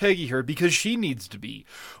 Why is Peggy here? Because she needs to be.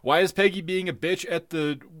 Why is Peggy being a bitch at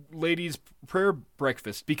the ladies' prayer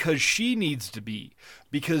breakfast? Because she needs to be.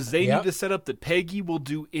 Because they need to set up that Peggy will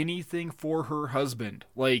do anything for her husband.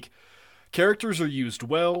 Like, characters are used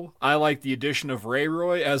well. I like the addition of Ray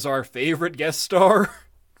Roy as our favorite guest star.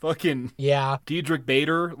 Fucking Diedrich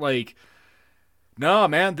Bader. Like, no,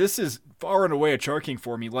 man, this is far and away a Char King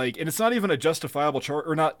for me. Like, and it's not even a justifiable Char,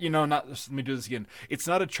 or not, let me do this again. It's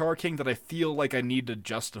not a Char King that I feel like I need to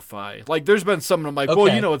justify. Like, there's been some, I'm like,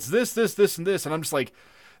 well, it's this, and this, and I'm just like,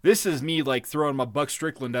 this is me, like, throwing my Buck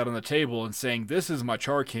Strickland out on the table and saying, this is my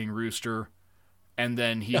Char King, Rooster. And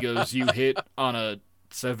then he goes, you hit on a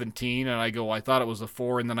 17, and I go, I thought it was a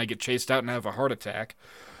 4, and then I get chased out and have a heart attack.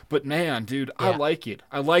 But man, dude, I like it.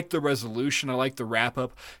 I like the resolution. I like the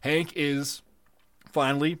wrap-up. Hank is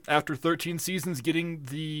finally, after 13 seasons, getting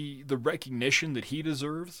the recognition that he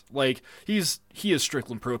deserves. Like, he is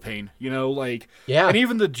Strickland Propane, like, and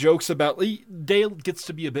even the jokes about, Dale gets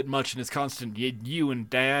to be a bit much in his constant, you and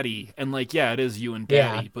daddy, and like, it is you and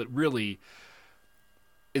daddy, but really,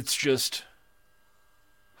 it's just,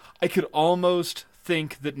 I could almost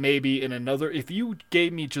think that maybe in another, if you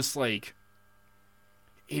gave me just like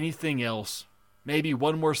anything else, maybe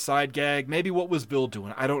one more side gag, maybe what was Bill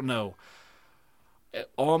doing, I don't know. I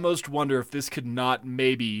almost wonder if this could not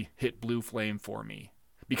maybe hit Blue Flame for me,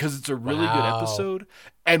 because it's a really good episode,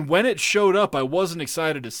 and when it showed up, I wasn't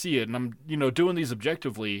excited to see it, and I'm doing these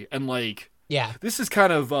objectively, and like, this is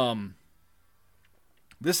kind of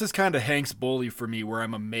Hank's Bully for me, where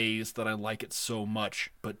I'm amazed that I like it so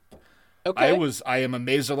much, but I am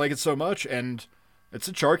amazed I like it so much, and it's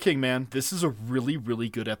a Char King, man. This is a really, really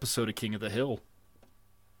good episode of King of the Hill.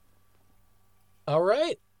 All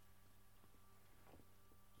right.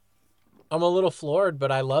 I'm a little floored, but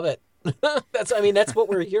I love it. That's what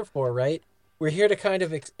we're here for, right? We're here to kind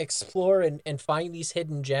of explore and find these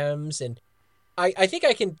hidden gems, and I think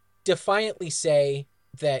I can defiantly say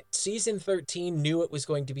that season 13 knew it was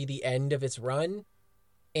going to be the end of its run,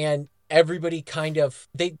 and everybody kind of,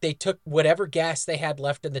 they took whatever gas they had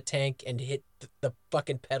left in the tank and hit the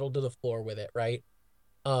fucking pedal to the floor with it, right?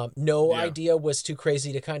 No idea was too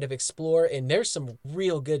crazy to kind of explore, and there's some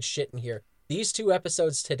real good shit in here. These 2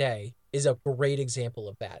 episodes today is a great example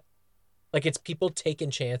of that. Like, it's people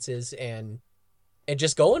taking chances and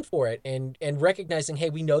just going for it and recognizing, hey,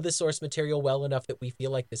 we know the source material well enough that we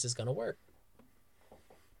feel like this is going to work.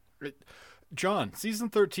 John, season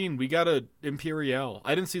 13, we got a Imperial.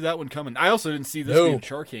 I didn't see that one coming. I also didn't see this being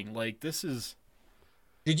Char King. Like, this is...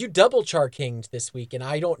 Did you double Char Kinged this week? And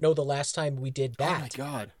I don't know the last time we did that.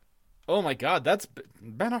 Oh my God. That's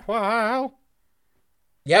been a while.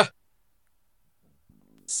 Yeah.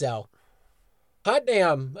 So, hot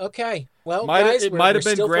damn. Okay. Well, it might have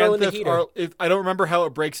been Grand Theft Auto. I don't remember how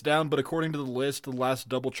it breaks down, but according to the list, the last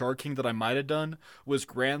double Char King that I might have done was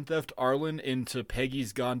Grand Theft Arlen into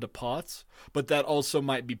Peggy's Gone to Pots, but that also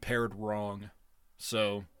might be paired wrong.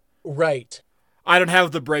 So, right. I don't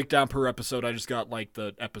have the breakdown per episode. I just got like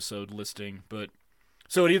the episode listing, but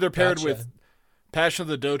so it either paired with Passion of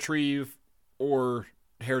the Dotrieve or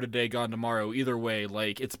Hair Today Gone Tomorrow. Either way,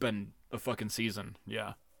 like, it's been a fucking season.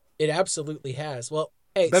 Yeah. It absolutely has. Well,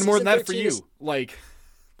 hey, been more than that for you. Like,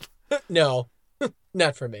 no,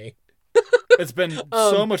 not for me. It's been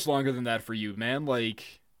so much longer than that for you, man.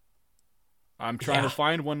 Like, I'm trying to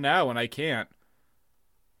find one now and I can't.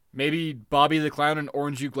 Maybe Bobby the Clown and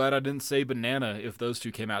Orange You Glad I Didn't Say Banana if those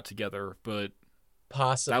 2 came out together, but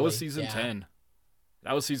possibly that was season 10.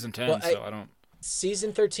 That was season 10, well, so I don't.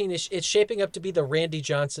 Season 13 it's shaping up to be the Randy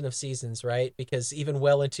Johnson of seasons, right? Because even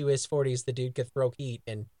well into his 40s, the dude could throw heat,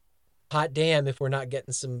 and hot damn if we're not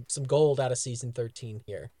getting some gold out of season 13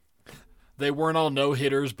 here. They weren't all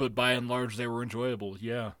no-hitters, but by and large, they were enjoyable,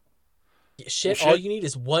 yeah. Shit, all you need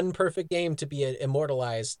is one perfect game to be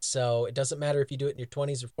immortalized, so it doesn't matter if you do it in your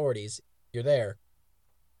 20s or 40s, you're there.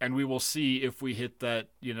 And we will see if we hit that,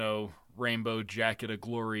 rainbow jacket of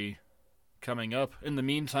glory coming up. In the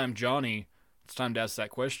meantime, Jonny, it's time to ask that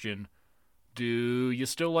question. Do you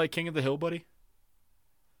still like King of the Hill, buddy?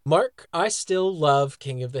 Mark, I still love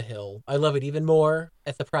King of the Hill. I love it even more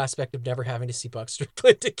at the prospect of never having to see Buck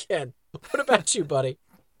Strickland again. What about you, buddy?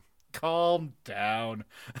 Calm down.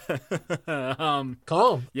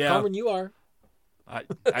 Calm. Yeah. Calm when you are. I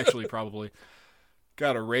actually probably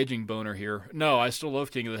got a raging boner here. No, I still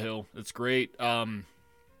love King of the Hill. It's great. All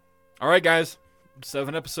right, guys.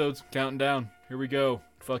 7 episodes, counting down. Here we go.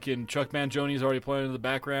 Fucking Chuck Mangioni's already playing in the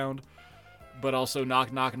background. but also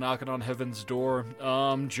knocking on heaven's door.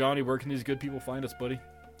 Johnny, where can these good people find us, buddy?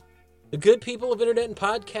 The good people of internet and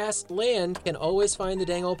podcast land can always find the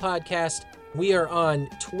Dang Old Podcast. We are on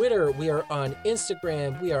Twitter. We are on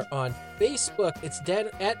Instagram. We are on Facebook. It's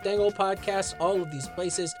at Dang Old Podcast, all of these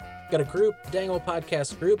places. Got a group, Dang Old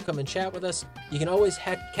Podcast group. Come and chat with us. You can always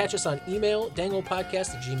catch us on email,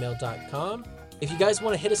 dangoldpodcast@gmail.com. If you guys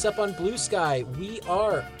want to hit us up on Blue Sky, we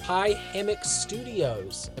are High Hammock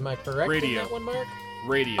Studios. Am I correct in that one, Mark?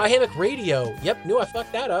 Radio. High Hammock Radio. Yep, knew I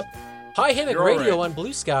fucked that up. High Hammock Radio on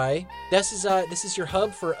Blue Sky. This is your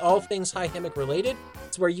hub for all things High Hammock related.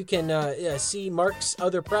 It's where you can see Mark's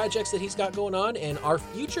other projects that he's got going on, and our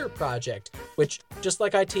future project, which, just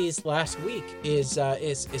like I teased last week, is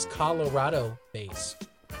Colorado based,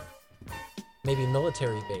 maybe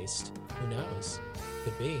military based. Who knows?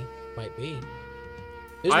 Could be, might be.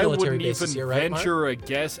 There's I military wouldn't bases even here, right, venture Mark? a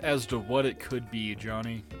guess as to what it could be,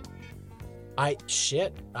 Johnny.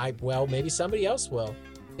 Well, maybe somebody else will.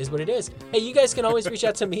 Is what it is. Hey, you guys can always reach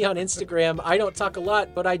out to me on Instagram. I don't talk a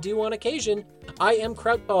lot, but I do on occasion. I am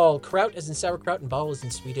Krautball. Kraut as in sauerkraut and ball as in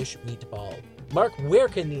Swedish meatball. Mark, where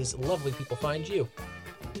can these lovely people find you?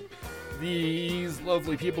 These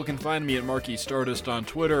lovely people can find me at Marky Stardust on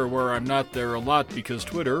Twitter, where I'm not there a lot because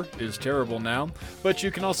Twitter is terrible now. But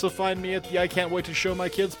you can also find me at the I Can't Wait to Show My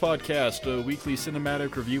Kids podcast, a weekly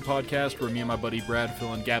cinematic review podcast where me and my buddy Brad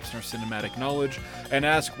fill in gaps in our cinematic knowledge and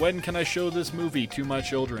ask, when can I show this movie to my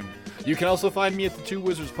children? You can also find me at the Two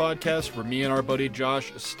Wizards podcast, where me and our buddy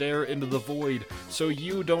Josh stare into the void, so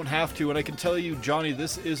you don't have to. And I can tell you, Johnny,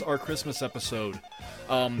 this is our Christmas episode.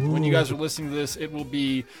 When you guys are listening to this, it will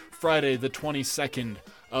be Friday the 22nd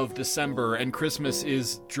of December, and Christmas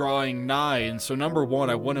is drawing nigh. And so, number one,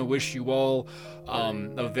 I want to wish you all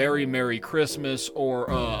a very Merry Christmas, or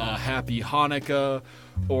a Happy Hanukkah,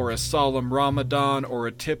 or a solemn Ramadan, or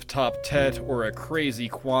a tip-top Tet, or a crazy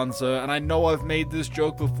Kwanzaa. And I know I've made this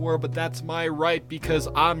joke before, but that's my right because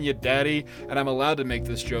I'm your daddy, and I'm allowed to make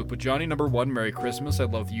this joke. But Johnny, number one, Merry Christmas. I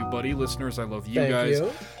love you, buddy. Listeners, I love you guys.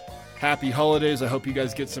 Thank you. Happy holidays. I hope you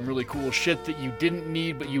guys get some really cool shit that you didn't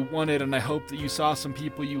need but you wanted, and I hope that you saw some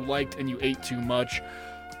people you liked and you ate too much.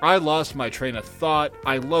 I lost my train of thought.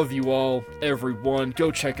 I love you all, everyone. Go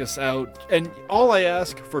check us out. And all I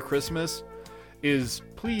ask for Christmas is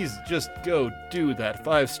please just go do that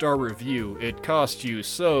 5-star review. It costs you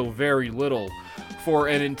so very little for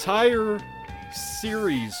an entire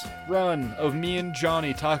series run of me and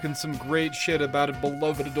Johnny talking some great shit about a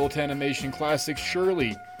beloved adult animation classic.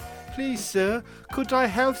 Surely, please, sir, could I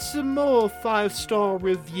have some more 5-star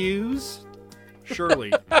reviews?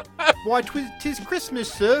 Surely. Why, 'tis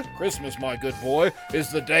Christmas, sir. Christmas, my good boy.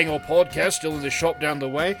 Is the Dangle Podcast still in the shop down the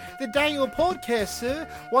way? The Dangle Podcast, sir?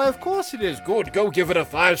 Why, of course it is. Good, go give it a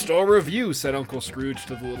 5-star review, said Uncle Scrooge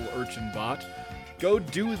to the little urchin bot. Go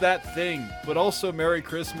do that thing. But also, Merry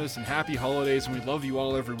Christmas and Happy Holidays, and we love you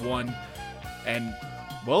all, everyone. And,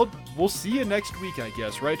 well, we'll see you next week, I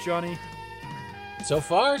guess. Right, Johnny? So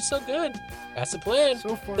far, so good. That's the plan.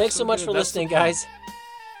 So far, Thanks so much for listening, guys.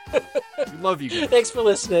 We love you guys. Thanks for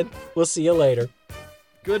listening. We'll see you later.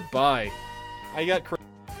 Goodbye. I got